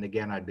reopened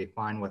again, I'd be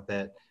fine with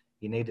it.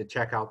 You need to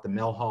check out the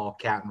Mill Hall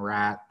Cat and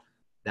Rat.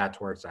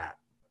 That's where it's at.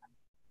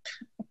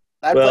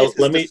 That place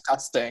is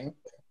disgusting.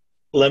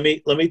 Let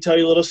me tell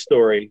you a little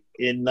story.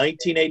 In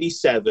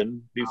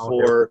 1987,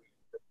 before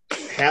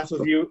half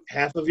of you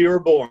were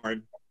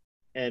born,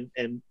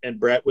 and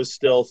Brett was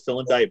still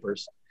filling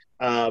diapers.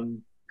 I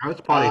was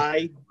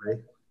potty.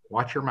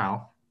 Watch your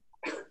mouth.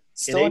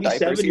 Still in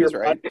diapers, he was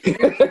right.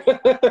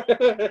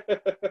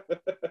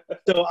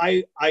 So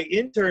I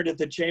interned at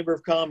the Chamber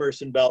of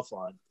Commerce in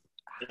Bellefonte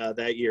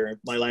that year,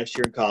 my last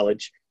year in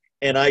college,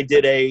 and I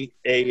did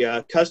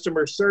a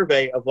customer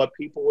survey of what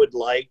people would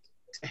like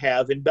to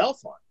have in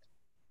Bellefonte.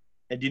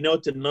 And do you know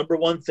what the number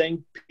one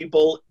thing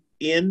people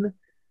in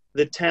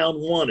the town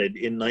wanted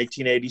in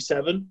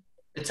 1987?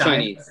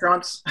 Italian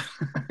restaurants,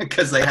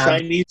 because they have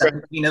Chinese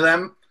 17 of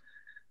them.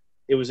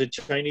 It was a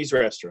Chinese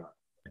restaurant.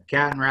 A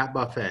cat and rat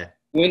buffet.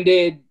 When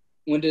did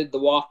the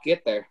walk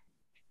get there?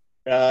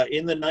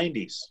 In the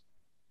 90s.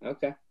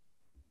 Okay.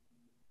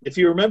 If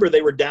you remember,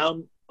 they were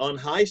down on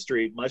High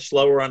Street, much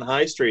lower on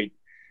High Street,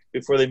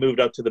 before they moved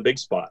up to the big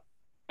spot.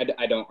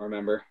 I don't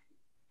remember.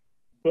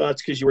 Well,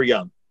 that's because you were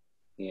young.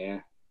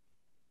 Yeah.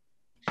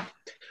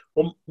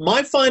 Well,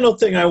 my final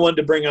thing I wanted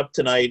to bring up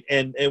tonight,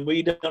 and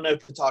we don't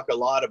have to talk a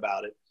lot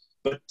about it,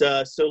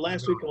 but so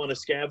last week I went on a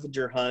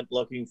scavenger hunt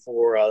looking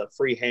for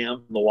free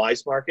ham from the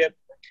Wise Market,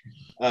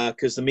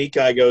 because the meat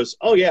guy goes,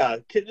 "Oh yeah,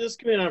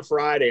 just come in on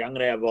Friday. I'm going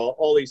to have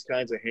all these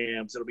kinds of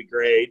hams. It'll be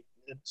great."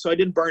 So I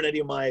didn't burn any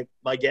of my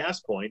gas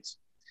points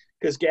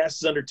because gas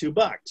is under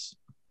 $2.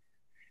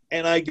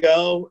 And I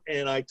go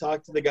and I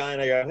talk to the guy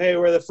and I go, "Hey,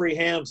 where are the free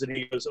hams?" And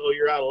he goes, "Oh,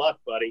 you're out of luck,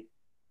 buddy."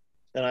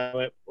 And I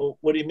went, "Well,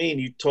 what do you mean?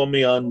 You told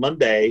me on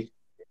Monday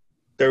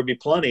there would be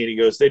plenty. And he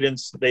goes, they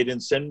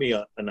didn't send me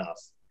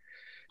enough.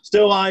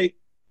 So I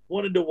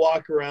wanted to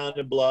walk around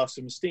and blow off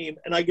some steam,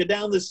 and I go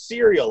down the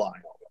cereal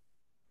aisle.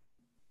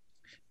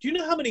 Do you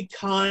know how many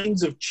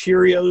kinds of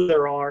Cheerios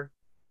there are?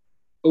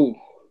 Ooh,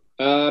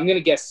 I'm gonna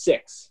guess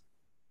 6.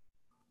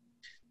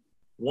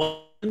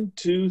 1,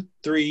 2,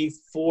 3,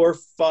 4,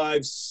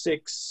 5,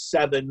 6,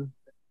 7.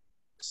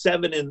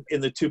 7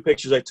 in the 2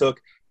 pictures I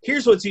took.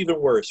 Here's what's even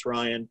worse,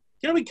 Ryan.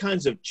 You know how many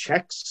kinds of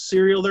Chex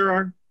cereal there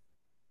are?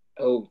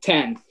 Oh,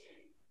 10.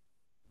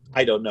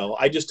 I don't know.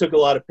 I just took a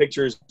lot of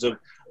pictures of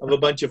a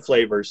bunch of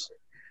flavors.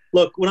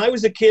 Look, when I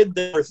was a kid,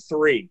 there were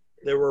 3.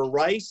 There were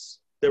rice,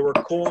 there were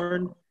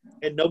corn,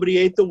 and nobody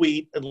ate the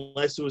wheat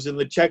unless it was in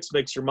the Chex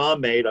Mix your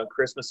mom made on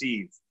Christmas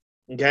Eve.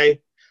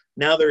 Okay?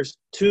 Now there's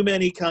too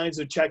many kinds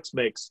of Chex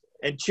Mix.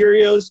 And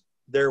Cheerios,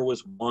 there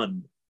was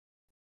 1.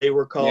 They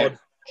were called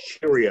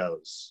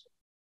Cheerios.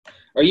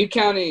 Are you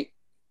counting?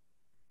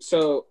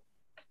 So,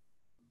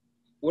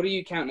 what are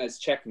you counting as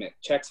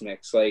Chex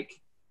Mix? Like,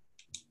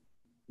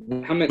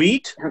 how many?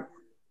 Wheat,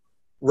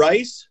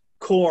 rice,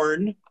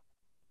 corn.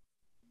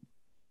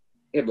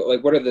 Yeah, but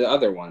like, what are the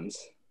other ones?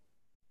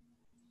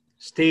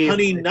 Steve,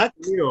 Honey nut,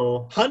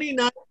 cereal.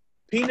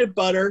 peanut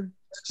butter,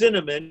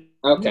 cinnamon.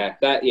 Okay,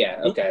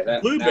 okay,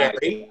 that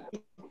blueberry.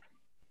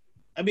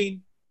 I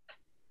mean,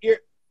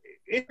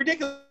 it's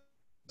ridiculous.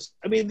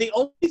 I mean, the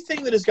only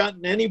thing that has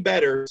gotten any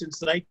better since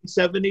the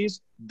 1970s,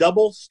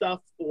 double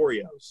stuffed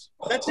Oreos.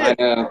 That's it.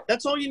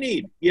 That's all you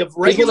need. You have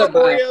regular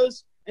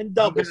Oreos and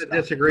double. I'm going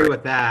to disagree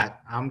with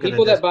that.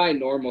 People that buy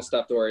normal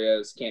stuffed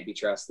Oreos can't be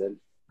trusted.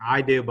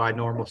 I do buy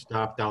normal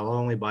stuff. I'll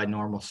only buy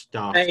normal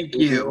stuff. Thank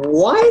you.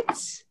 What?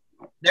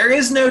 There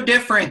is no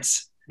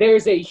difference.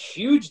 There's a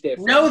huge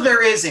difference. No,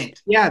 there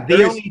isn't. Yeah,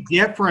 the only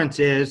difference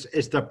is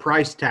the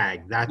price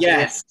tag. That's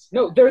yes. it.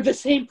 No, they're the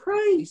same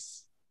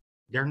price.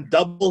 They're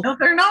double. No,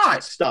 they're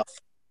not. Stuff.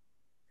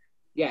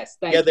 Yes.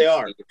 Yeah, they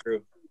are.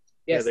 True.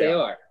 Yes, they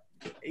are.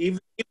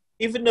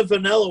 Even the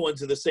vanilla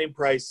ones are the same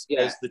price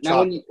as the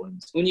chocolate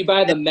ones. When you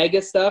buy the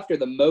mega stuffed or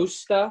the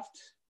most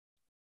stuffed,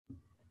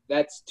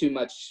 that's too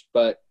much,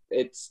 but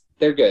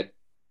they're good.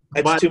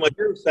 That's too much.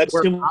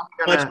 That's too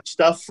much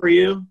stuff for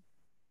you.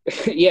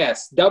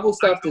 Yes, double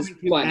stuffed is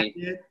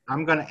plenty.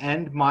 I'm going to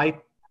end my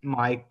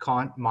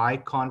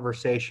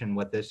conversation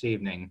with this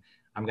evening.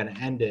 I'm going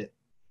to end it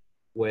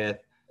with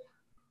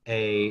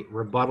a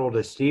rebuttal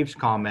to Steve's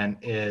comment.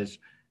 Is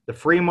the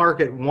free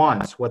market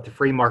wants what the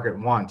free market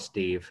wants,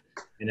 Steve.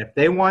 And if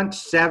they want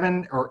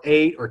 7 or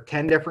 8 or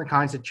 10 different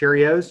kinds of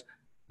Cheerios,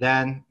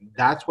 then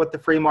that's what the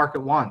free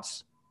market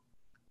wants.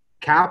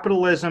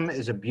 Capitalism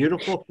is a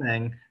beautiful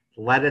thing.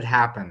 Let it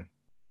happen.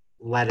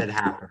 Let it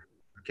happen.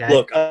 Okay.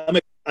 Look, I'm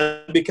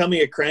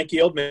becoming a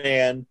cranky old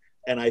man,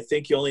 and I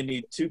think you only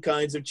need 2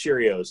 kinds of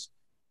Cheerios.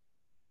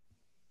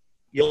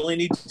 You only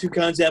need 2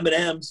 kinds of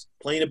M&Ms,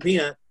 plain and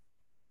peanut.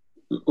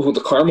 Ooh,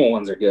 the caramel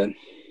ones are good.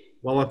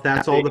 Well, if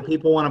that's all the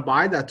people want to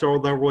buy, that's all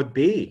there would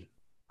be.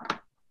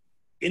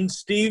 In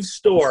Steve's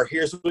store,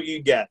 here's what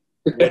you get.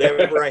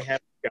 Whatever I have.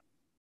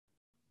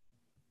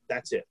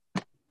 That's it.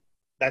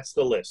 That's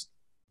the list.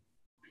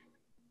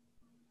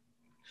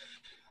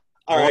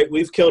 All right,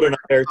 we've killed enough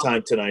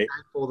airtime tonight.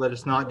 Thankful that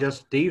it's not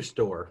just Steve's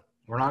store.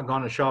 We're not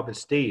going to shop at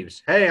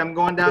Steve's. Hey, I'm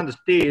going down to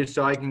Steve's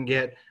so I can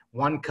get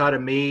 1 cut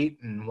of meat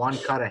and 1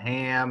 cut of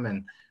ham.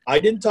 And I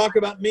didn't talk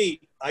about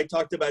meat. I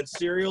talked about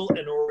cereal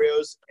and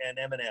Oreos and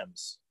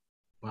M&Ms.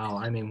 Well,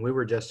 I mean, we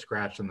were just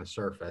scratching the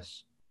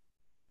surface.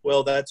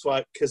 Well, that's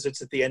why, because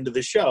it's at the end of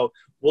the show.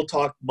 We'll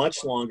talk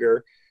much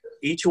longer.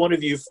 Each one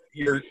of you,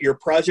 your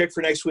project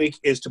for next week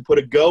is to put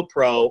a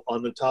GoPro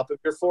on the top of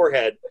your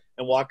forehead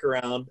and walk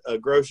around a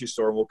grocery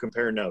store, and we'll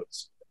compare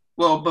notes.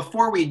 Well,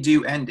 before we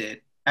do end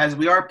it, as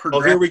we are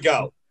progressing. Oh, here we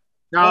go.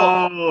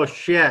 Oh,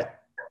 shit.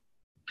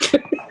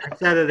 I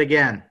said it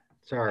again.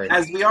 Sorry.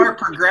 As we are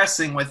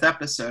progressing with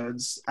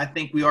episodes, I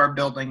think we are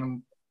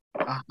building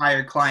a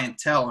higher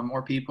clientele and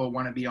more people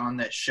want to be on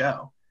this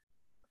show.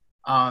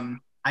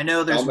 I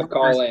know there's one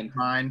person of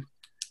mine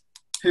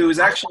who is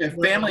actually a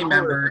family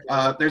member.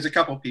 There's a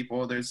couple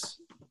people. There's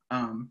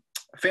a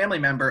family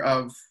member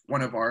of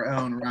one of our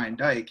own, Ryan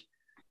Dyke.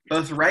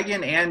 Both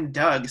Reagan and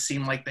Doug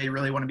seem like they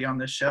really want to be on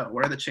this show.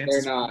 What are the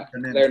chances?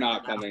 They're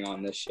not coming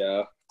on this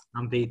show.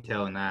 I'm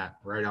vetoing that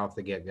right off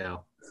the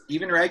get-go.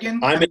 Even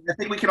Reagan? I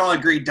think we can all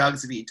agree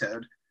Doug's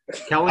vetoed.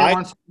 Kelly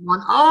wants to come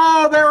on.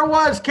 Oh, there it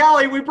was.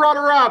 Kelly, we brought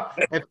her up.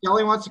 If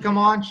Kelly wants to come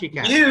on, she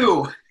can.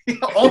 You.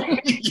 Only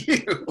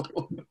you.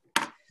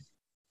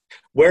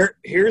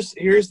 Here's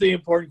the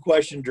important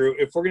question, Drew.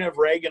 If we're going to have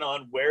Reagan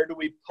on, where do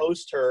we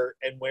post her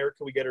and where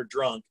can we get her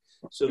drunk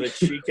so that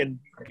she can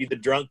be the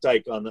drunk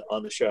dyke on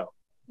the show?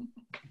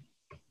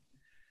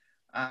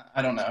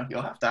 I don't know.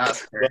 You'll have to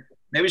ask her.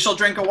 Maybe she'll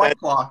drink a White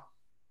Claw.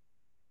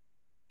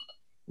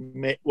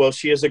 Well,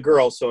 she is a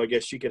girl, so I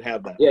guess she could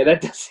have that. Yeah,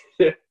 that does.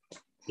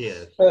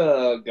 Yeah.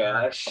 Oh,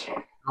 gosh.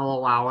 I'll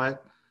allow it.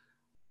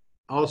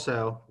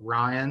 Also,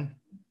 Ryan,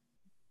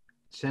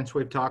 since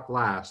we've talked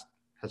last,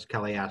 has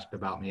Kelly asked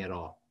about me at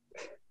all?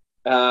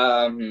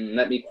 Let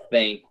me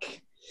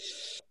think.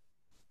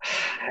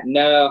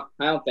 No,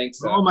 I don't think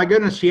so. Oh my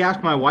goodness, she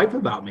asked my wife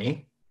about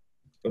me.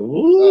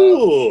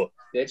 Ooh.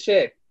 Did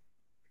she?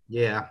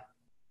 Yeah.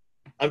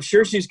 I'm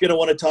sure she's going to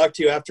want to talk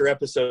to you after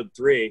episode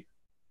 3.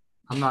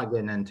 I'm not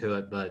getting into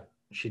it, but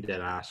she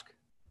did ask.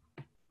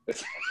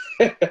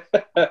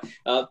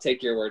 I'll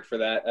take your word for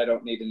that. I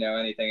don't need to know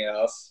anything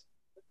else.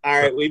 All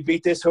right, we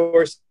beat this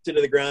horse into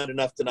the ground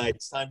enough tonight.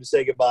 It's time to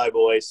say goodbye,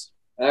 boys.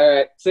 All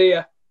right, see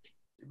ya.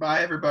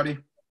 Bye, everybody.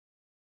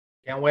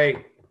 Can't wait.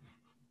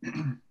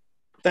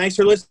 Thanks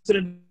for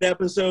listening to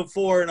episode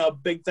 4, and a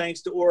big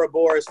thanks to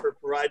Ouroboros for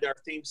providing our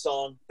theme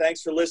song.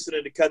 Thanks for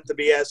listening to Cut the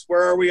BS.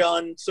 Where are we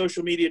on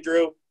social media,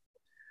 Drew?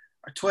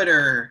 Our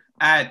Twitter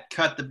at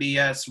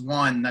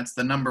CutTheBS1. That's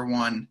the number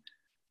 1.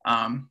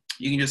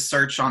 You can just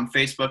search on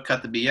Facebook,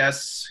 Cut the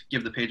BS.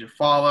 Give the page a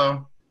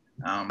follow.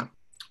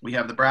 We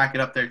have the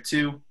bracket up there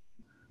too.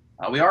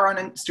 We are on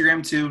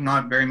Instagram too.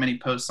 Not very many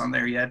posts on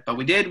there yet, but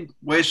we did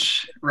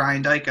wish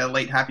Ryan Dyke a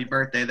late happy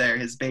birthday there.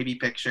 His baby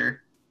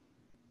picture.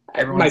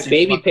 My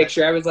baby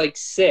picture, I was like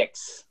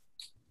 6.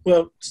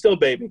 Well, still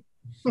baby.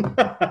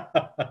 How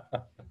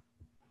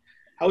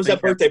was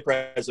that birthday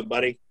present,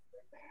 buddy?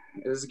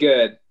 It was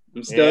good.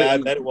 I'm still. Yeah, I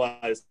bet it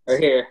was. Right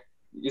here,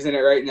 using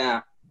it right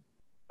now.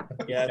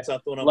 Yeah, that's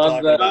not the one I'm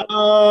talking about.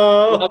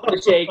 Love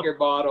the shaker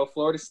bottle,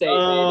 Florida State.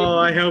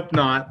 Oh, baby. I hope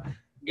not.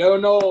 Go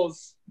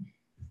Noles.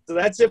 So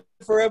that's it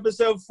for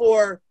episode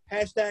 4.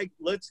 Hashtag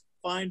let's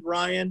find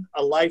Ryan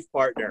a life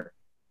partner.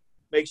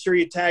 Make sure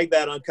you tag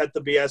that on Cut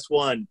the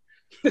BS1.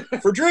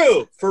 For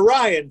Drew, for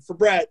Ryan, for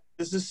Brett,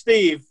 this is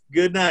Steve.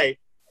 Good night.